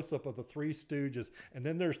the close-up of the Three Stooges, and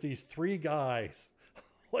then there's these three guys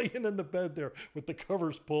laying in the bed there with the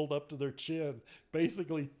covers pulled up to their chin,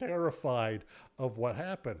 basically terrified of what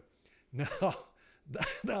happened. Now,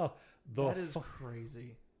 That is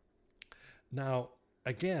crazy. Now,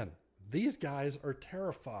 again, these guys are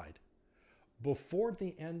terrified. Before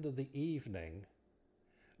the end of the evening,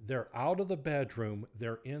 they're out of the bedroom,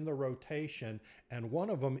 they're in the rotation, and one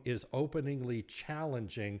of them is openingly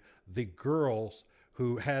challenging the girls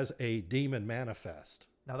who has a demon manifest.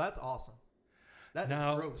 Now that's awesome. That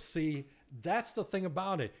Now, is gross. see, that's the thing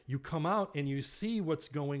about it. You come out and you see what's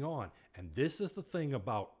going on. And this is the thing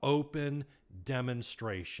about open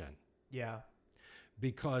demonstration. Yeah.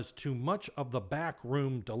 Because too much of the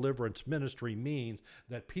backroom deliverance ministry means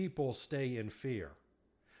that people stay in fear.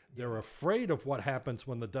 They're afraid of what happens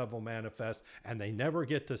when the devil manifests, and they never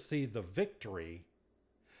get to see the victory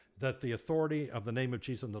that the authority of the name of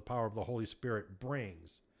Jesus and the power of the Holy Spirit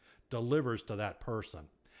delivers to that person.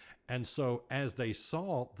 And so as they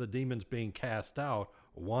saw the demons being cast out,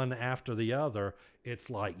 one after the other, it's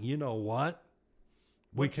like, you know what?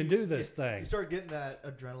 We can do this thing. You start getting that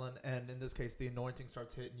adrenaline, and in this case, the anointing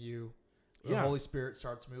starts hitting you. The Yeah. Holy Spirit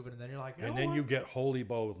starts moving, and then you're like, And then you get holy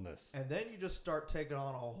boldness. And then you just start taking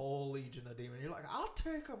on a whole legion of demons. You're like, I'll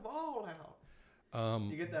take them all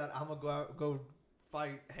out. You get that, I'm going to go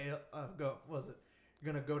fight hell.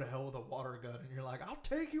 You're going to go to hell with a water gun. And you're like, I'll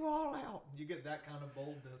take you all out. You get that kind of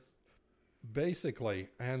boldness. Basically.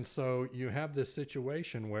 And so you have this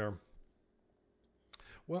situation where,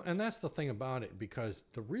 well, and that's the thing about it, because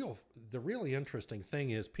the really interesting thing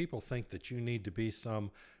is people think that you need to be some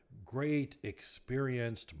great,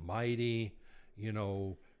 experienced, mighty,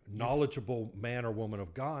 knowledgeable man or woman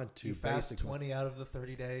of God to you fast basically 20 out of the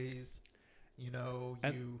 30 days.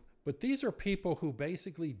 But these are people who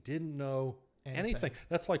basically didn't know anything.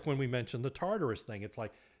 That's like when we mentioned the Tartarus thing. It's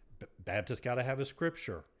like Baptists got to have a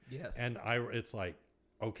scripture. Yes. And it's like,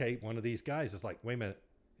 okay, one of these guys is like, wait a minute.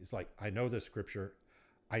 He's like, I know this scripture.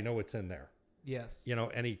 I know it's in there. Yes.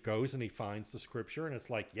 And he goes and he finds the scripture, and it's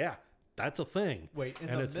like, yeah, that's a thing. Wait, in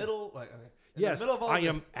and the middle? In yes, the middle of all I this,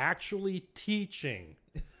 am actually teaching.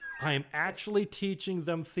 I am actually teaching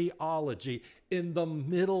them theology in the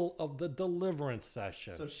middle of the deliverance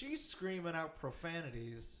session. So she's screaming out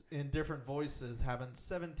profanities in different voices, having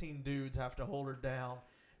 17 dudes have to hold her down.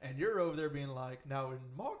 And you're over there being like, now in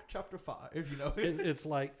Mark chapter 5, It's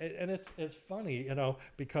like, and it's funny,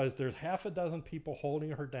 because there's half a dozen people holding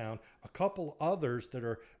her down. A couple others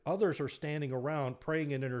are standing around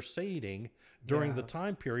praying and interceding during the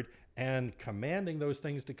time period and commanding those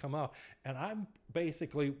things to come out. And I'm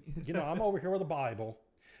basically, I'm over here with a Bible,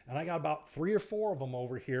 and I got about 3 or 4 of them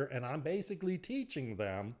over here, and I'm basically teaching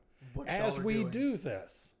them as we do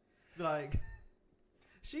this. Like...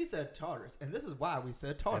 She said Tartarus, and this is why we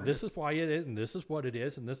said Tartarus. And this is why it is, and this is what it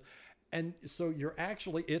is, and so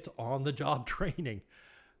it's on the job training.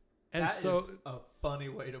 And that is a funny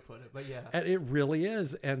way to put it, but yeah. And it really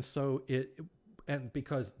is. And so and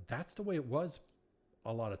because that's the way it was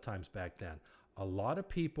a lot of times back then. A lot of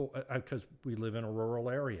people, because we live in a rural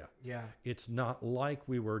area. Yeah. It's not like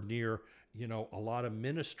we were near, a lot of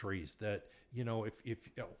ministries that, if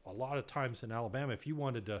a lot of times in Alabama, if you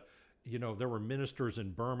wanted to, there were ministers in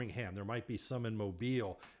Birmingham. There might be some in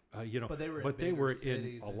Mobile, but they were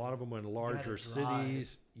in a lot of them were in larger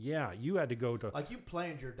cities. Yeah, you had to go to you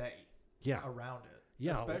planned your day. Yeah, around it.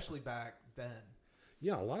 Yeah, especially back then.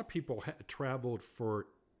 Yeah, a lot of people traveled for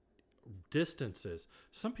distances.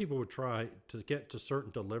 Some people would try to get to certain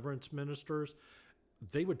deliverance ministers.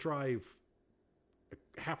 They would drive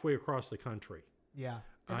halfway across the country. Yeah,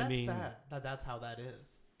 and that's sad. That's how that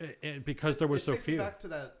is. And because there were so few. Back to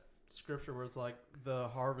that scripture where it's like the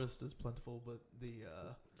harvest is plentiful, but the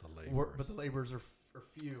laborers are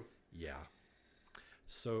few. Yeah.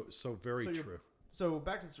 So very true. So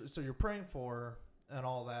back to so you're praying for her and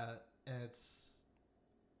all that, and it's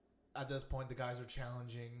at this point the guys are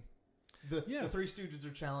challenging the Three Stooges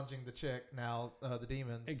are challenging the chick now, the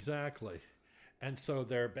demons. Exactly. And so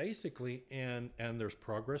they're basically and there's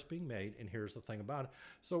progress being made. And here's the thing about it.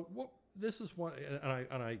 So this is one,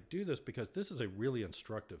 and I do this because this is a really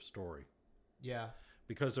instructive story. Yeah.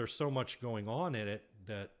 Because there's so much going on in it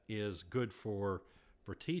that is good for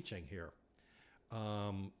teaching here.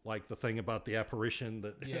 Like the thing about the apparition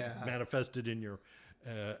that manifested in your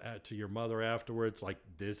to your mother afterwards. Like,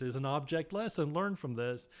 this is an object lesson. Learn from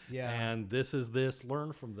this. Yeah. And this is this.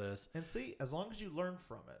 Learn from this. And see, as long as you learn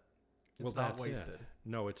from it, It's not wasted.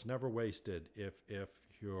 No, it's never wasted if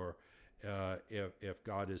you're if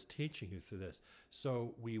God is teaching you through this.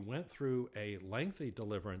 So we went through a lengthy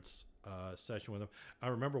deliverance session with him. I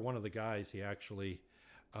remember one of the guys, he actually,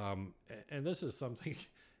 and this is something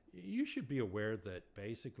you should be aware that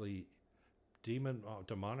basically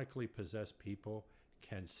demonically possessed people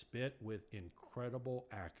can spit with incredible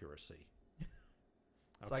accuracy.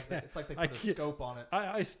 It's like they put a scope on it.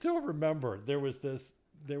 I still remember there was a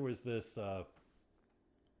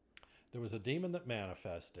demon that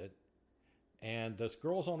manifested, and this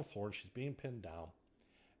girl's on the floor and she's being pinned down,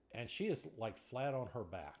 and she is like flat on her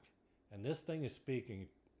back, and this thing is speaking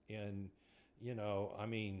in,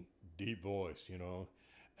 deep voice,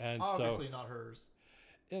 and obviously not hers.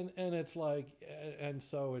 And it's like, and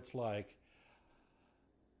so it's like,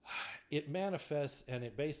 it manifests, and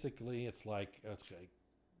it's like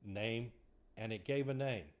name, and it gave a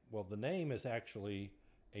name. Well, the name is actually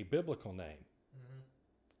a biblical name.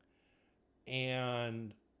 Mm-hmm.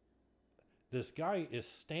 And this guy is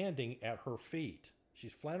standing at her feet.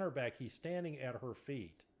 She's flat on her back. He's standing at her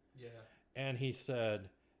feet. Yeah. And he said,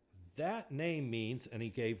 that name means, and he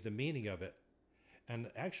gave the meaning of it. And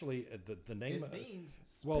actually, the name means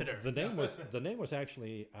spitter. Well, the name was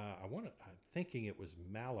actually I'm thinking it was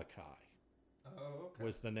Malachi. Oh, okay.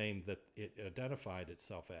 Was the name that it identified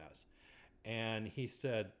itself as. And he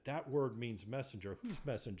said, that word means messenger. Whose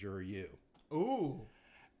messenger are you? Ooh.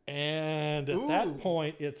 And at that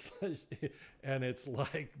point, it's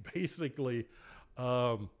like basically,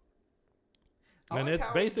 and it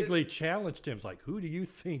basically challenged him. It's like, who do you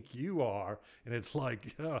think you are? And it's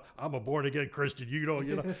like, I'm a born again Christian. You know.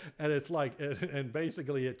 And it's like, and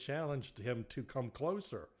basically it challenged him to come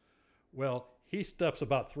closer. Well, he steps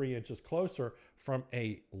about 3 inches closer from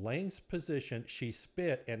a laying position. She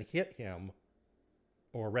spit and hit him,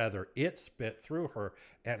 or rather, it spit through her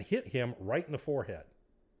and hit him right in the forehead.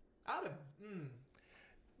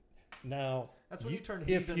 Now, that's when you turn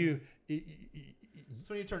heathen. That's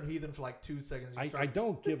when you turn heathen for like 2 seconds. I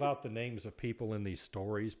don't give out the names of people in these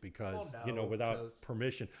stories because, without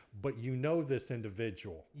permission, but this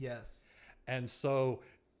individual. Yes. And so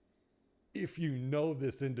if you know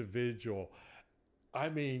this individual,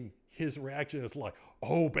 his reaction is like,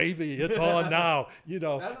 "Oh, baby, it's on now."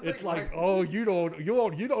 It's like, "Oh, you don't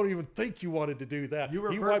even think you wanted to do that." You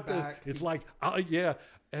revert back. It's like, yeah,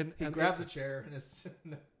 and he grabs a chair and it's.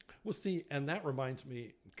 Well, see, and that reminds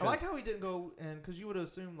me. I like how he didn't go because you would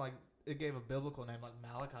assume like it gave a biblical name like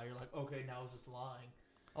Malachi. You're like, okay, now it's just lying.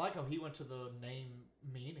 I like how he went to the name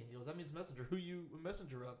meaning. He goes, that means messenger. Who you a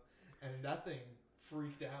messenger of? And that thing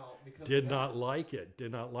freaked out because did not like it.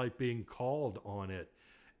 Did not like being called on it.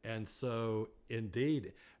 And so,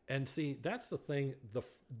 indeed, and see, that's the thing.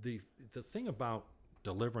 The thing about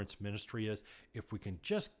deliverance ministry is if we can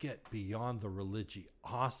just get beyond the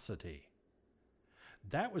religiosity.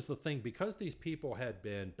 That was the thing, because these people had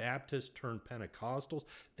been Baptists turned Pentecostals.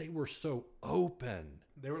 They were so open.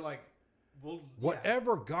 They were like, well,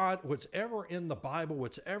 whatever whatever in the Bible,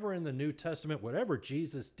 whatever in the New Testament, whatever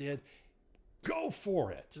Jesus did, go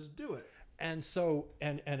for it. Just do it. And so,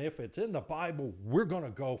 and if it's in the Bible, we're going to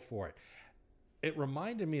go for it. It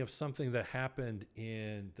reminded me of something that happened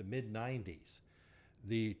in the mid-90s.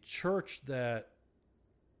 The church that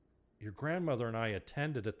your grandmother and I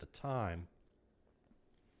attended at the time,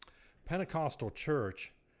 Pentecostal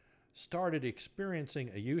church, started experiencing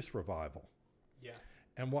a youth revival. Yeah.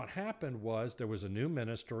 And what happened was there was a new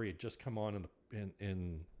ministry had just come on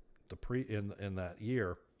in that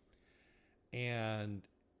year, and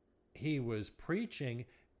he was preaching,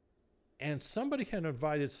 and somebody had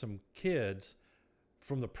invited some kids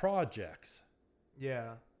from the projects.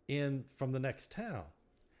 Yeah. From the next town.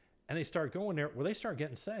 And they start going there. Well, they start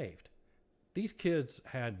getting saved. These kids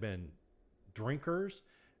had been drinkers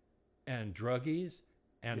and druggies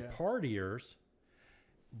and partiers,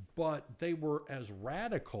 but they were as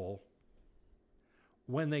radical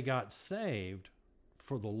when they got saved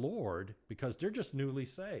for the Lord because they're just newly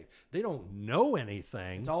saved. They don't know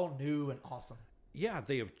anything. It's all new and awesome. Yeah,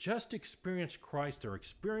 they have just experienced Christ. They're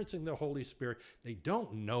experiencing the Holy Spirit. They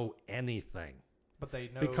don't know anything. But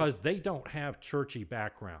they know. Because they don't have churchy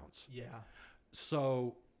backgrounds. Yeah.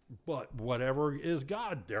 So, but whatever is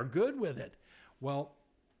God, they're good with it. Well,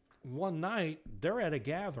 one night they're at a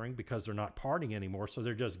gathering because they're not partying anymore. So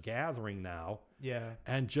they're just gathering now. Yeah.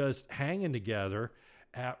 And just hanging together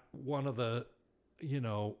at one of the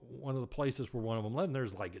places where one of them lived. And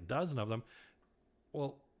there's like a dozen of them.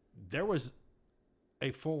 Well, there was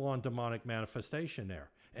a full-on demonic manifestation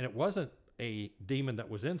there. And it wasn't a demon that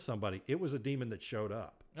was in somebody. It was a demon that showed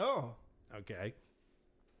up. Oh. Okay.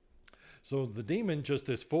 So the demon, just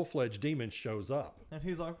this full-fledged demon, shows up. And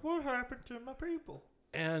he's like, what happened to my people?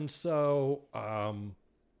 And so,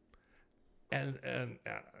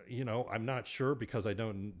 you know, I'm not sure because I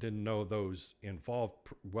didn't know those involved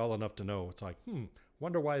well enough to know. It's like,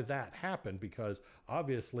 wonder why that happened, because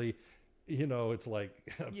obviously, you know, it's like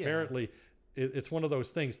apparently it's one of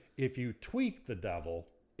those things. If you tweak the devil,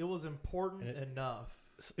 it was important enough.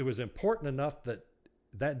 It was important enough that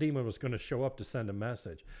that demon was going to show up to send a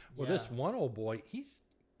message. Well, this one old boy, he's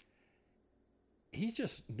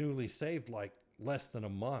just newly saved, like less than a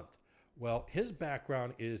month. Well, his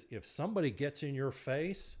background is if somebody gets in your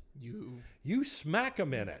face, you smack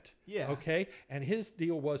them in it. Yeah. Okay. And his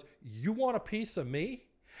deal was, you want a piece of me?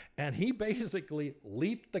 And he basically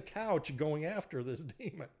leaped the couch going after this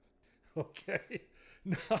demon. Okay.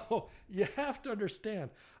 Now you have to understand.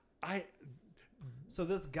 So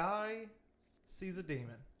this guy sees a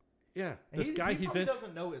demon. Yeah, He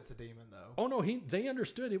doesn't know it's a demon though. Oh no, they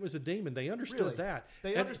understood it was a demon. They understood that.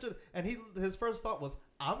 They understood, and his first thought was,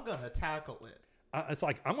 "I'm gonna tackle it." It's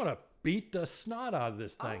like, I'm gonna beat the snot out of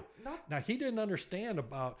this thing. Now he didn't understand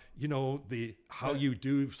about, you know, how you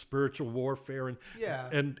do spiritual warfare and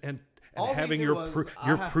having your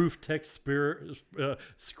proof text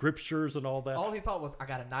scriptures and all that. All he thought was, I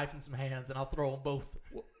got a knife and some hands, and I'll throw them both.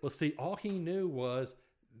 Well, see, all he knew was,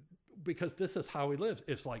 because this is how he lives.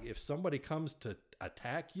 It's like, if somebody comes to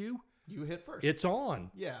attack you, you hit first. It's on.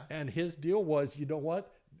 Yeah. And his deal was, you know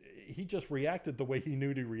what? He just reacted the way he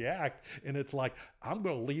knew to react. And it's like, I'm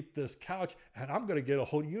going to leap this couch and I'm going to get a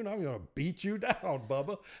hold of you and I'm going to beat you down,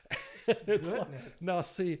 Bubba. It's Goodness. Like, now,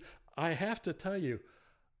 see, I have to tell you,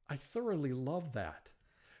 I thoroughly love that,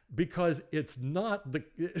 because it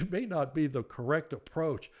may not be the correct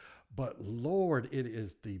approach, but Lord, it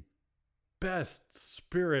is the best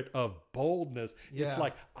spirit of boldness. Yeah. It's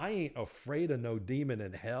like, I ain't afraid of no demon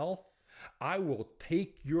in hell. I will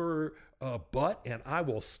take your butt and I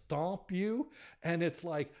will stomp you. And it's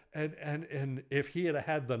like, and if he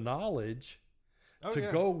had the knowledge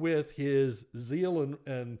go with his zeal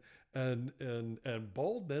and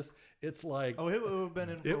boldness, it's like, it would have been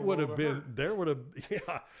in for it would have been there would have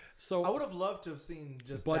So I would have loved to have seen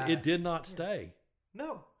just but that. it did not stay.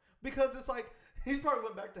 No, because it's like, he probably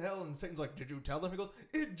went back to hell, and Satan's like, did you tell them? He goes,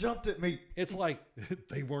 it jumped at me. It's like,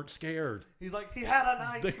 they weren't scared. He's like, he had a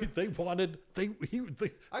knife. They wanted,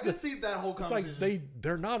 I could see that whole conversation. It's like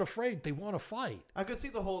they're not afraid. They want to fight. I could see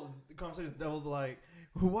the whole conversation. That was like,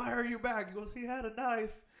 why are you back? He goes, he had a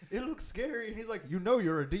knife. It looks scary. And he's like, you know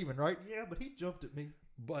you're a demon, right? Yeah, but he jumped at me.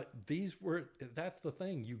 But that's the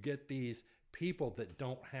thing. You get these people that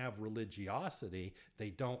don't have religiosity. They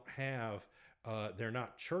don't have, they're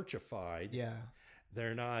not churchified. Yeah.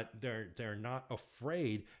 They're not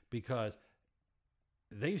afraid, because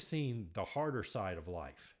they've seen the harder side of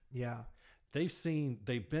life. Yeah.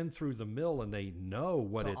 They've been through the mill and they know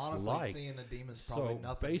what it's honestly, like. Seeing a demon's probably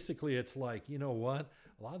nothing. Basically it's like, you know what?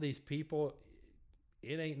 A lot of these people,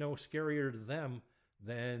 it ain't no scarier to them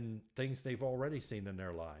than things they've already seen in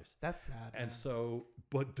their lives. That's sad. And man. so,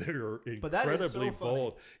 but they're But that is incredibly so funny.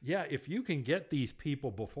 bold. Yeah, if you can get these people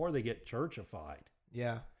before they get churchified,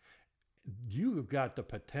 yeah. you've got the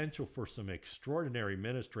potential for some extraordinary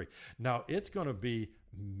ministry. Now, it's going to be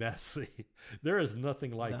messy. There is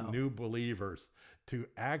nothing like new believers to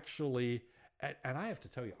actually, and I have to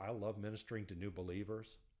tell you, I love ministering to new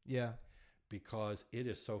believers. Yeah. Because it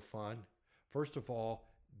is so fun. First of all,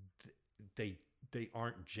 they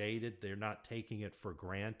aren't jaded. They're not taking it for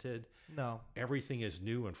granted. No. Everything is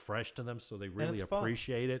new and fresh to them, so they really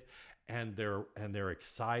appreciate it, and they're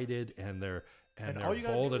excited, and they're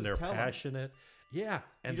bold and they're passionate. Yeah,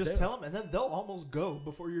 and you just tell them, and then they'll almost go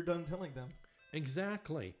before you're done telling them.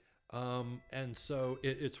 Exactly. And so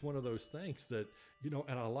it's one of those things that, you know,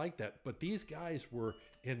 and I like that. But these guys were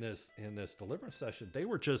in this deliverance session.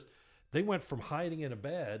 They went from hiding in a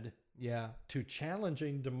bed, to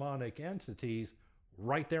challenging demonic entities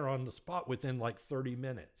right there on the spot within like 30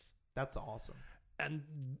 minutes. That's awesome. And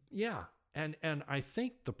and I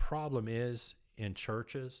think the problem is, in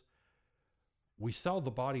churches, we sell the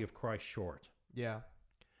body of Christ short. Yeah.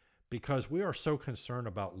 Because we are so concerned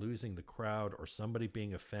about losing the crowd, or somebody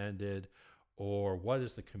being offended, or what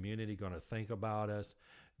is the community going to think about us,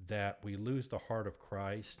 that we lose the heart of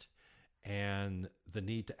Christ and the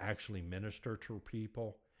need to actually minister to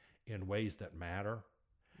people in ways that matter.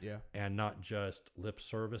 Yeah. And not just lip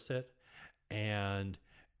service it. And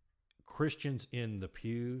Christians in the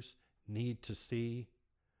pews need to see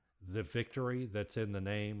the victory that's in the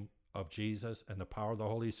name of Jesus and the power of the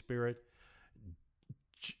Holy Spirit.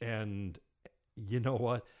 And you know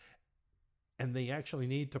what? And they actually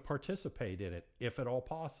need to participate in it, if at all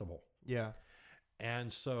possible. Yeah.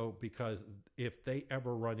 And so, because if they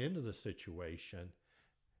ever run into the situation,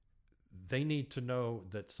 they need to know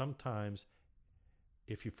that sometimes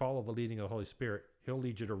if you follow the leading of the Holy Spirit, he'll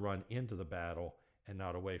lead you to run into the battle and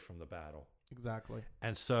not away from the battle. Exactly.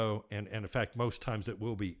 And so, and in fact, most times it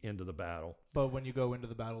will be into the battle. But when you go into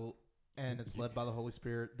the battle and it's led by the Holy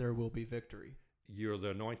Spirit, there will be victory. You're the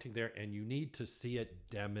anointing there, and you need to see it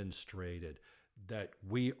demonstrated that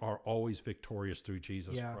we are always victorious through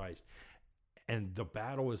Jesus Christ. And the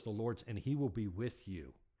battle is the Lord's, and he will be with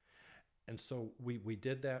you. And so we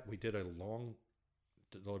did that. We did a long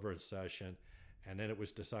deliverance session, and then it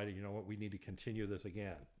was decided, you know what, we need to continue this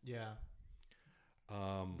again. Yeah.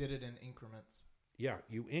 Did it in increments. Yeah,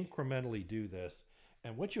 you incrementally do this.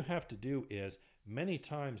 And what you have to do is, many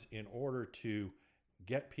times in order to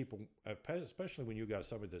get people, especially when you got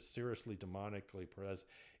somebody that's seriously demonically possessed,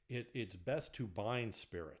 it's best to bind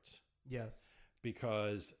spirits. Yes.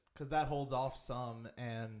 Because that holds off some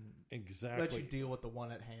and exactly let you deal with the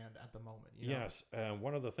one at hand at the moment. You know? Yes. And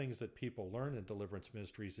one of the things that people learn in deliverance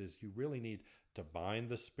ministries is you really need to bind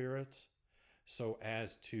the spirits so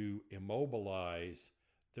as to immobilize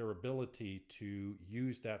their ability to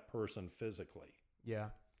use that person physically. Yeah.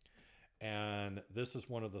 And this is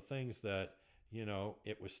one of the things that, you know,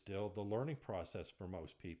 it was still the learning process for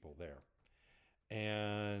most people there.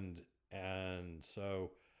 And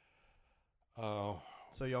so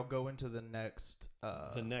so y'all go into the next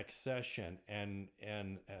session, and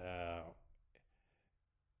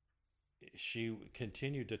she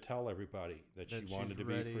continued to tell everybody that she wanted to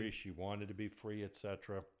be free. She wanted to be free,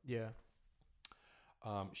 etc. Yeah.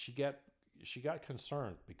 She got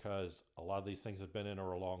concerned because a lot of these things have been in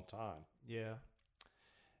her a long time. Yeah.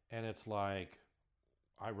 And it's like,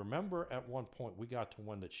 I remember at one point we got to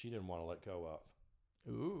one that she didn't want to let go of.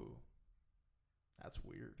 Ooh. That's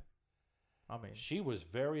weird. I mean, she was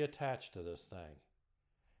very attached to this thing.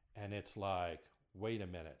 And it's like, wait a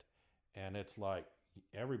minute. And it's like,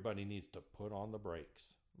 everybody needs to put on the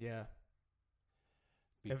brakes. Yeah.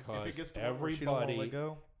 Because if it gets to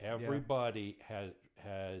everybody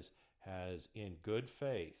has in good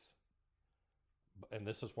faith, and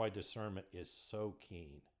this is why discernment is so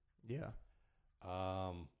keen. Yeah.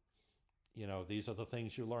 You know, these are the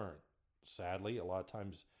things you learn. Sadly, a lot of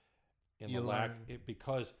times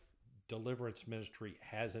because deliverance ministry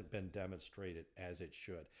hasn't been demonstrated as it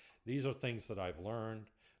should. These are things that I've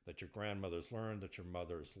learned, that your grandmothers learned, that your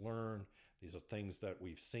mothers learned. These are things that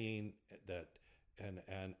we've seen that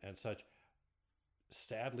and such.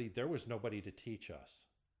 Sadly, there was nobody to teach us.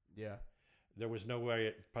 Yeah. There was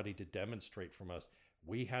nobody to demonstrate from us.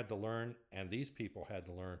 We had to learn, and these people had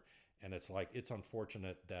to learn. And it's like, it's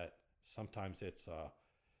unfortunate that sometimes it's a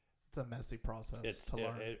messy process to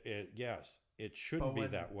learn. Yes, it shouldn't be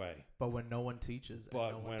that way. But when no one teaches,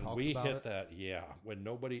 but no one when talks we about hit it, that,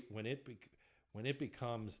 when it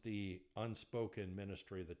becomes the unspoken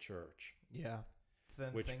ministry of the church, yeah,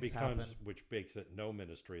 then which happen. makes it no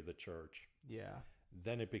ministry of the church. Yeah.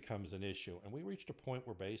 Then it becomes an issue. And we reached a point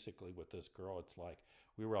where basically with this girl, it's like,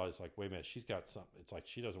 we realized, like, wait a minute, she's got something. It's like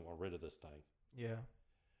she doesn't want rid of this thing. Yeah.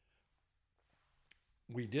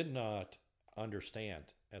 We did not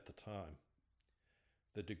understand at the time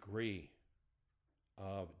the degree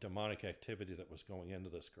of demonic activity that was going into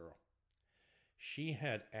this girl. She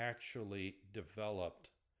had actually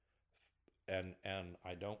developed, and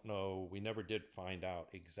I don't know, we never did find out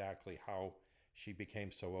exactly how she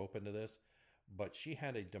became so open to this, but she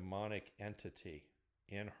had a demonic entity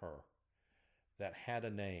in her that had a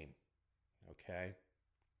name, okay?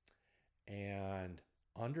 And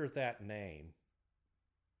under that name,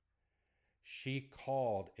 she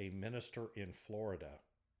called a minister in Florida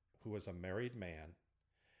who was a married man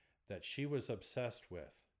that she was obsessed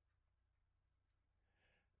with,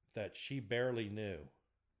 that she barely knew,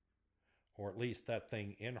 or at least that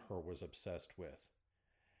thing in her was obsessed with,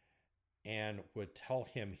 and would tell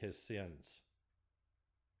him his sins.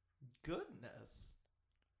 Goodness.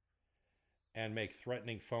 And make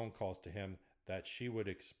threatening phone calls to him that she would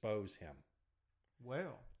expose him.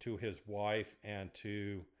 Well. To his wife and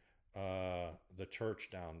to the church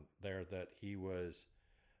down there that he was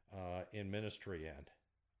in ministry in.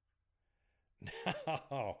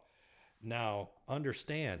 Now,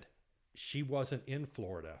 understand, she wasn't in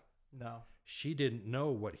Florida. No. She didn't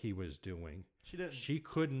know what he was doing. She didn't. She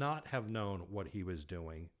could not have known what he was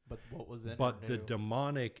doing. But what was in her But the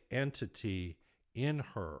demonic entity in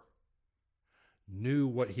her knew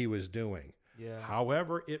what he was doing. Yeah.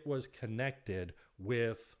 However, it was connected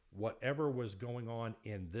with whatever was going on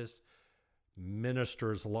in this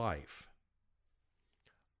minister's life.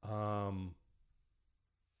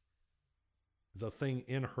 the thing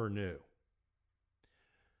in her knew.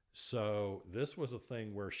 So this was a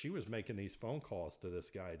thing where she was making these phone calls to this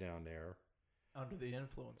guy down there, under the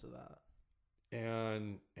influence of that,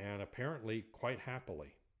 and apparently quite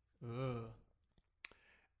happily. Ugh.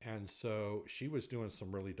 And so she was doing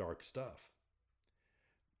some really dark stuff.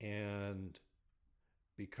 And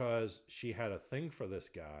because she had a thing for this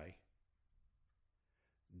guy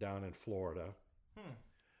down in Florida,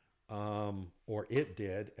 or it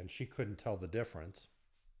did, and she couldn't tell the difference.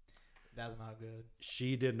 That's not good.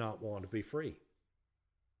 She did not want to be free.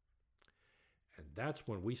 And that's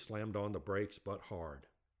when we slammed on the brakes, but hard.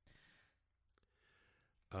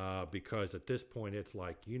 Because at this point, it's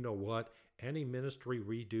like, you know what? Any ministry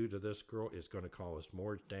we do to this girl is going to cause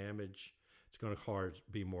more damage. It's going to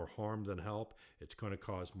be more harm than help. It's going to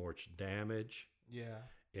cause more damage. Yeah.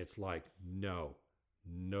 It's like, no,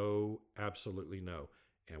 absolutely no.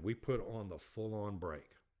 And we put on the full-on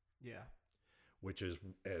brake. Yeah. Which is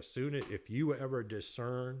if you ever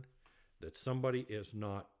discern that somebody is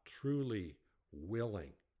not truly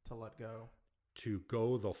willing to let go, to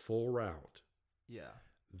go the full route, yeah,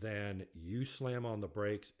 then you slam on the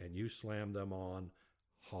brakes and you slam them on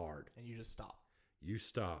hard. And you just stop. You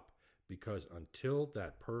stop, because until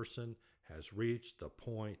that person has reached the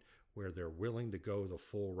point where they're willing to go the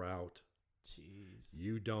full route, jeez,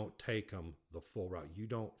 you don't take them the full route. You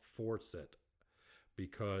don't force it,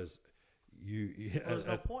 because there's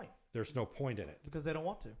no point. There's no point in it. Because they don't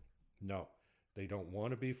want to. No, they don't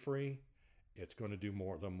want to be free. It's going to do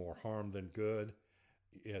more harm than good.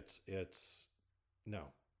 It's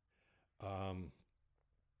no.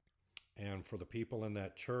 And for the people in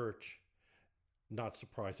that church, not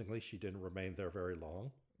surprisingly, she didn't remain there very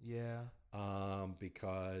long. Yeah.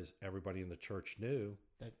 Because everybody in the church knew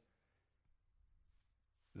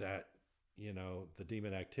that the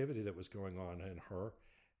demon activity that was going on in her,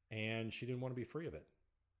 and she didn't want to be free of it.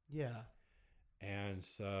 Yeah. And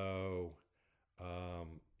so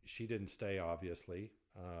she didn't stay, obviously.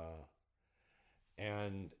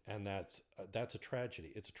 And that's a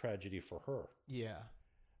tragedy. It's a tragedy for her. Yeah.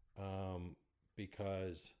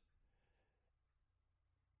 Because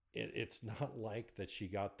it's not like that she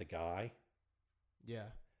got the guy. Yeah.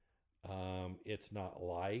 It's not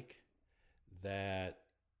like that,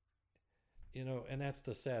 and that's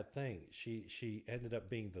the sad thing. She ended up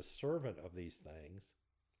being the servant of these things.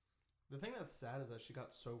 The thing that's sad is that she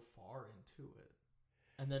got so far into it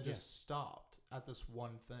and then just stopped at this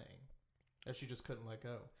one thing that she just couldn't let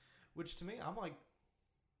go. Which to me, I'm like,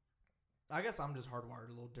 I guess I'm just hardwired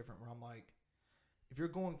a little different, where I'm like, if you're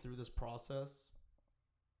going through this process,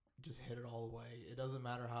 just hit it all the way. It doesn't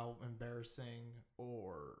matter how embarrassing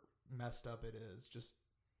or messed up it is. Just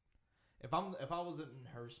if I wasn't in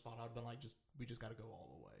her spot, I'd been like, we just got to go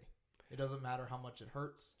all the way. It doesn't matter how much it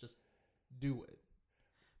hurts. Just do it,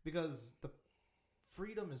 because the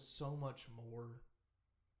freedom is so much more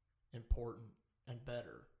important and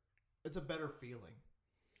better. It's a better feeling.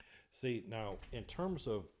 See, now, in terms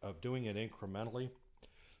of doing it incrementally,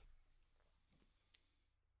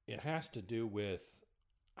 it has to do with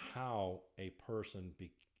how a person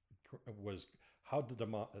how the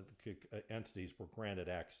demonic entities were granted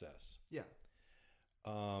access. Yeah.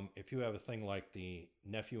 If you have a thing like the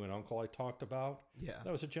nephew and uncle I talked about,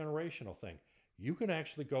 that was a generational thing. You can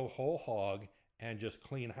actually go whole hog and just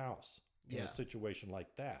clean house in a situation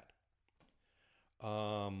like that.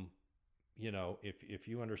 If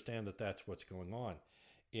you understand that that's what's going on.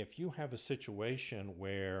 If you have a situation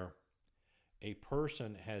where a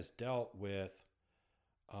person has dealt with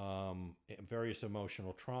various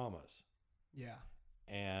emotional traumas,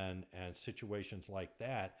 and situations like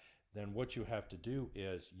that, then what you have to do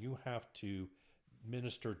is you have to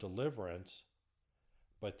minister deliverance,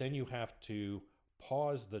 but then you have to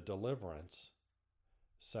pause the deliverance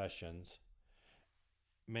sessions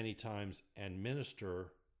many times and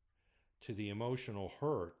minister to the emotional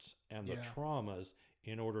hurts and the traumas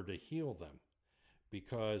in order to heal them.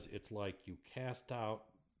 Because it's like you cast out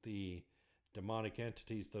the demonic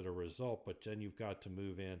entities that are a result, but then you've got to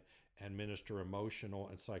move in and minister emotional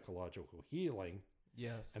and psychological healing.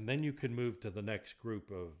 Yes. And then you can move to the next group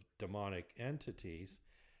of demonic entities,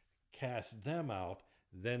 cast them out,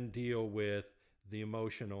 then deal with the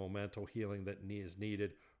emotional mental healing that is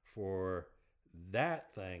needed for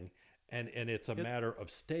that thing. And it's a matter of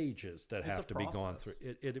stages that have to be gone through.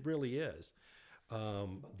 It really is.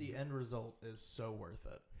 But the end result is so worth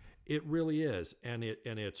it. It really is. And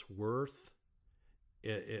it's worth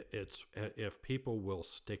it's if people will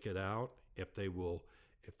stick it out, if they will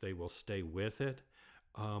stay with it.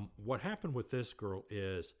 What happened with this girl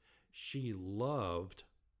is she loved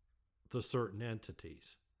the certain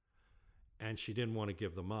entities, and she didn't want to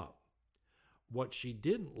give them up. What she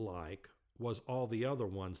didn't like was all the other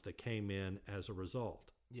ones that came in as a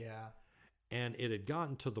result. Yeah. And it had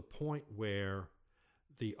gotten to the point where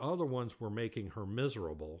the other ones were making her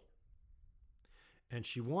miserable, and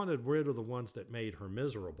she wanted rid of the ones that made her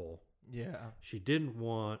miserable. Yeah. She didn't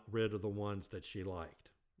want rid of the ones that she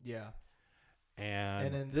liked. Yeah.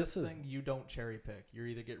 And in this thing, you don't cherry pick. You're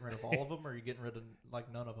either getting rid of all of them or you're getting rid of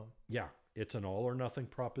like none of them. Yeah, it's an all or nothing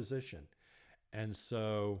proposition. And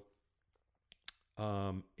so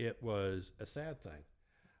it was a sad thing.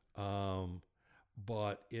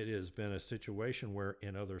 But it has been a situation where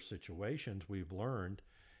in other situations we've learned,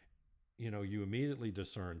 you immediately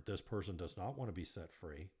discern this person does not want to be set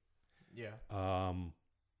free. Yeah.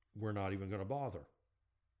 We're not even going to bother.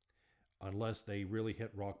 Unless they really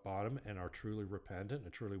hit rock bottom and are truly repentant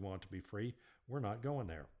and truly want to be free, we're not going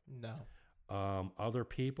there. No. Other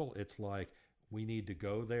people, it's like we need to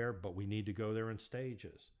go there, but we need to go there in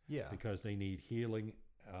stages. Yeah. Because they need healing,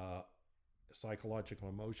 psychological,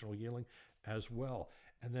 emotional healing as well.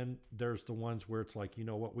 And then there's the ones where it's like, you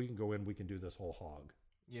know what, we can go in, we can do this whole hog.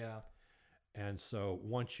 Yeah. And so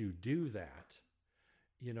once you do that,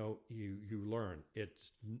 you learn.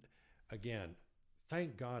 It's, again,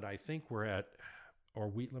 thank God, I think let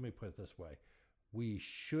me put it this way. We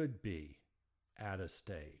should be at a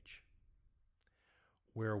stage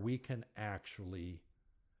where we can actually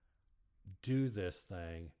do this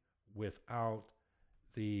thing without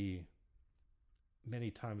the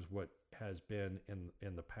many times what has been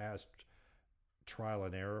in the past trial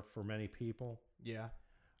and error for many people. Yeah.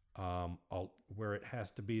 Where it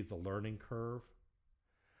has to be the learning curve,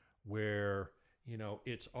 where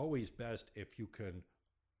it's always best if you can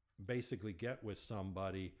basically get with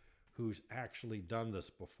somebody who's actually done this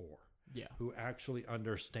before. Yeah. Who actually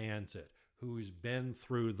understands it, who's been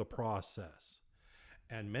through the process.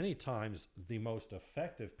 And many times the most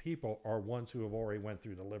effective people are ones who have already went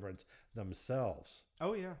through deliverance themselves.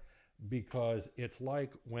 Oh, yeah. Because it's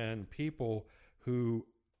like when people who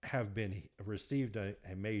have received a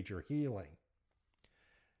major healing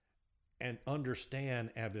and understand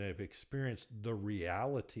and have experienced the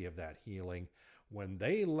reality of that healing, when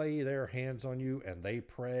they lay their hands on you and they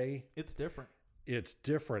pray, it's different. It's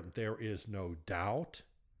different. There is no doubt.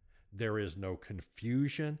 There is no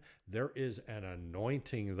confusion. There is an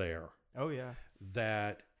anointing there. Oh, yeah.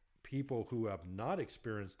 That people who have not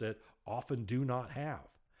experienced it often do not have.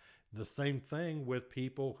 The same thing with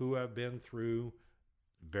people who have been through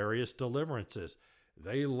various deliverances.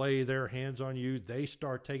 They lay their hands on you. They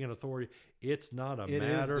start taking authority. It's not a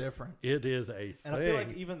matter. It is different. It is a thing. And I feel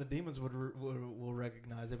like even the demons will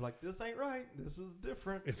recognize. They'll be like, "This ain't right. This is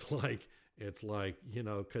different." It's like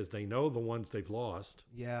because they know the ones they've lost.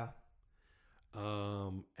 Yeah.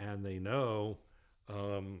 And they know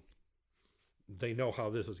how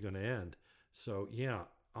this is going to end. So yeah,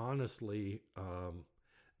 honestly,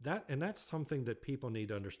 that's something that people need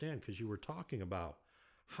to understand, because you were talking about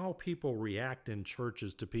how people react in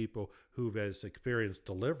churches to people who've experienced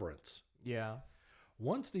deliverance. Yeah.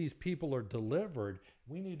 Once these people are delivered,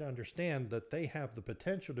 we need to understand that they have the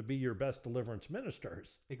potential to be your best deliverance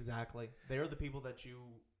ministers. Exactly. They're the people that you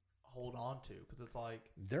hold on to, because it's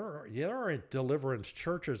like there are deliverance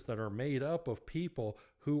churches that are made up of people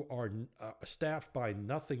who are staffed by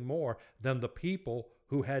nothing more than the people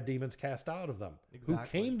who had demons cast out of them. Exactly. Who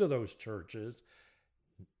came to those churches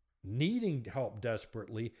needing help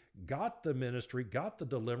desperately, got the ministry, got the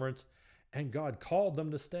deliverance, and God called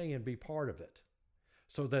them to stay and be part of it,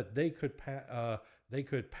 so that they could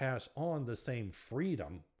pass on the same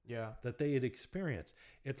freedom that they had experienced.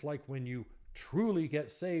 It's like when you truly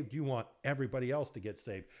get saved, you want everybody else to get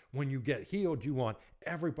saved. When you get healed, you want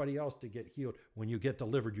everybody else to get healed. When you get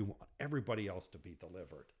delivered, you want everybody else to be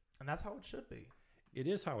delivered. And that's how it should be. It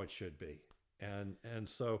is how it should be. And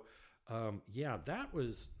so that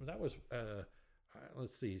was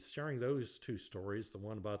let's see, sharing those two stories, the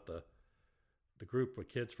one about the group of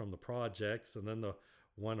kids from the projects, and then the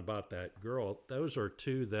one about that girl. Those are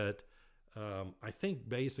two that I think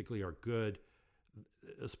basically are good,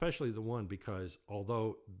 especially the one, because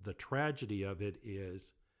although the tragedy of it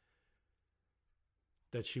is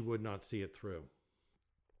that she would not see it through.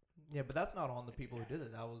 Yeah, but that's not on the people who did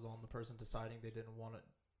it. That was on the person deciding they didn't want it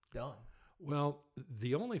done. Well,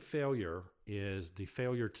 the only failure is the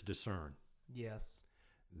failure to discern. Yes.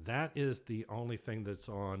 That is the only thing that's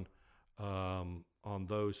on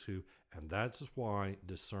those who, and that's why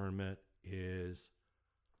discernment is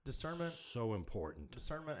so important.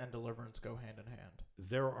 Discernment and deliverance go hand in hand.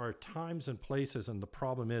 There are times and places, and the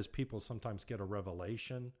problem is people sometimes get a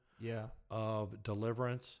revelation of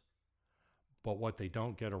deliverance, but what they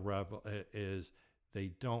don't get is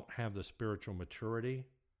they don't have the spiritual maturity,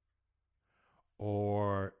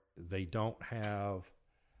 or they don't have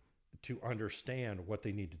to understand what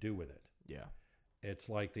they need to do with it. Yeah. It's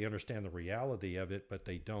like they understand the reality of it, but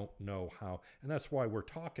they don't know how. And that's why we're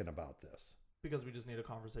talking about this. Because we just need a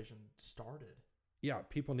conversation started. Yeah,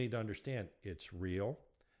 people need to understand it's real.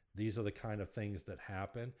 These are the kind of things that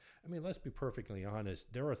happen. I mean, let's be perfectly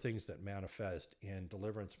honest. There are things that manifest in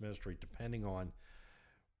deliverance ministry depending on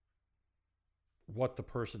what the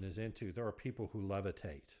person is into. There are people who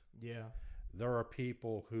levitate. Yeah. There are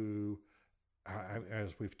people who,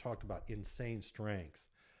 as we've talked about, insane strength.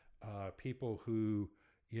 People who,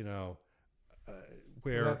 where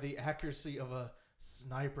we have the accuracy of a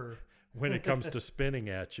sniper when it comes to spinning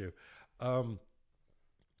at you.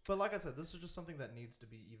 But like I said, this is just something that needs to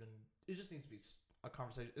be it just needs to be a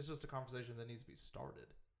conversation. It's just a conversation that needs to be started.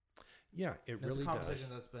 Yeah, it really does. It's a conversation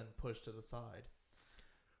that's been pushed to the side.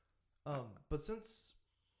 But since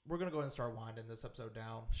we're going to go ahead and start winding this episode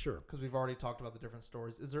down. Sure. Because we've already talked about the different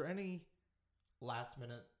stories. Is there any last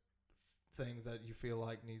minute things that you feel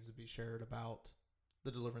like needs to be shared about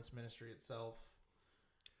the deliverance ministry itself?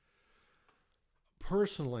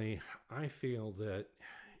 Personally, I feel that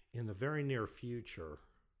in the very near future,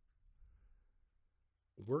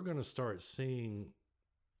 we're going to start seeing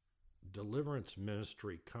deliverance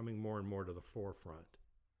ministry coming more and more to the forefront.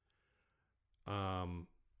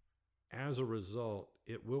 As a result,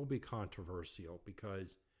 it will be controversial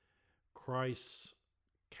because Christ's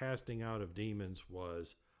casting out of demons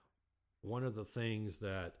was one of the things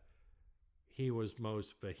that he was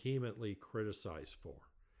most vehemently criticized for,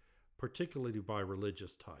 particularly by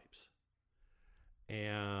religious types.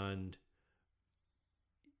 And,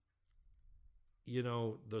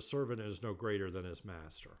 the servant is no greater than his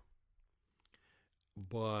master.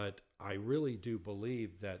 But I really do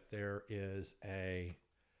believe that there is a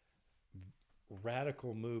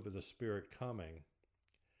radical move of the Spirit coming,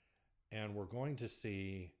 and we're going to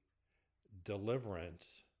see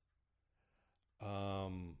deliverance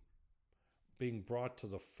being brought to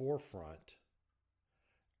the forefront.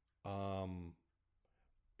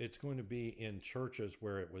 It's going to be in churches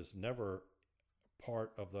where it was never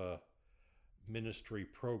part of the ministry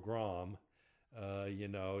program.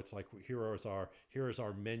 It's like here is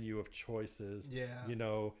our menu of choices.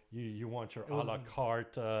 Yeah. You want your a la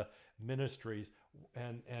carte ministries,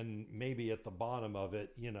 and maybe at the bottom of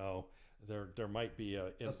it, there might be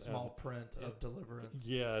a small print of deliverance.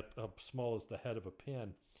 Yeah, small as the head of a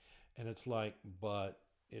pin, and it's like, but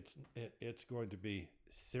it's going to be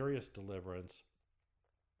serious deliverance,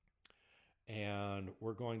 and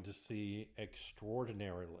we're going to see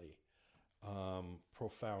extraordinarily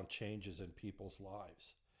profound changes in people's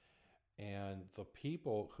lives. And the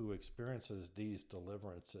people who experiences these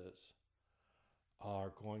deliverances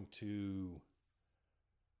are going to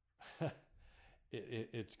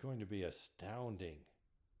it's going to be astounding,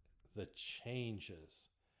 the changes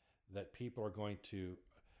that people are going to,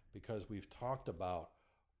 because we've talked about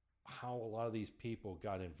how a lot of these people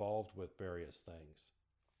got involved with various things.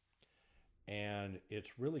 And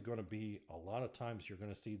it's really going to be, a lot of times you're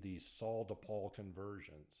going to see these Saul to Paul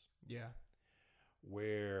conversions. Yeah.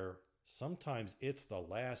 Where sometimes it's the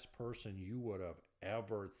last person you would have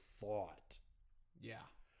ever thought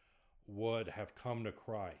would have come to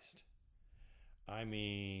Christ. I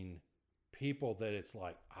mean, people that it's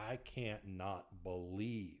like, I can't not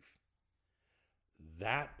believe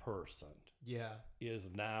that person is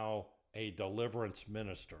now a deliverance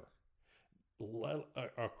minister,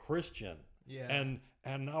 a Christian. And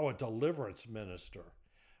now a deliverance minister.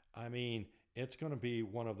 I mean, it's going to be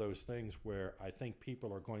one of those things where I think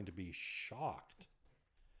people are going to be shocked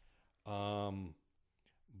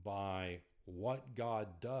by what God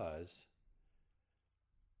does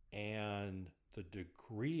and the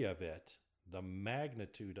degree of it, the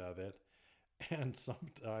magnitude of it. And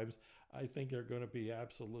sometimes I think they're going to be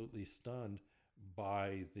absolutely stunned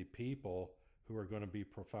by the people who are going to be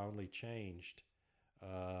profoundly changed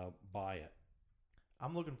by it.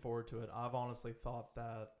 I'm looking forward to it. I've honestly thought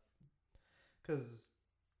that, because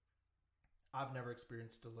I've never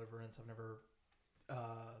experienced deliverance. I've never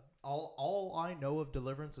all I know of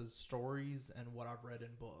deliverance is stories and what I've read in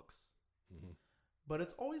books. Mm-hmm. But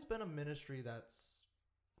it's always been a ministry that's,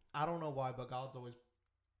 I don't know why, but God's always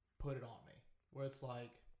put it on me, where it's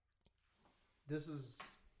like, this is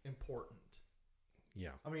important.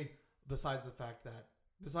 Yeah. I mean, besides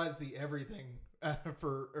the everything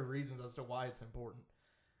for reasons as to why it's important.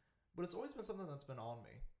 But it's always been something that's been on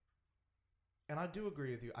me. And I do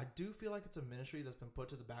agree with you. I do feel like it's a ministry that's been put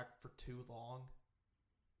to the back for too long,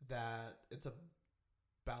 that it's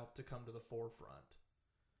about to come to the forefront.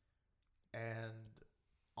 And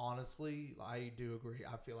honestly, I do agree.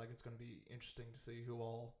 I feel like it's going to be interesting to see who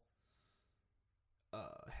all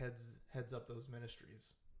heads up those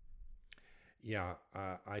ministries. Yeah,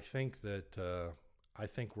 I think that I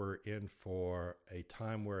think we're in for a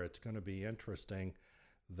time where it's going to be interesting.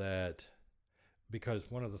 That because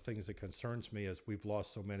one of the things that concerns me is we've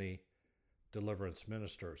lost so many deliverance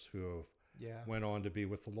ministers who have went on to be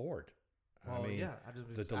with the Lord. Well, I mean,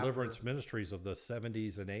 the deliverance ministries of the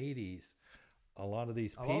 70s and 80s, a lot of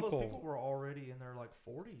these people... A lot of those people were already in their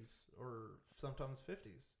 40s or sometimes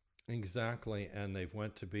 50s. Exactly, and they've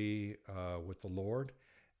went to be with the Lord,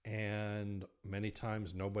 and many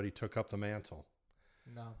times nobody took up the mantle.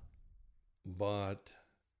 No. But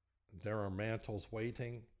there are mantles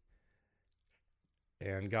waiting,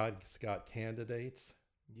 and God's got candidates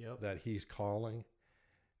that he's calling,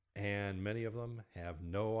 and many of them have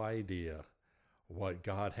no idea what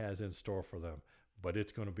God has in store for them, but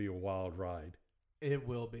it's going to be a wild ride. It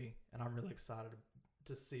will be, and I'm really excited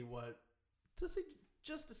to see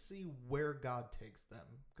where God takes them,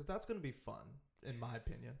 because that's going to be fun, in my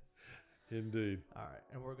opinion. Indeed. All right,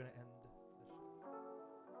 and we're going to end the show.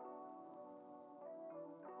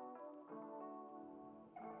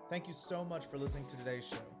 Thank you so much for listening to today's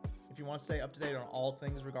show. If you want to stay up to date on all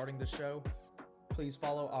things regarding the show, please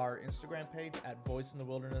follow our Instagram page at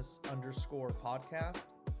voiceinthewilderness_podcast,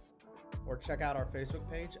 or check out our Facebook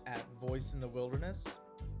page at Voice in the Wilderness.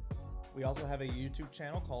 We also have a YouTube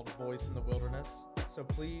channel called Voice in the Wilderness, so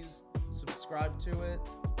please subscribe to it.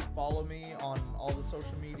 Follow me on all the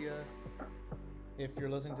social media. If you're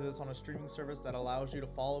listening to this on a streaming service that allows you to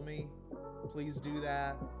follow me, please do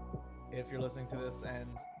that. If you're listening to this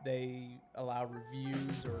and they allow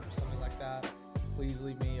reviews or something like that, please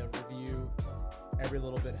leave me a review. Every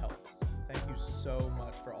little bit helps. Thank you so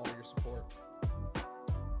much for all your support.